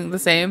looking the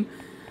same.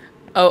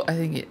 Oh, I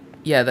think it...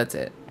 Yeah, that's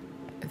it.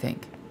 I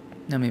think.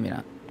 No, maybe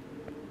not.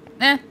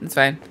 Eh, it's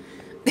fine.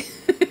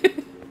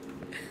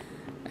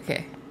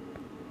 Okay.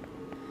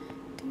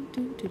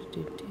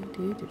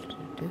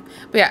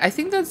 But yeah, I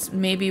think that's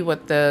maybe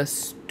what the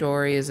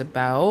story is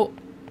about.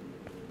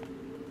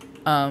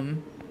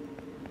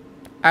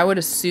 I would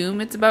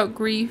assume it's about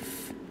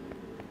grief.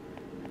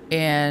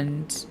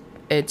 And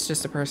it's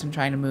just a person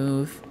trying to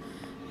move.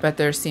 But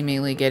they're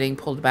seemingly getting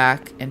pulled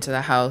back into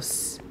the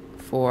house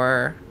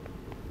for...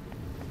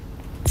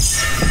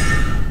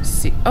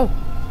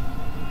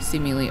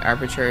 seemingly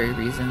arbitrary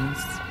reasons.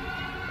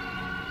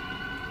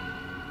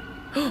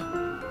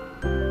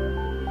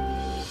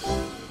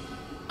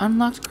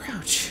 Unlocked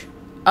crouch.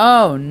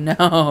 Oh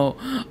no.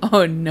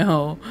 Oh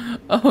no.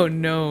 Oh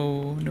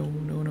no. No,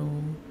 no,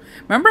 no.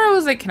 Remember I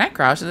was like, can I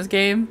crouch in this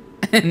game?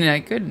 And I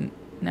couldn't.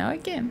 Now I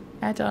can.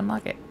 I had to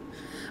unlock it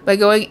by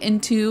going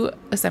into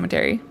a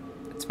cemetery.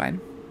 It's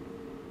fine.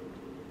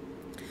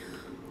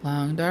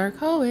 Long dark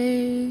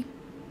hallway.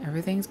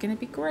 Everything's gonna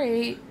be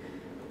great.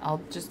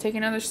 I'll just take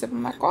another sip of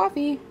my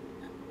coffee.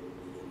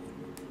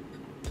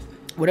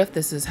 What if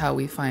this is how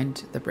we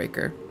find the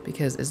breaker?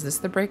 Because is this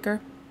the breaker?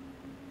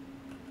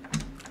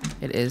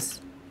 It is.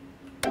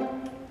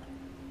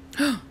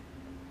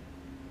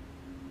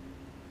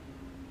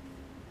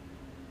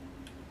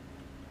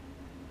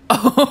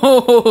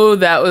 Oh,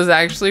 that was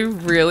actually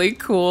really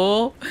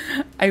cool.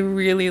 I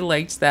really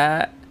liked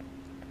that.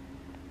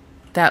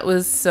 That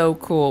was so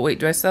cool. Wait,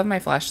 do I still have my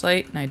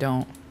flashlight? And I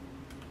don't.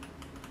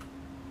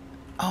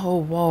 Oh,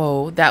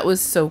 whoa. That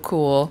was so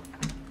cool.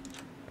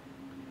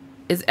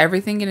 Is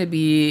everything going to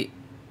be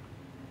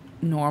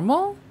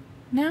normal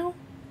now?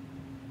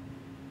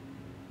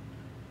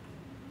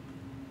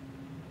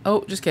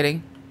 Oh, just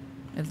kidding.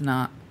 It's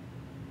not.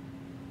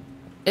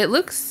 It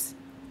looks...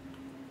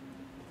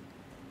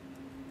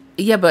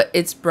 Yeah, but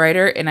it's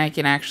brighter and I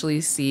can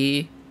actually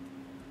see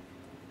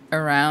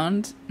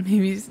around.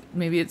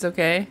 Maybe it's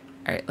okay.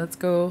 All right, let's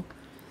go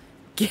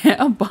get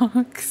a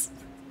box.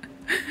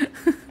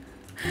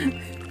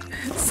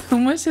 So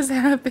much has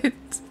happened.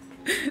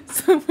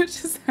 So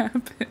much has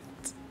happened.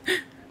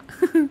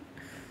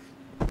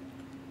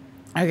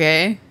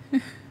 Okay.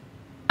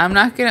 I'm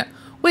not gonna...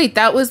 Wait,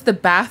 that was the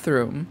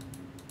bathroom.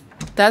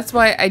 That's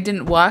why I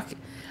didn't walk.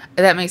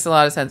 That makes a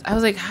lot of sense. I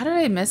was like, how did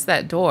I miss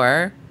that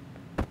door?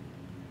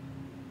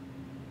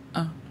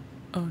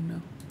 Oh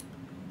no.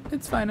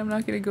 It's fine. I'm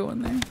not gonna go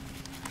in there. I'm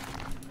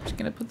just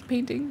gonna put the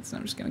paintings and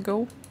I'm just gonna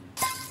go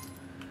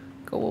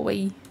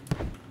away.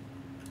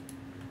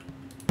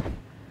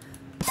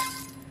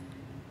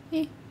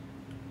 Eh.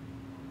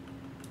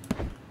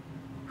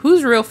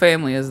 Whose real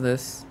family is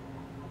this?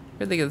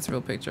 Where'd they get this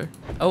real picture?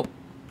 Oh.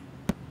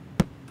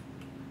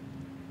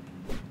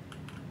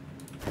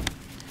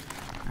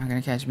 Not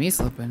gonna catch me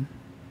slipping.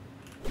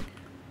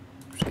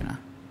 I'm just gonna...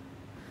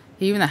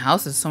 Even the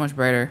house is so much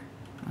brighter.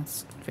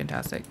 That's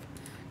fantastic.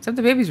 Except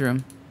the baby's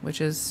room,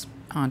 which is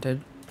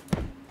haunted.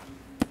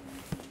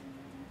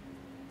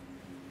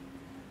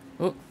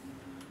 Oh.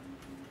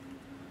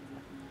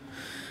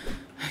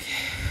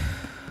 Okay.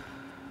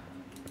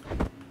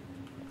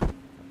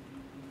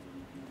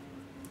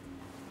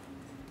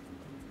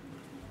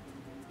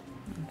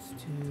 Let's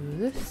do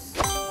this.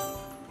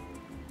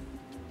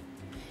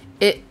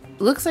 It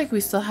looks like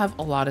we still have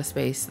a lot of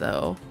space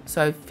though.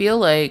 So I feel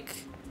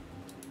like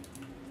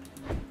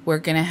we're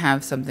gonna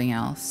have something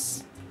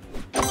else.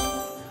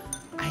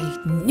 I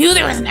knew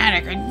there was an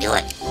attic. I knew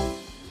it.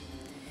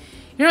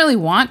 You don't really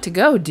want to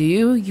go, do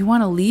you? You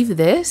want to leave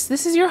this?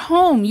 This is your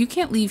home. You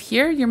can't leave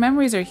here. Your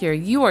memories are here.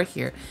 You are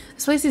here.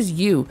 This place is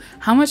you.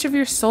 How much of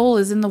your soul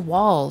is in the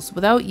walls?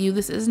 Without you,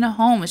 this isn't a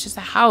home. It's just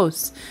a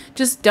house.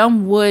 Just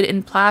dumb wood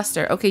and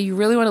plaster. Okay, you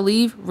really want to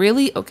leave?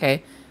 Really?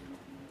 Okay.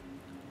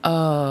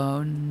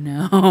 Oh,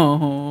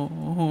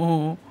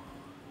 no.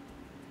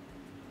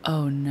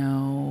 Oh,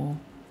 no.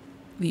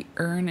 The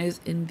urn is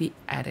in the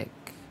attic.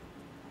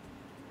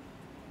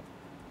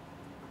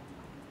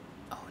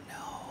 Oh, no.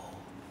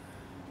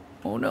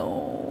 Oh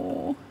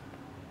no.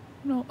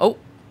 No. Oh.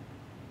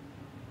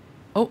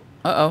 Oh.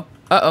 Uh-oh.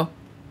 Uh-oh.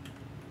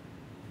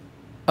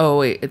 Oh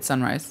wait, it's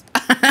sunrise.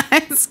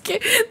 I'm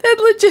scared. That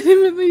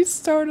legitimately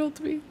startled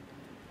me.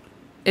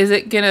 Is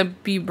it gonna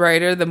be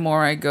brighter the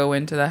more I go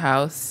into the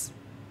house?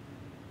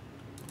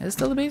 Is it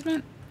still the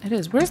basement? It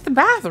is. Where's the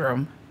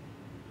bathroom?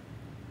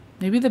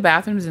 Maybe the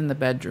bathroom's in the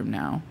bedroom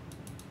now.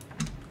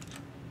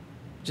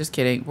 Just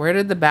kidding. Where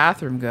did the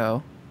bathroom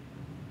go?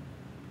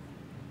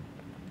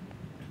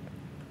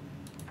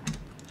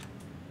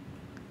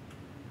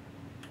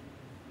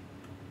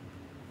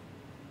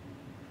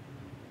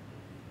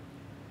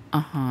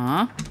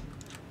 Uh-huh.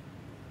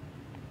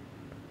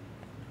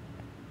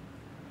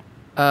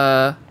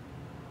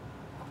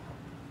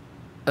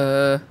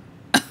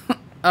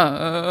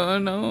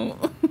 No.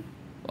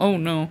 Oh,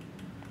 no.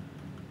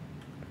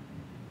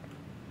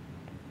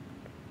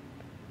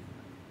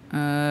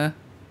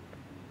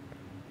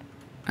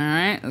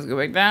 Alright, let's go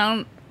back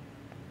down.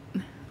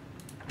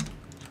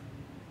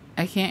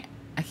 I can't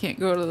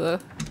go to the...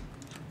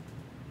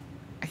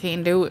 I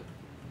can't do it.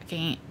 I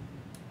can't.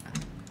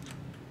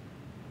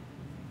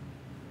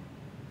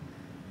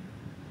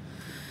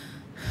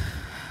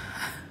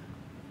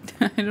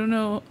 I don't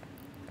know.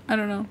 I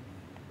don't know.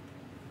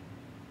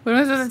 What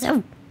am I supposed to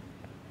do?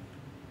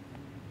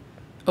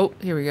 Oh,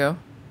 here we go.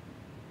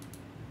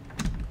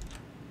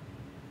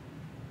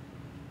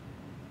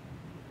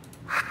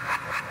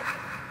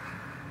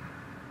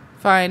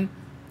 Fine.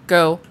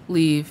 Go.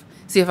 Leave.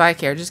 See if I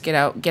care. Just get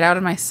out. Get out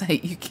of my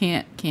sight. You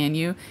can't. Can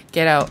you?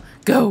 Get out.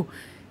 Go.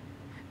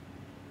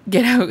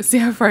 Get out. See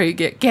how far you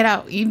get. Get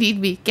out. You need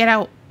me. Get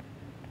out.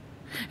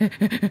 I'm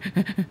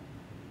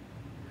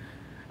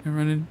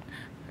running.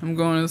 I'm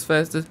going as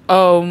fast as...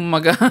 Oh my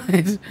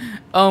god.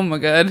 Oh my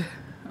god.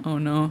 Oh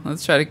no.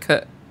 Let's try to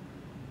cut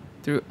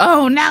through.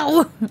 Oh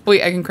no.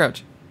 Wait, I can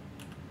crouch.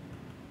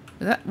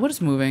 Is that... What is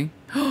moving?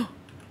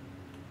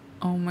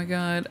 Oh my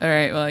god.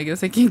 Alright, well I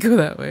guess I can't go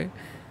that way.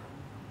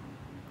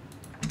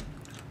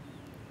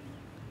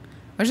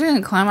 I'm just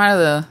gonna climb out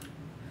of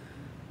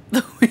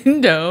the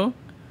window.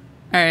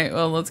 Alright,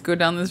 well let's go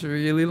down this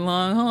really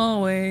long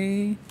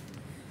hallway.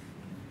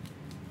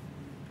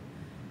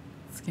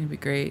 It's gonna be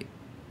great.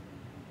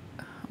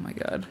 Oh my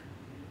god.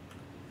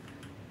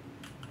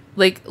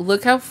 Like,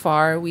 look how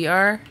far we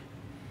are.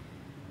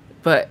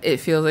 But it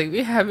feels like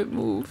we haven't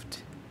moved.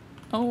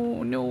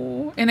 Oh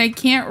no. And I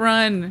can't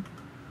run.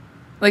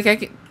 Like I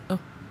can... Oh.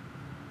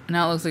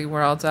 Now it looks like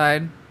we're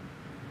outside.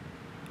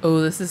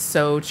 Oh, this is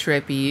so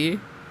trippy.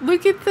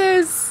 Look at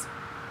this.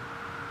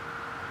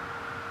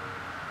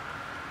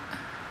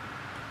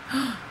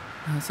 Oh,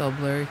 it's all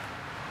blurry.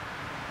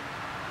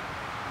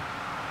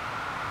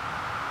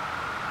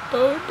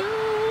 Oh no.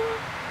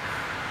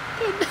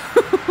 Oh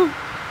no.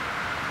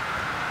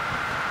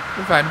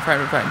 We're fine, we're fine,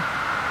 we're fine.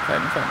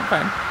 Fine, we're fine, we're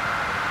fine.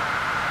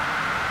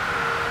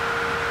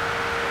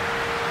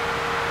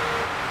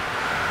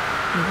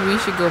 Maybe we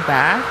should go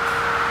back?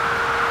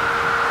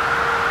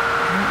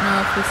 I don't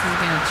know if this is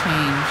gonna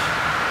change.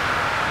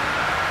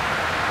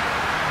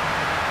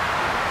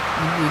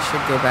 Maybe we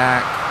should go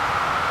back.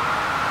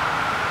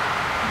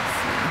 Let's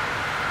see.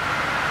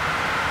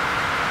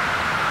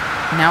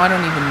 Now I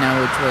don't even know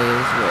which way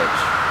is which.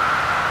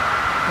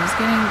 Is it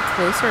getting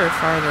closer or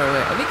farther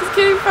away? I think it's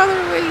getting farther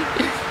away.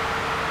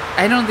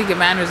 I don't think it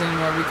matters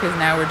anymore because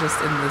now we're just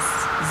in this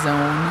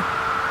zone.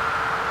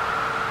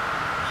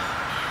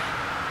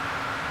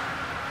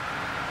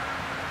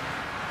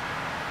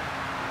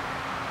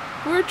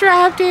 We're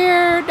trapped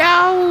here.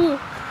 No.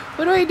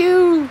 What do I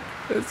do?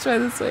 Let's try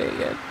this way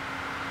again.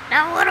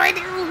 No, what do I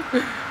do?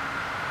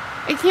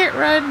 I can't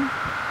run.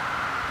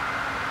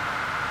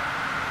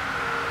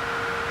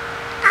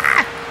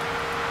 Ah!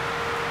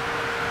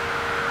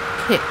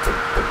 Kick.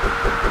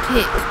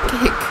 Kick.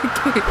 Kick.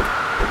 Kick.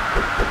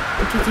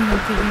 I'm kicking. I'm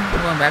kicking.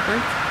 I'm going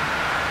backwards.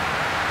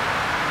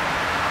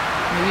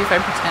 Maybe if I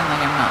pretend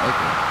like I'm not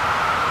looking.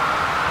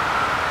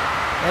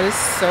 That is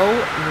so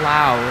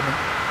loud.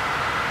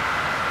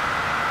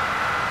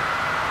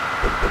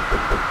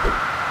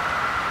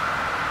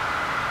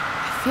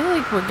 I feel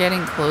like we're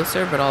getting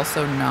closer, but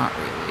also not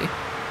really.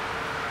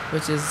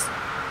 Which is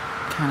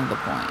kind of the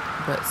point,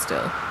 but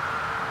still.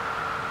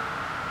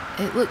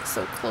 It looks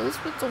so close,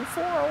 but so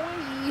far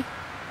away.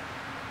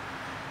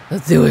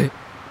 Let's do it.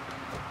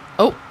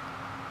 Oh,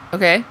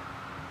 okay.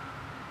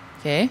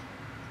 Okay,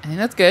 I think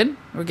that's good.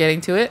 We're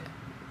getting to it.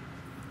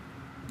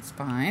 It's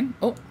fine.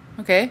 Oh,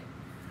 okay.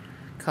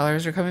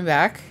 Colors are coming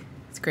back.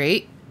 It's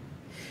great.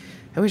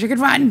 I wish I could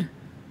run.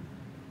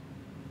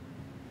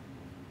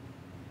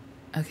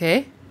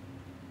 Okay.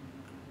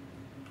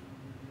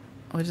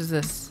 What is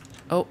this?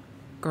 Oh,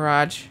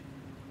 garage.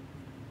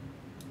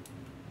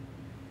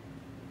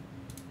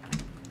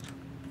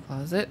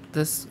 Closet.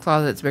 This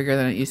closet's bigger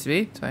than it used to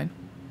be. It's fine.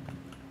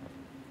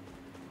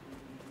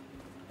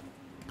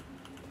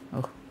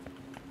 Oh.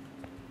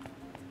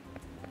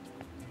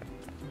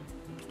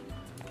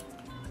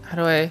 How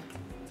do I...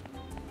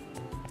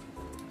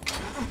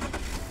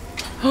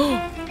 Oh!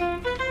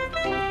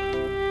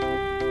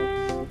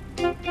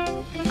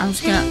 I'm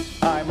just gonna...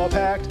 I'm all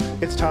packed,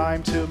 it's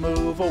time to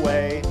move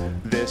away.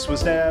 This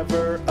was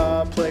never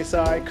a place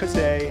I could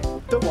stay.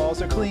 The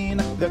walls are clean,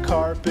 the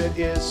carpet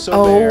is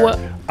so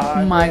bare.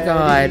 I'm my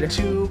ready God.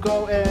 to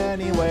go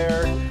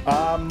anywhere.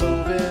 I'm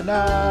moving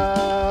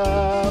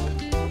up,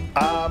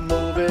 I'm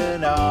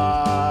moving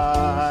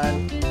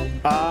on.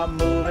 I'm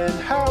moving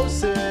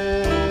houses.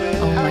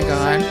 Oh my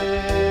God.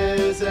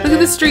 Look at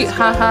the street,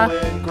 haha.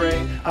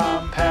 Great.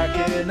 I'm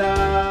packing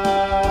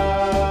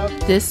up.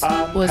 This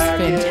was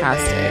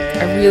fantastic.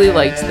 I really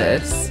liked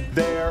this.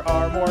 There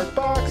are more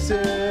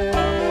boxes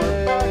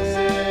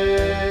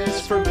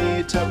for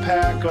me to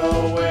pack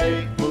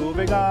away.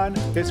 Moving on,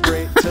 it's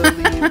great to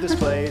leave this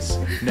place.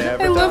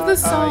 Never I love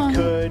this thought song. I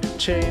could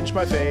change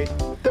my fate.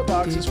 The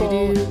box is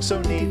full,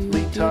 so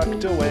neatly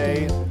tucked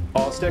away.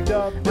 All stacked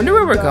up. Wonder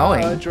where we're in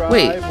going. the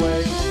Wait.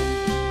 driveway.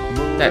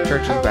 That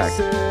church is back.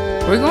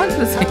 We're going to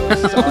the same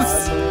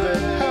house.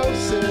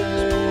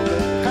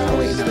 Oh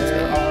wait, no, it's me.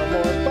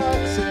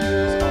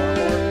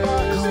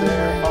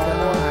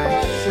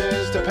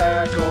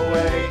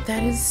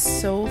 That is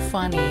so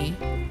funny.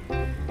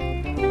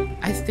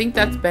 I think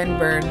that's Ben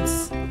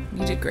Burns.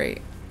 You did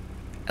great.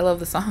 I love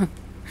the song.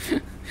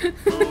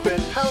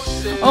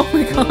 Oh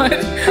my God.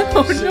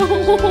 Oh no.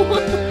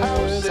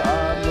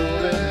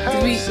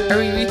 Are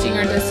we reaching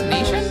our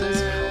destination?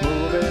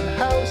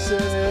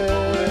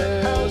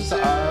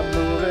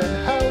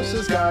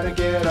 Gotta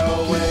get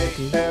away.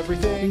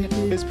 Everything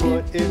is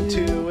put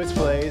into its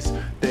place.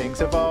 Things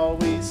have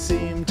always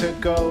seemed to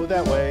go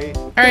that way.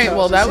 All right,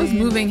 well, that was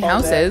moving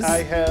houses.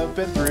 I have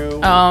been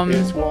through.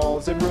 Its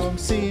walls and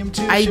rooms seem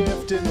to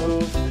shift and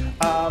move.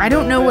 I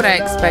don't know what I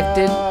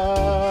expected,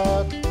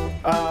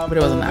 but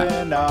it wasn't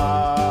that.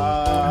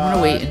 I want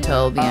to wait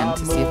until the end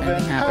to see if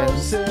anything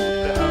happens.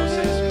 The house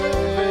is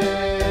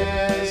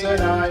moving,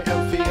 and I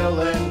am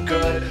feeling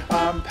good.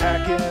 I'm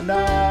packing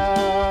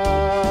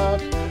up.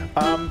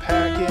 I'm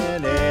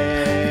packing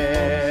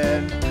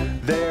in.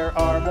 There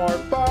are more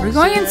boxes. We're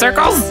going in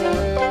circles.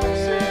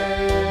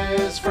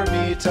 Boxes for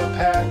me to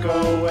pack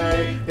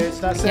away.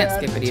 It's not sad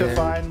to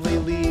finally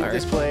leave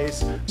this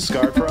place.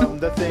 Scarred from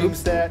the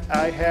things that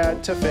I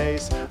had to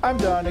face. I'm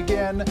done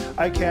again.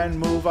 I can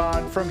move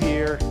on from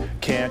here.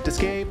 Can't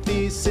escape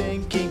these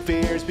sinking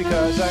fears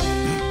because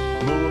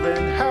I'm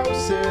moving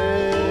houses.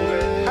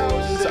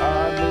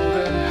 I'm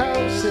moving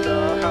houses.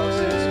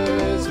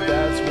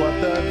 That's what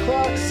the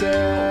clock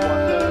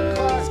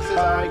says.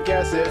 I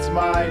guess it's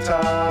my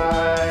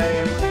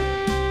time.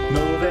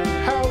 Moving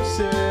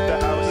houses. The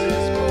house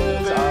is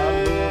moving.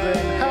 I'm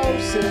moving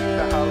houses.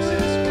 The house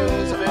is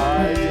moving.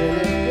 I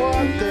didn't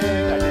want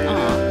this. I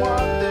didn't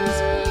want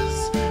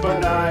this.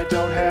 But I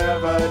don't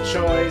have a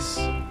choice. I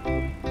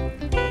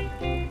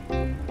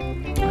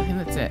think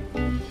that's it.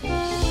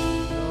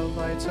 The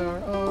lights are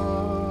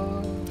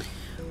on.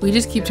 We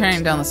just keep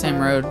turning down the same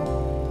road.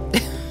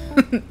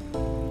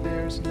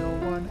 There's no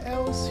one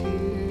else here.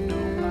 No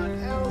one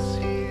else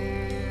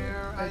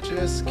here. I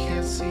just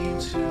can't seem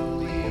to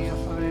leave.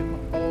 I'm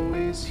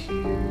always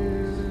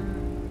here.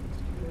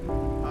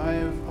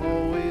 I've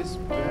always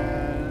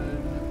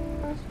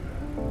been.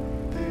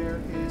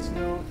 There is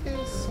no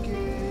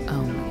escape.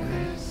 Oh my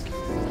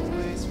God.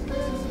 Always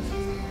been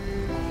here.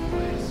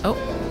 Oh.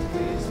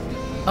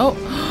 Oh.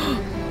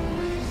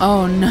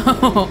 Oh no.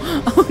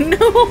 Oh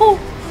no.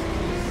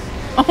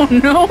 Oh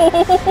no.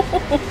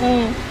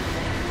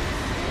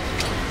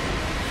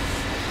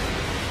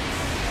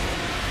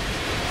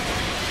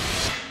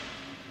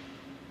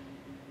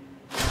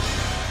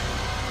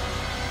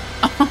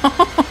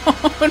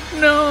 Oh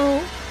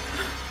no.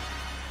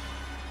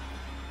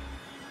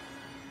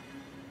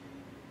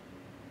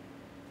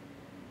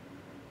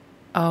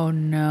 Oh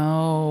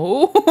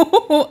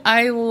no.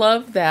 I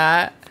love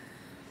that.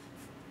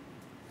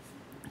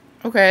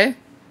 Okay.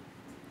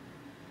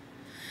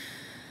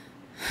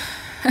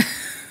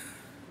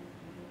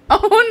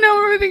 Oh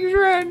no, everything's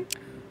red.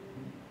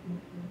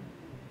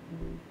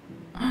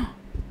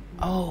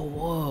 Oh,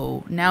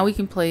 whoa. Now we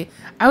can play.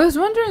 I was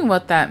wondering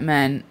what that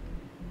meant.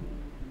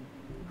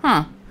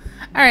 Huh.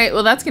 All right,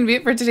 well, that's going to be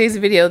it for today's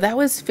video. That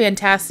was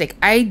fantastic.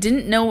 I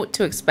didn't know what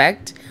to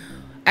expect.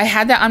 I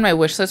had that on my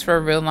wish list for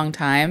a real long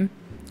time,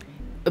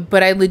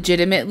 but I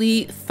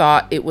legitimately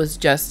thought it was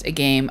just a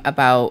game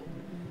about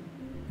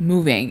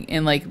moving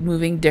and like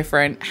moving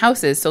different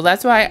houses. So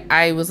that's why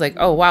I was like,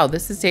 oh, wow,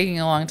 this is taking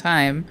a long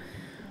time.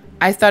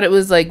 I thought it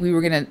was like we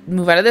were going to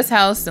move out of this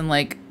house and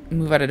like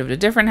move out of a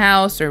different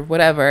house or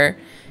whatever.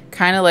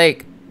 Kind of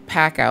like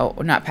pack out,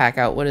 or not pack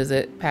out. What is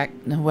it? Pack,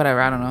 no, whatever.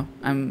 I don't know.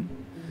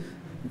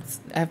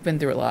 I've been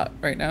through a lot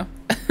right now.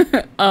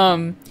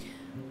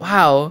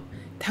 Wow,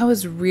 that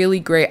was really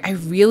great. I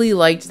really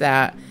liked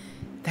that.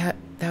 That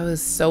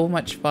was so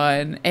much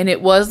fun. And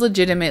it was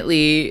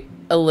legitimately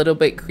a little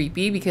bit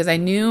creepy because I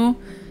knew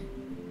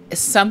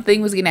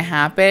something was going to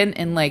happen,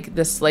 and like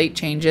the slight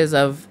changes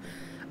of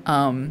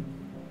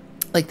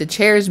like the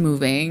chairs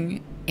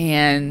moving,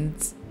 and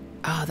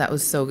oh, that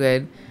was so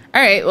good.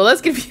 All right, well, that's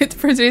going to be it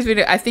for today's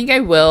video. I think I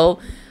will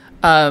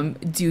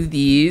do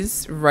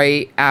these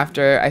right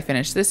after I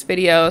finish this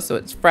video, so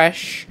it's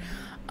fresh.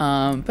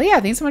 But yeah,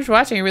 thanks so much for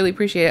watching. I really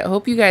appreciate it. I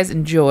hope you guys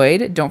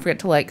enjoyed. Don't forget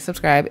to like,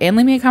 subscribe, and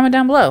leave me a comment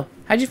down below.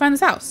 How'd you find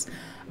this house?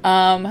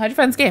 How'd you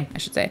find this game, I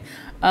should say.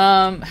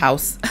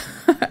 House.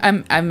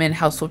 I'm in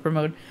house flipper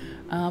mode.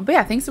 But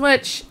yeah, thanks so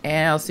much,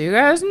 and I'll see you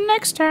guys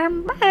next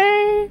time. Bye!